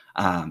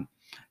 Um,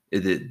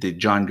 the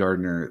John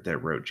Gardner that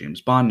wrote James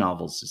Bond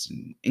novels is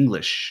an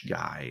English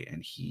guy,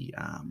 and he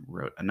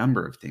wrote a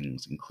number of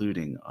things,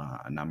 including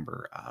a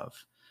number of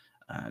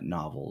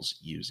novels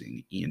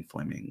using Ian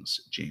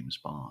Fleming's James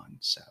Bond.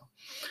 So,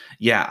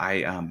 yeah,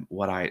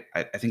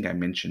 I think I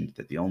mentioned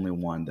that the only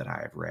one that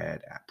I've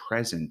read at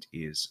present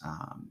is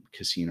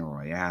Casino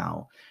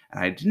Royale,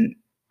 and I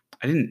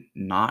didn't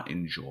not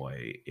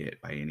enjoy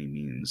it by any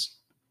means.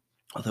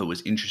 Although it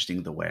was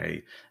interesting the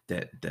way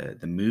that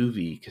the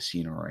movie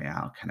Casino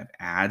Royale kind of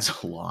adds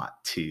a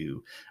lot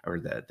to, or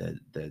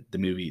the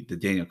movie, the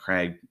Daniel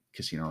Craig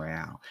Casino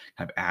Royale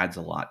kind of adds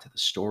a lot to the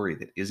story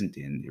that isn't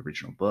in the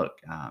original book.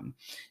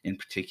 In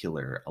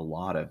particular, a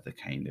lot of the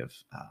kind of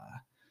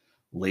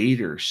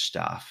later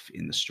stuff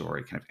in the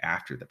story, kind of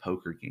after the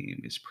poker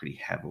game, is pretty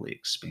heavily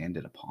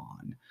expanded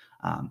upon.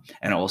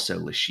 And also,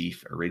 Le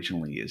Chiffre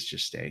originally is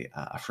just a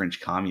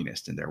French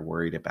communist, and they're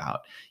worried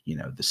about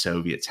the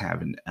Soviets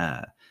having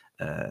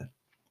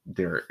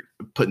they're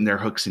putting their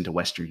hooks into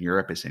Western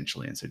Europe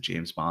essentially, and so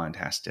James Bond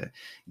has to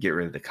get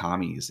rid of the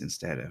commies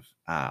instead of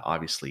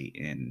obviously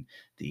in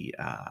the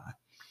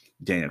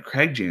Daniel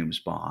Craig James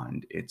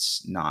Bond,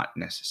 it's not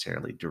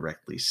necessarily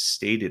directly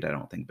stated, I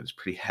don't think, but it's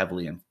pretty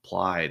heavily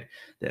implied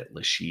that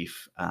Le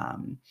Chiffre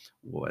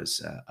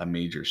was a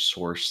major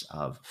source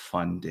of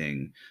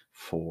funding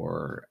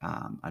for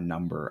a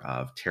number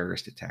of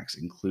terrorist attacks,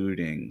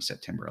 including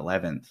September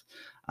 11th,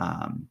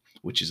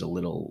 which is a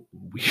little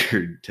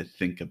weird to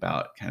think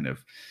about. Kind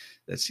of,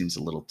 that seems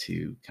a little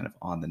too kind of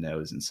on the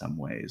nose in some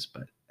ways,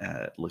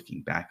 but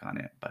looking back on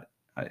it, but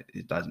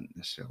it doesn't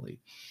necessarily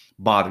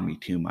bother me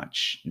too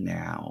much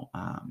now.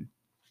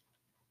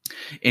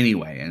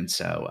 Anyway, and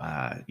so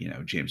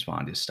James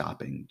Bond is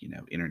stopping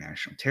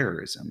international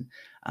terrorism,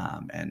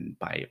 and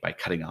by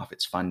cutting off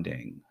its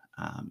funding,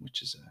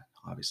 which is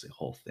obviously a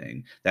whole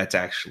thing. That's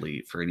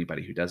actually, for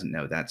anybody who doesn't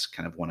know, that's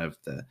kind of one of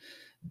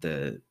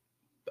the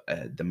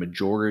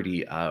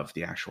majority of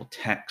the actual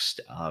text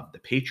of the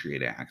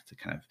Patriot Act, the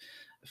kind of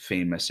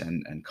famous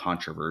and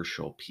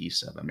controversial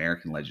piece of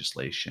American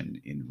legislation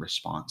in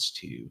response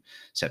to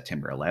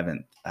September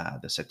 11th,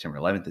 the September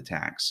 11th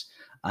attacks.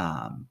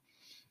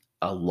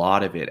 A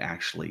lot of it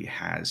actually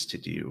has to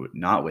do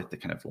not with the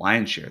kind of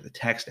lion's share. The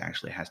text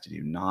actually has to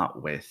do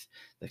not with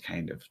the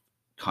kind of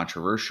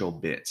controversial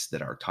bits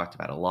that are talked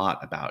about a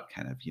lot, about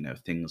kind of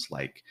things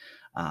like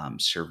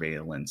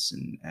surveillance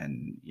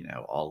and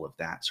all of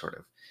that sort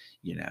of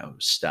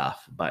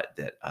stuff, but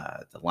that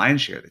the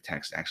lion's share of the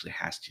text actually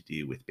has to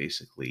do with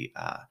basically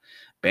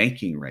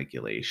banking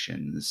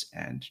regulations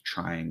and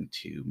trying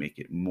to make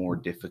it more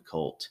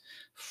difficult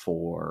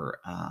for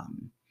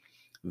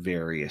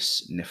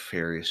various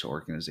nefarious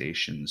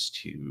organizations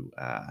to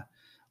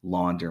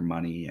launder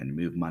money and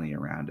move money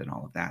around and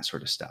all of that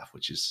sort of stuff,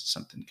 which is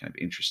something kind of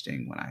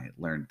interesting. When I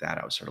learned that,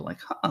 I was sort of like,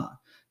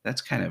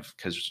 that's kind of,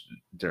 because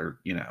they're,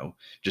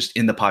 just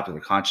in the popular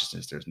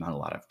consciousness, there's not a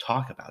lot of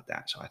talk about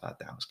that. So I thought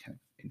that was kind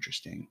of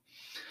interesting.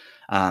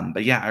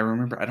 But yeah, I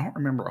don't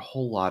remember a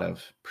whole lot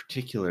of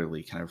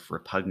particularly kind of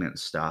repugnant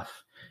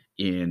stuff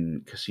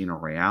in Casino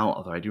Royale,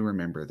 although I do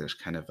remember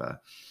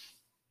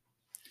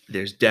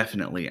there's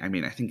definitely, I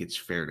mean, I think it's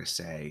fair to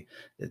say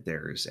that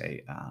there's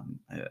a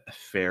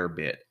fair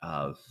bit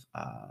of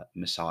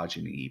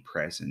misogyny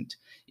present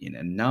in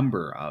a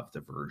number of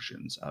the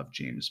versions of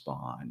James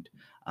Bond.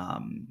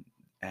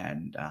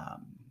 And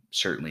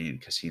certainly in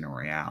Casino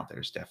Royale,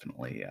 there's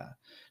definitely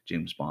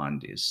James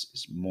Bond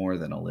is more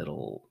than a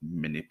little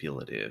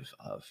manipulative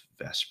of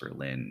Vesper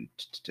Lynd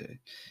to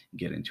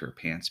get into her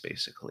pants,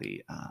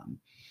 basically,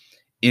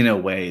 in a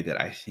way that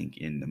I think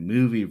in the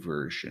movie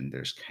version,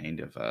 there's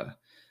kind of a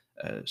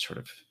sort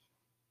of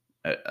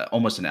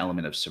almost an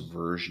element of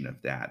subversion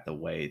of that, the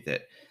way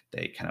that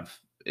they kind of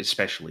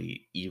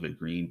especially Eva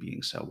Green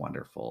being so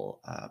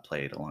wonderful,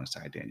 played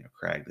alongside Daniel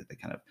Craig, that they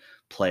kind of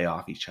play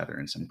off each other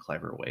in some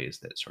clever ways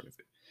that sort of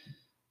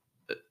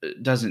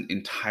doesn't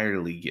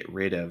entirely get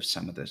rid of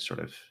some of the sort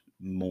of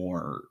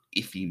more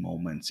iffy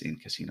moments in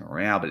Casino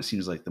Royale, but it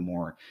seems like the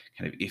more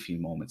kind of iffy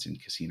moments in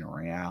Casino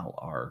Royale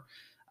are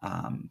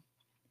um,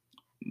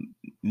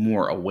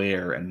 more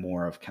aware and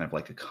more of kind of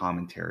like a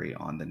commentary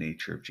on the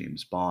nature of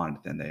James Bond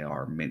than they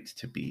are meant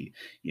to be.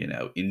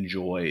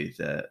 Enjoy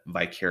the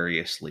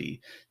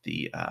vicariously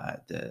the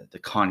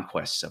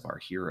conquests of our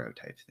hero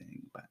type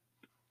thing. But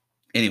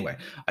anyway,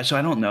 so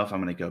I don't know if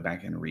I'm going to go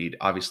back and read.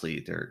 Obviously,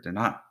 they're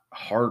not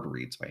hard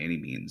reads by any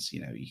means.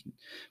 You can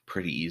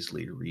pretty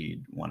easily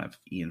read one of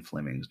Ian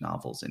Fleming's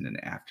novels in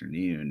an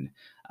afternoon,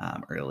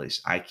 or at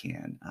least I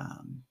can.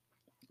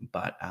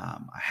 But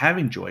I have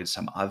enjoyed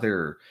some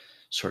other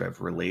sort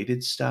of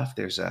related stuff.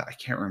 I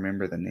can't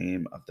remember the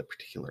name of the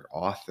particular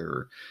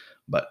author,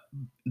 but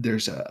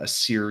there's a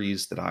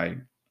series that I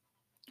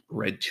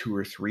read two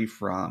or three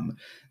from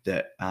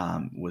that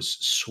was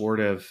sort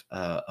of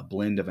a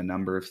blend of a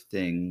number of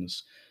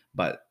things,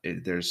 but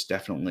there's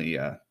definitely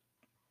a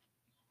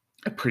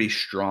pretty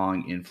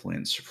strong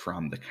influence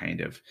from the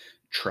kind of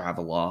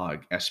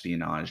travelogue,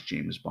 espionage,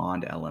 James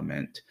Bond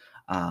element.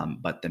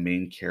 But the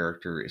main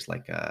character is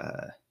like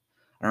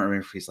I don't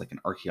remember if he's like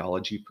an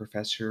archaeology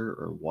professor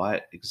or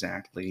what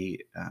exactly,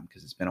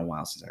 because it's been a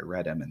while since I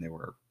read them, and they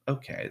were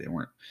okay. They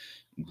weren't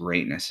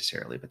great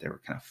necessarily, but they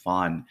were kind of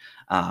fun.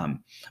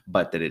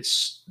 But that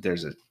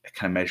there's a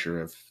kind of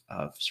measure of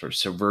sort of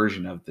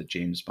subversion of the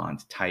James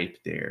Bond type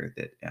there.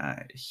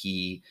 That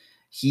he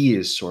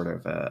is sort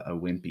of a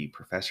wimpy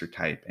professor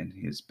type, and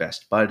his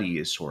best buddy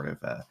is sort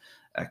of a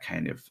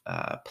kind of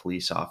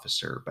police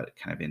officer, but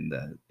kind of in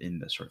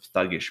the sort of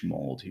thuggish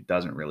mold, who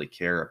doesn't really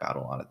care about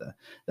a lot of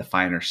the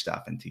finer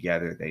stuff. And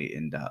together they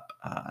end up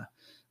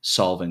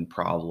solving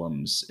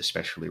problems,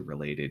 especially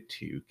related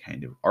to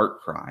kind of art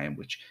crime,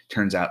 which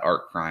turns out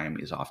art crime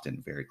is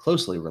often very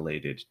closely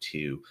related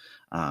to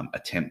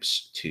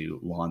attempts to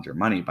launder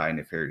money by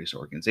nefarious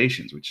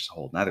organizations, which is a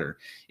whole nother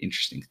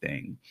interesting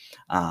thing.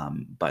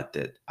 But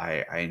that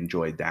I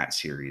enjoyed that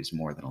series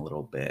more than a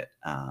little bit.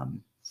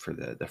 For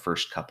the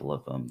first couple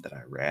of them that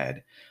I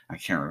read. I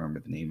can't remember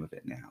the name of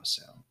it now,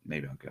 so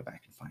maybe I'll go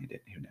back and find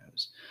it. Who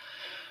knows?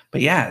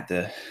 But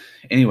yeah,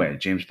 anyway,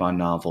 James Bond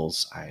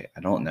novels. I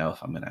don't know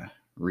if I'm gonna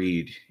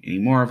read any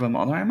more of them,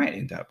 although I might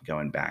end up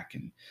going back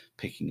and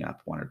picking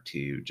up one or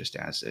two just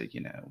as a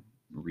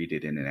read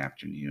it in an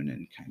afternoon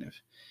and kind of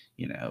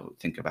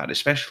think about it.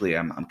 Especially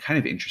I'm kind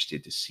of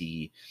interested to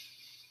see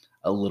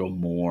a little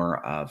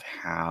more of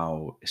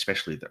how,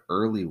 especially the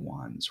early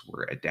ones,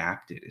 were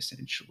adapted.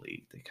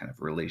 Essentially, the kind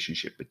of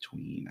relationship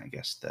between, I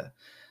guess,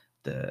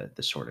 the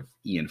sort of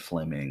Ian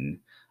Fleming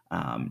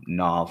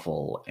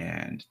novel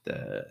and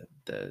the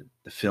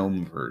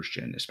film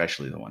version,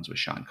 especially the ones with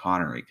Sean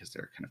Connery, because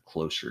they're kind of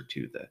closer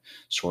to the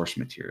source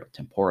material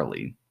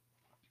temporally.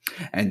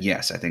 And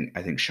yes, I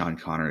think Sean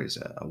Connery is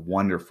a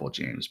wonderful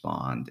James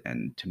Bond,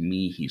 and to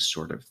me, he's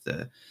sort of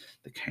the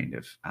kind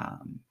of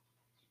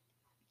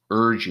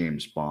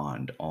James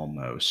Bond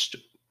almost,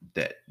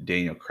 that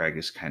Daniel Craig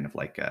is kind of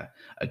like a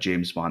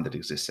James Bond that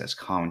exists as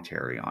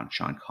commentary on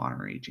Sean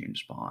Connery,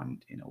 James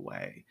Bond, in a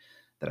way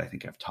that I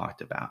think I've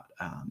talked about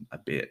a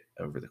bit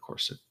over the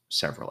course of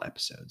several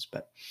episodes.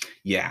 But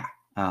yeah,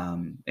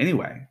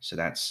 anyway, so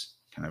that's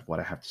kind of what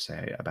I have to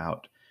say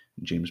about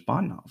James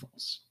Bond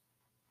novels.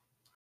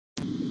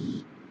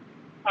 I'm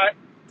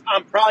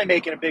probably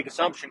making a big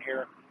assumption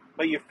here,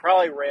 but you've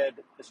probably read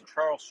this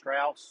Charles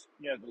Strauss,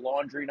 the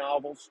Laundry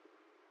novels.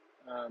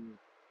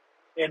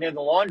 And in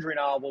the Laundry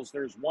novels,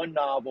 there's one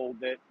novel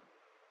that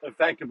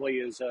effectively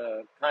is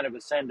a kind of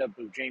a send-up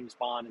of James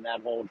Bond and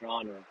that whole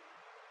genre.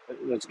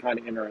 That's kind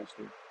of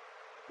interesting.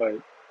 But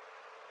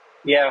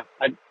yeah,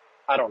 I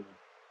don't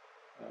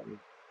know.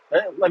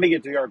 Let me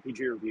get to the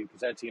RPG review,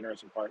 because that's the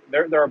interesting part.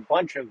 There are a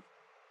bunch of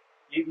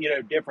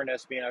different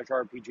espionage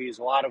RPGs,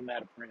 a lot of them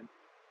out of print.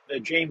 The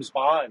James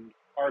Bond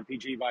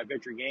RPG by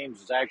Victory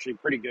Games is actually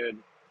pretty good.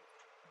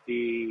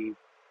 The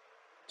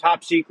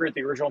Top Secret,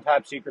 the original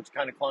Top Secret's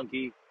kind of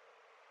clunky.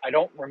 I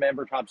don't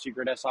remember Top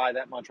Secret SI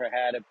that much. I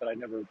had it, but I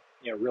never,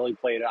 really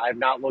played it. I have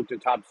not looked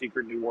at Top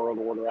Secret New World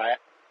Order. I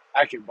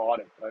actually bought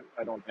it, but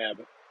I don't have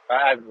it.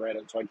 I haven't read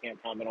it, so I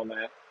can't comment on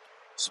that.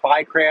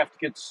 Spycraft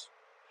gets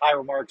high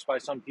remarks by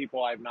some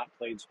people. I have not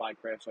played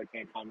Spycraft, so I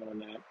can't comment on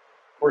that.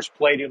 Of course,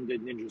 Palladium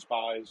did Ninja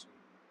Spies.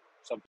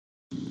 So,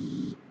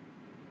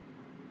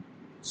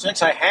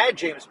 since I had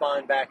James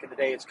Bond back in the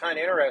day, it's kind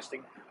of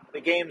interesting.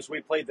 The games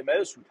we played the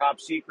most were Top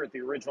Secret, the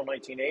original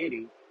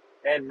 1980,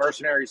 and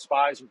Mercenary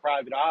Spies and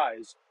Private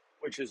Eyes,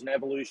 which is an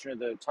evolution of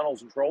the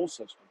Tunnels and Trolls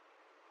system.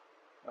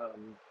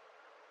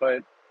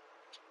 But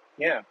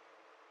yeah,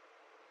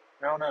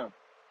 I don't know.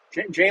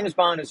 James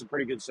Bond is a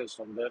pretty good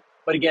system,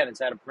 but again,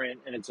 it's out of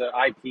print and it's an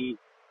IP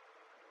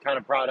kind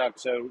of product,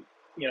 so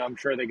I'm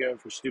sure they go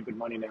for stupid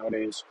money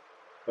nowadays.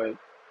 But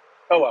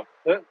oh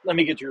well. Let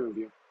me get to your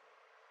review.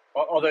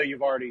 Although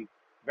you've already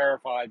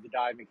verified the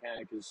dive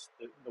mechanic is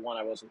the one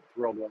I wasn't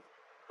thrilled with.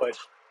 but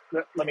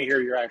let me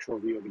hear your actual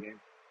review of the game.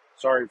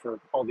 Sorry for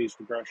all these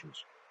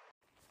digressions.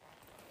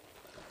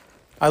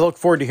 I look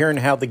forward to hearing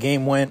how the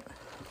game went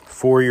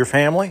for your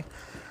family.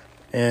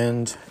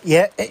 And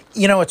yeah,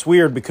 it's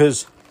weird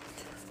because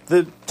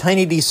the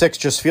Tiny D6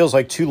 just feels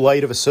like too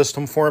light of a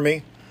system for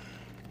me.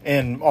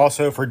 And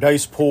also for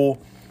Dice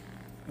Pool,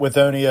 with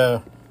only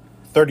a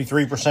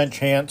 33%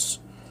 chance,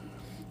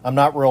 I'm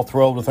not real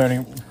thrilled with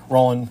only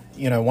rolling,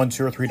 1,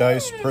 2, or 3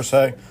 dice per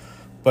se.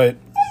 But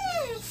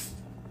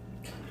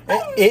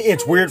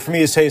it's weird for me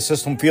to say a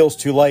system feels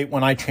too light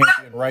when I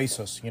champion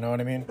Risus, you know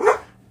what I mean?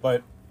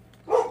 But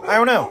I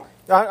don't know.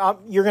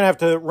 You're going to have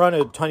to run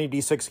a Tiny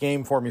D6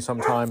 game for me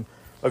sometime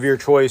of your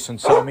choice and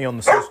sell me on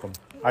the system.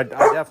 I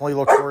definitely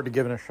look forward to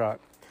giving it a shot.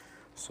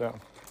 So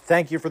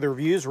thank you for the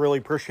reviews. Really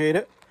appreciate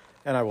it.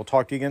 And I will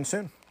talk to you again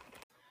soon.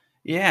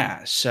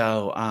 Yeah.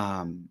 So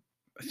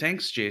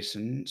thanks,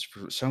 Jason,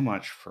 so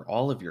much for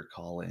all of your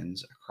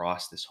call-ins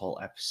across this whole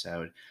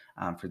episode.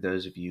 For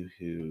those of you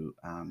who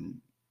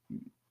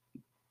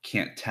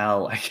can't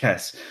tell, I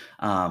guess,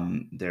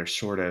 they're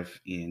sort of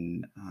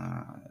in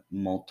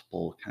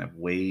multiple kind of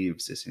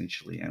waves,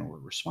 essentially, and were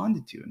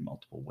responded to in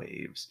multiple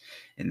waves,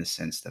 in the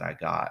sense that I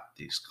got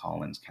these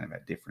call-ins kind of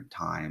at different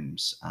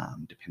times,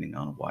 depending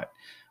on what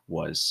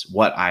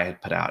I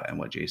had put out and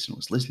what Jason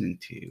was listening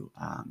to.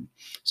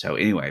 So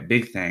anyway,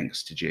 big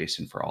thanks to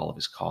Jason for all of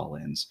his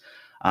call-ins.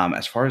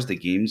 As far as the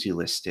games you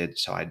listed,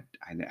 so I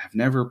have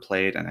never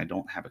played, and I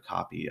don't have a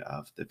copy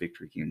of the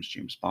Victory Games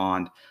James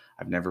Bond.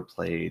 I've never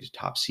played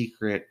Top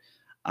Secret.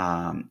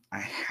 I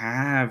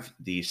have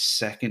the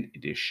second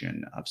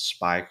edition of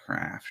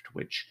Spycraft,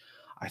 which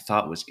I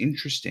thought was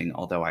interesting,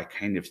 although I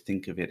kind of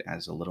think of it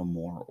as a little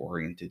more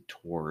oriented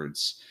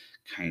towards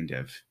kind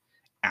of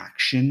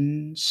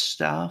action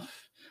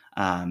stuff,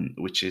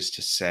 which is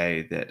to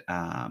say that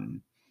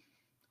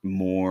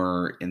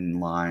more in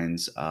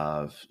lines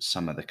of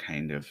some of the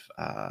kind of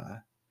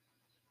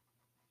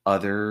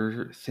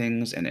other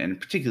things, and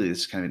particularly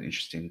this is kind of an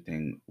interesting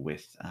thing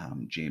with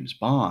James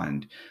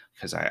Bond,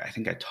 because I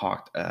think I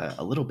talked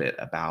a little bit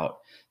about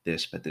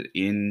this, but that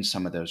in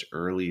some of those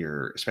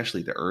earlier,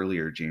 especially the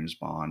earlier James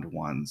Bond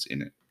ones,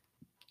 in a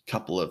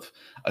couple of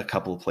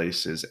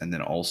places, and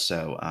then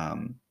also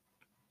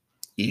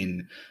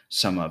in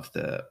some of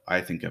the,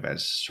 I think of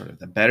as sort of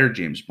the better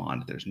James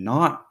Bond, there's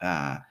not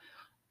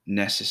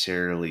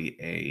necessarily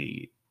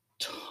a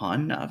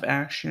ton of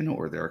action,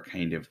 or there are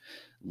kind of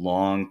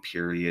long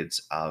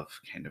periods of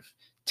kind of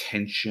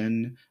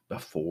tension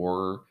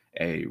before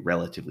a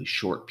relatively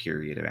short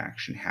period of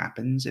action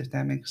happens, if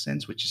that makes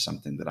sense, which is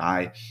something that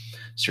I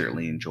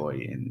certainly enjoy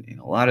in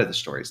a lot of the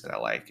stories that I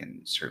like.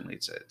 And certainly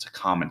it's a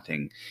common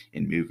thing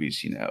in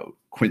movies.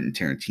 Quentin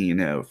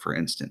Tarantino, for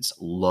instance,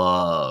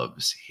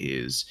 loves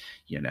his,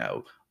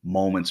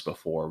 moments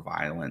before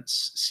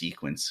violence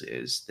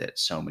sequences that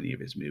so many of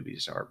his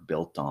movies are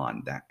built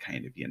on, that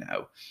kind of,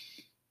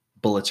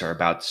 bullets are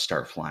about to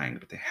start flying,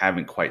 but they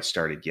haven't quite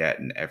started yet.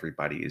 And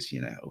everybody is,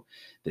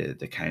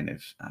 the kind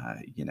of,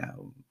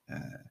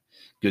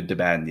 good, the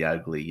bad, and the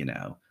ugly,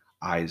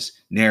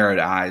 narrowed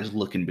eyes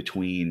looking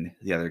between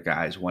the other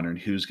guys, wondering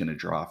who's going to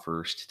draw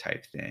first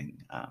type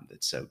thing.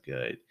 That's so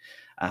good.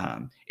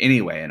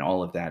 Anyway, and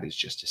all of that is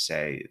just to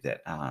say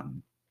that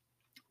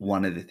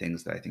one of the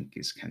things that I think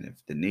is kind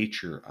of the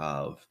nature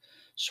of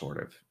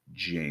sort of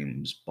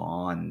James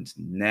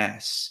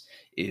Bond-ness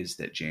is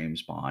that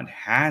James Bond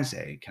has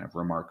a kind of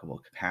remarkable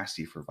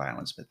capacity for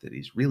violence, but that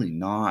he's really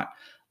not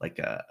like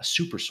a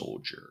super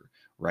soldier,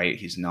 right?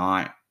 He's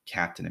not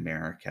Captain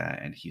America,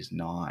 and he's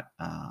not,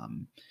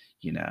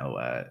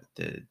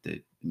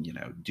 the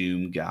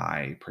Doom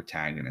guy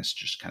protagonist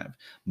just kind of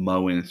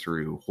mowing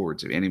through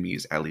hordes of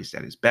enemies, at least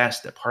at his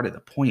best. That part of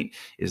the point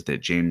is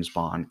that James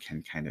Bond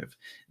can kind of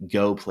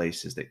go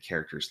places that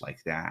characters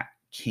like that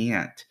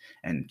can't,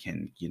 and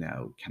can,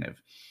 kind of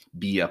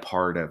be a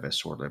part of a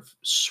sort of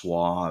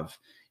suave,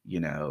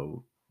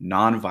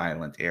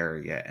 non-violent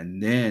area.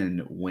 And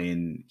then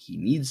when he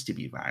needs to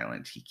be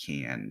violent, he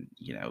can,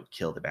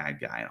 kill the bad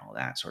guy and all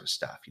that sort of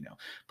stuff,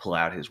 pull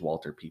out his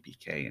Walter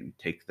PPK and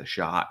take the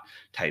shot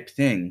type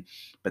thing.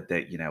 But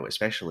that,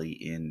 especially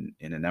in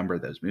a number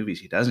of those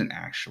movies, he doesn't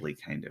actually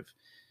kind of,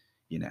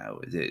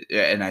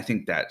 and I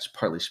think that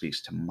partly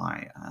speaks to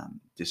my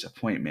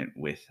disappointment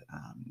with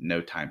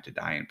No Time to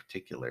Die in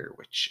particular,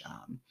 which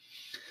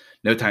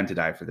No Time to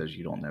Die, for those of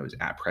you who don't know, is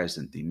at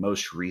present the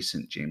most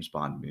recent James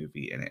Bond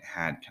movie, and it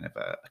had kind of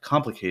a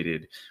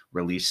complicated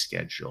release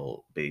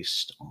schedule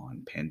based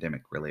on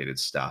pandemic-related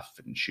stuff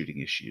and shooting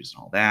issues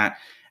and all that.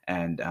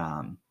 And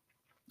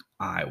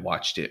I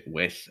watched it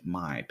with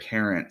my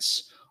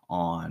parents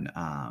on,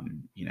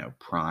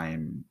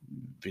 Prime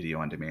Video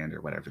on Demand,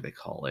 or whatever they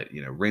call it,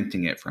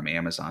 renting it from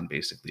Amazon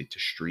basically to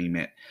stream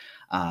it.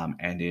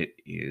 And it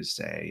is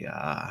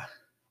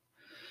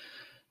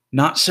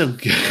not so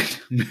good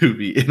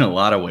movie in a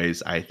lot of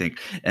ways, I think.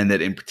 And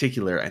that in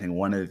particular, I think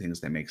one of the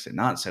things that makes it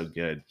not so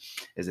good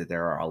is that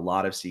there are a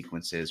lot of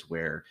sequences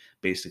where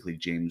basically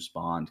James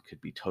Bond could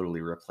be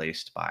totally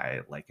replaced by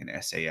like an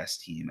SAS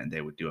team and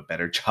they would do a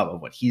better job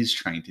of what he's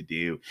trying to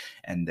do.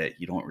 And that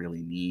you don't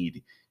really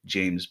need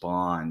James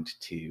Bond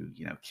to,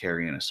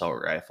 carry an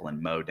assault rifle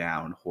and mow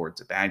down hordes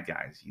of bad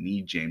guys. You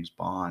need James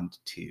Bond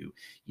to,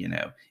 you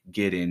know,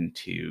 get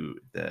into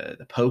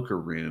the poker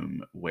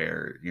room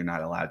where you're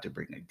not allowed to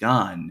bring a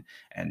gun,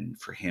 and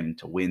for him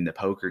to win the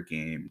poker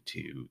game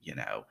to,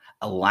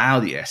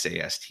 allow the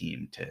SAS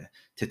team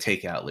to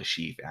take out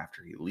Lashif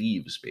after he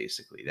leaves.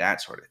 Basically,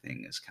 that sort of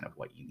thing is kind of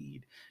what you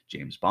need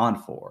James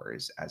Bond for,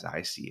 is as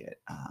I see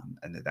it,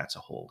 and that's a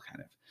whole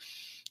kind of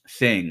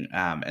thing.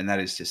 And that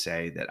is to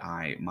say that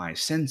my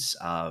sense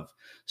of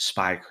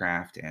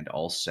spycraft and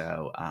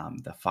also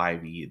the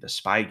 5e, the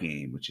spy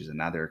game, which is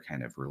another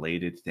kind of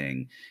related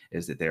thing,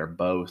 is that they're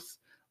both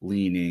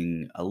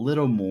leaning a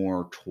little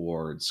more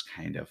towards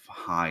kind of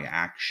high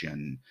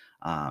action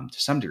to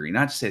some degree.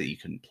 Not to say that you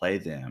couldn't play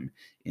them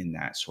in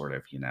that sort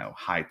of,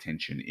 high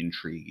tension,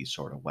 intrigue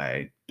sort of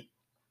way,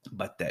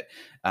 but that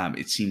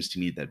it seems to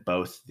me that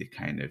both the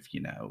kind of,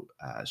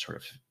 sort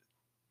of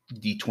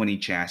D20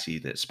 chassis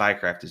that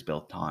Spycraft is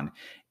built on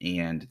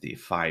and the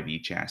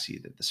 5e chassis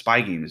that the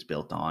spy game is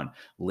built on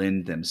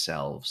lend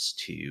themselves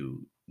to,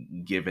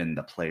 given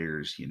the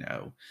players,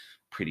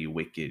 pretty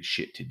wicked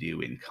shit to do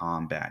in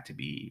combat, to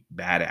be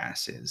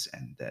badasses,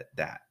 and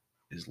that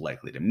is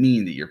likely to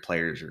mean that your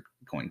players are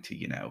going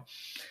to,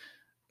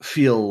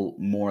 feel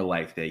more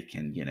like they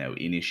can,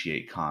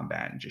 initiate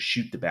combat and just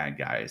shoot the bad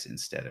guys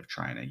instead of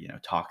trying to,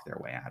 talk their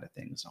way out of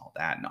things and all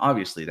that. And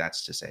obviously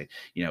that's to say,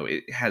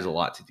 it has a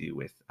lot to do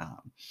with,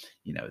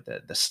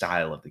 the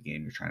style of the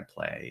game you're trying to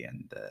play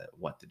and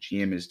what the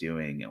GM is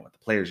doing and what the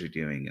players are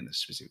doing in the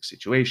specific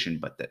situation.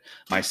 But that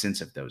my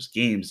sense of those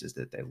games is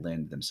that they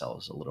lend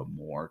themselves a little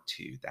more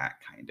to that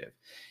kind of,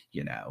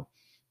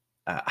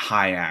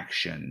 high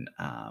action,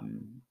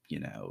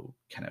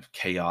 kind of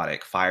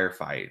chaotic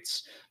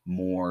firefights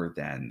more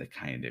than the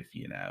kind of,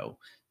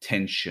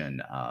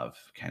 tension of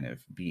kind of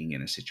being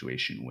in a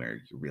situation where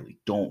you really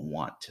don't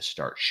want to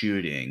start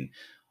shooting,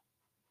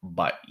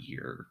 but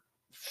you're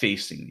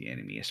facing the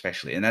enemy,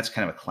 especially. And that's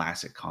kind of a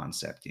classic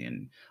concept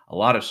in a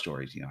lot of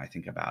stories. I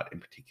think about in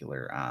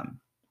particular,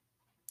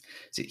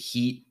 is it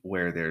Heat,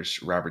 where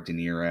there's Robert De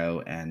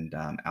Niro and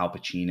Al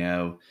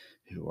Pacino,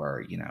 who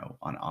are,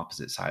 on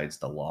opposite sides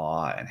of the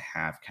law and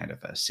have kind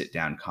of a sit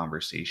down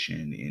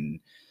conversation in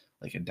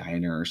like a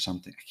diner or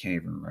something. I can't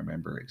even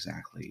remember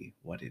exactly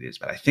what it is,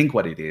 but I think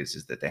what it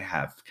is that they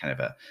have kind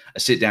of a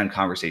sit down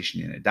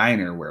conversation in a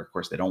diner where, of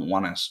course, they don't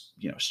want to,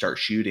 start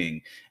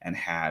shooting and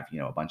have,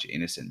 a bunch of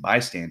innocent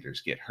bystanders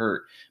get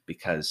hurt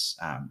because,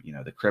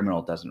 the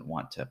criminal doesn't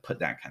want to put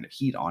that kind of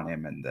heat on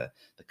him, and the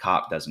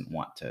cop doesn't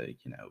want to,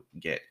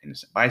 get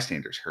innocent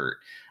bystanders hurt.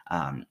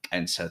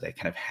 And so they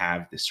kind of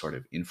have this sort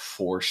of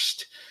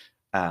enforced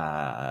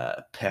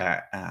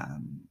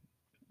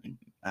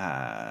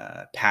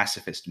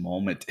pacifist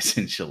moment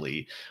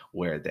essentially,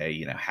 where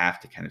they,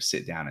 have to kind of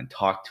sit down and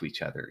talk to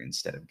each other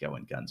instead of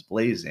going guns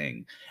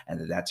blazing.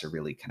 And that's a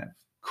really kind of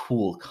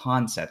cool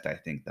concept, I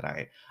think, that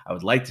I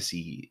would like to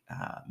see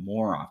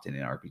more often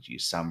in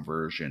RPGs, some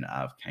version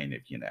of kind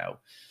of,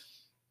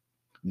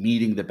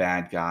 meeting the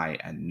bad guy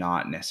and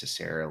not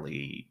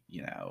necessarily,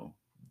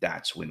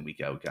 that's when we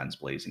go guns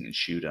blazing and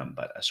shoot them,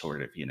 but a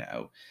sort of,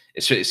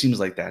 it seems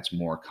like that's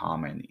more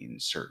common in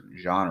certain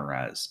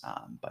genres,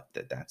 but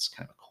that's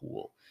kind of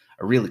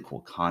a really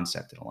cool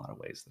concept in a lot of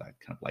ways that I'd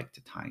kind of like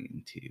to tie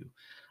into.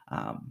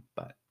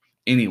 But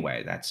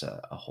anyway, that's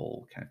a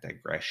whole kind of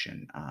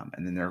digression.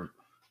 And then there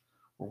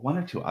were one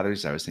or two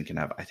others I was thinking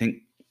of. I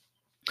think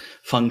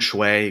Feng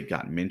Shui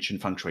got mentioned.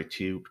 Feng Shui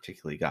 2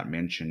 particularly got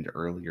mentioned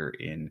earlier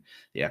in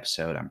the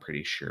episode, I'm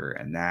pretty sure.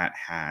 And that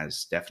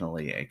has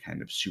definitely a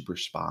kind of super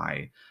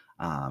spy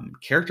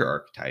character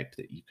archetype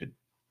that you could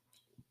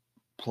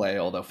play,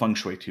 although Feng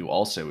Shui 2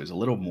 also is a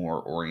little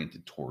more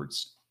oriented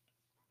towards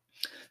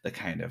the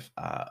kind of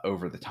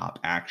over the top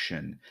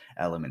action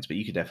elements, but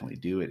you could definitely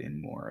do it in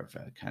more of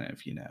a kind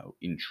of,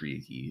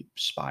 intrigue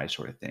spy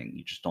sort of thing.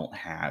 You just don't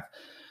have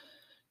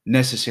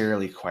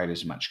necessarily quite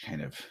as much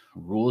kind of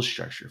rule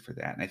structure for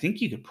that. And I think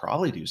you could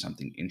probably do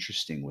something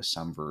interesting with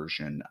some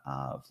version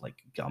of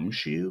like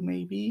Gumshoe,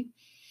 maybe.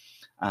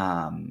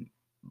 Um,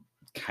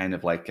 Kind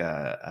of like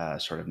a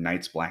sort of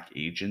Knights Black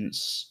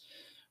Agents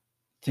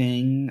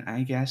thing,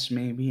 I guess,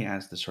 maybe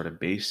as the sort of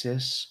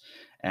basis,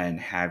 and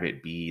have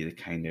it be the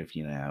kind of,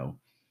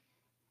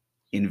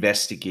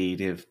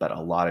 investigative, but a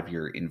lot of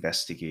your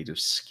investigative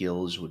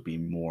skills would be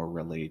more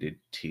related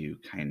to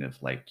kind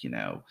of like,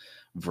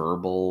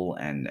 verbal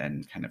and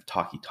kind of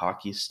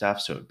talky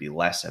stuff. So it'd be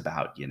less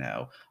about,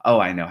 oh,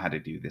 I know how to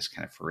do this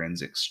kind of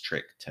forensics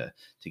trick to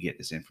get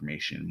this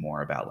information,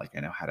 more about like, I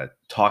know how to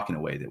talk in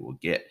a way that will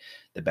get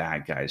the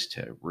bad guys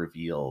to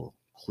reveal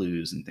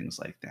clues and things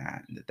like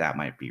that. And that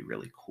might be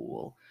really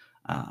cool.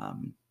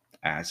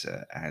 as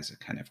a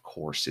kind of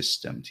core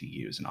system to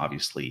use. And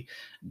obviously,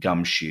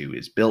 Gumshoe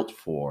is built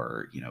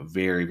for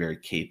very, very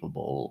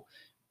capable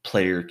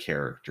player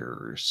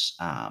characters,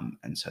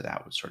 and so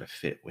that would sort of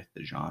fit with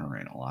the genre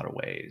in a lot of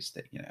ways.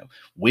 That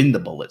when the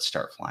bullets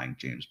start flying,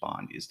 James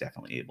Bond is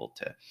definitely able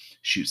to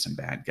shoot some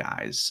bad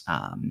guys.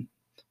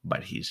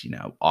 But he's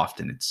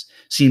often, it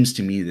seems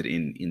to me that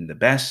in the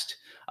best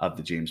of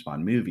the James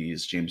Bond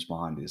movies, James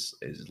Bond is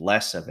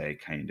less of a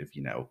kind of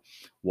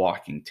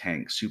walking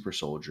tank super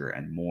soldier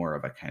and more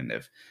of a kind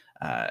of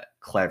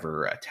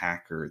clever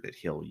attacker that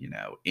he'll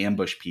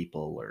ambush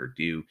people or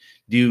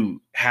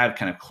do have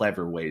kind of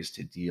clever ways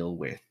to deal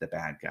with the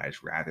bad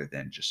guys, rather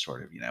than just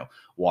sort of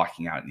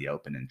walking out in the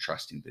open and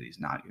trusting that he's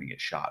not going to get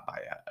shot by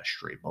a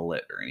stray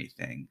bullet or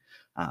anything.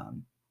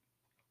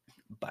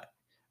 But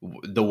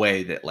the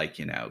way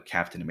that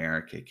Captain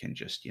America can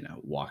just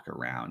walk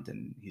around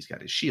and he's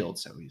got his shield,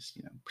 so he's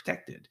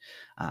protected.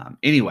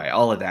 Anyway,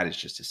 all of that is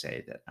just to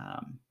say that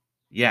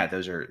yeah,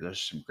 those are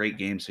some great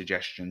game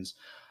suggestions.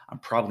 I'm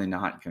probably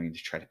not going to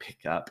try to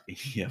pick up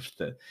any of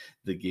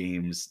the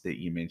games that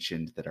you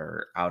mentioned that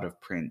are out of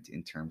print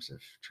in terms of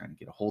trying to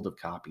get a hold of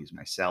copies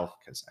myself,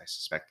 because I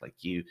suspect, like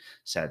you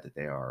said, that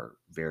they are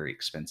very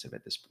expensive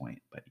at this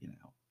point. But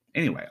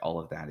anyway,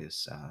 all of that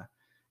is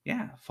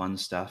yeah, fun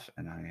stuff.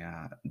 And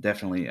I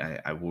definitely,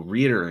 I will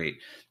reiterate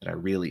that I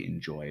really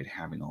enjoyed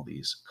having all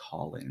these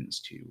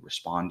call-ins to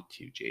respond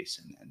to,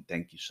 Jason. And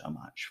thank you so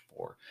much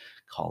for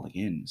calling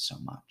in so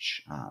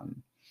much.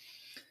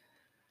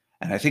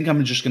 And I think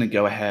I'm just going to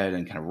go ahead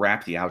and kind of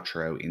wrap the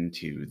outro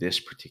into this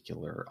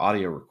particular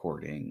audio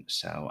recording.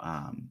 So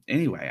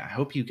anyway, I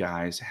hope you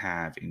guys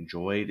have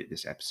enjoyed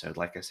this episode.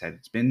 Like I said,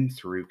 it's been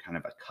through kind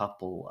of a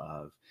couple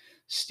of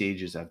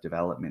stages of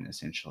development,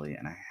 essentially.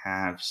 And I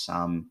have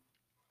some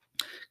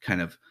kind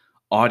of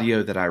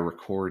audio that I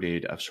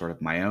recorded of sort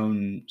of my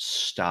own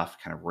stuff,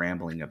 kind of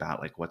rambling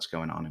about like what's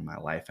going on in my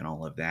life and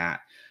all of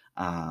that,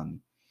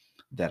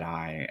 that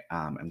I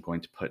am going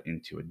to put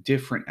into a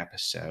different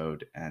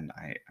episode. And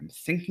I'm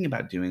thinking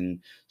about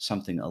doing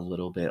something a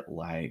little bit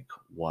like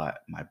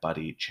what my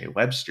buddy Che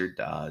Webster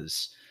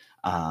does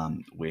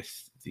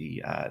with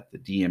the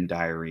DM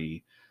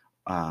Diary,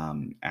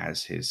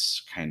 as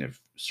his kind of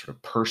sort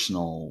of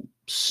personal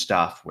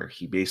stuff, where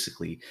he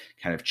basically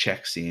kind of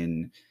checks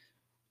in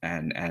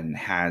and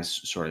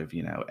has sort of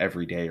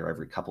every day or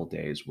every couple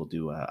days we'll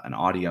do an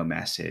audio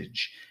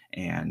message,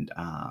 and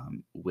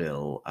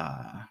we'll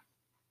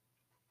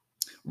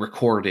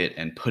record it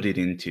and put it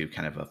into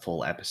kind of a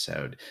full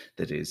episode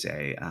that is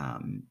a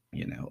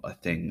a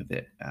thing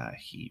that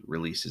he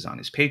releases on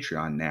his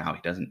Patreon now.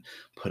 He doesn't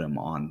put them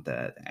on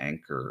the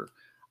Anchor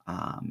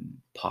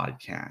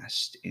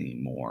podcast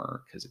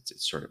anymore, because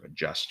it's sort of a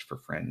just for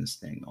friends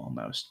thing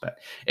almost. But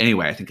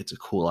anyway, I think it's a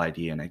cool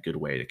idea and a good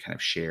way to kind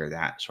of share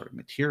that sort of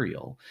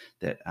material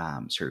that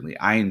certainly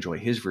I enjoy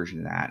his version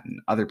of that,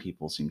 and other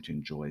people seem to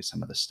enjoy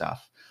some of the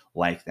stuff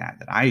like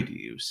that I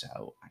do.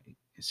 So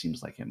it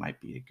seems like it might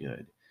be a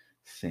good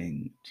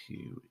thing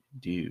to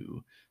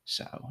do.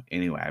 So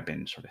anyway, I've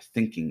been sort of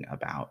thinking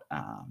about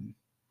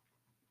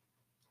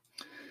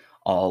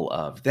all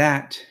of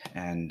that,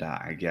 and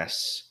I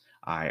guess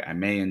I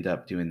may end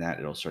up doing that.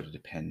 It'll sort of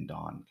depend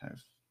on kind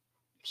of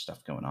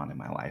stuff going on in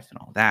my life and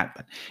all that.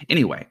 But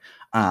anyway,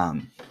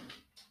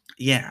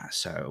 yeah,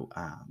 so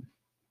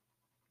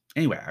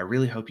anyway, I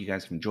really hope you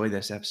guys have enjoyed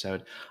this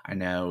episode. I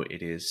know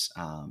it is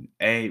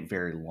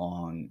very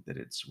long, that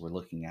we're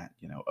looking at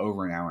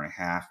over an hour and a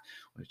half,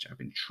 which I've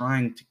been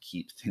trying to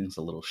keep things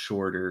a little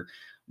shorter,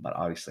 but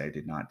obviously I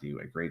did not do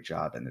a great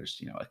job. And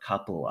there's a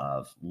couple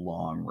of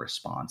long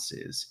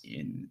responses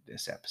in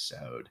this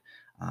episode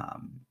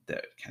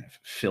that kind of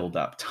filled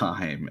up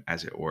time,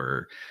 as it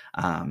were.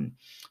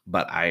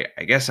 But I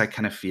guess I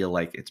kind of feel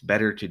like it's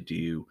better to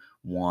do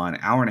 1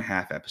 hour and a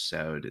half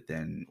episode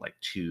than like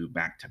 2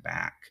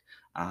 back-to-back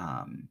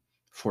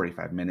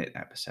 45-minute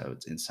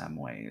episodes in some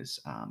ways.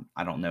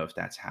 I don't know if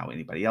that's how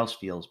anybody else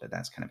feels, but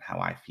that's kind of how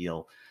I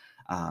feel.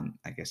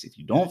 I guess if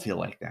you don't feel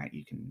like that,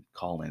 you can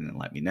call in and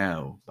let me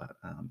know. But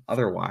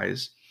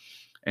otherwise,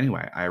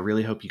 anyway, I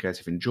really hope you guys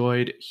have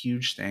enjoyed.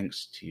 Huge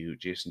thanks to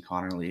Jason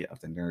Connerly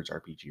of the Nerds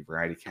RPG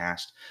Variety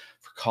Cast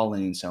for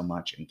calling in so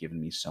much and giving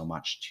me so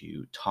much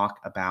to talk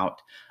about.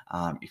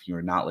 If you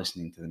are not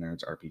listening to the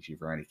Nerds RPG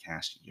Variety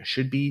Cast, you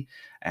should be.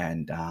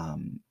 And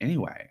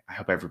anyway, I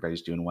hope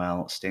everybody's doing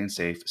well, staying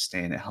safe,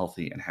 staying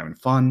healthy, and having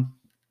fun.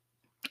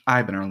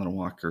 I've been Arlen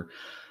Walker.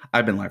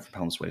 I've been live from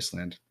Helm's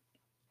Wasteland,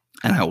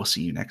 and I will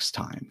see you next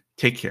time.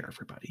 Take care,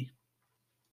 everybody.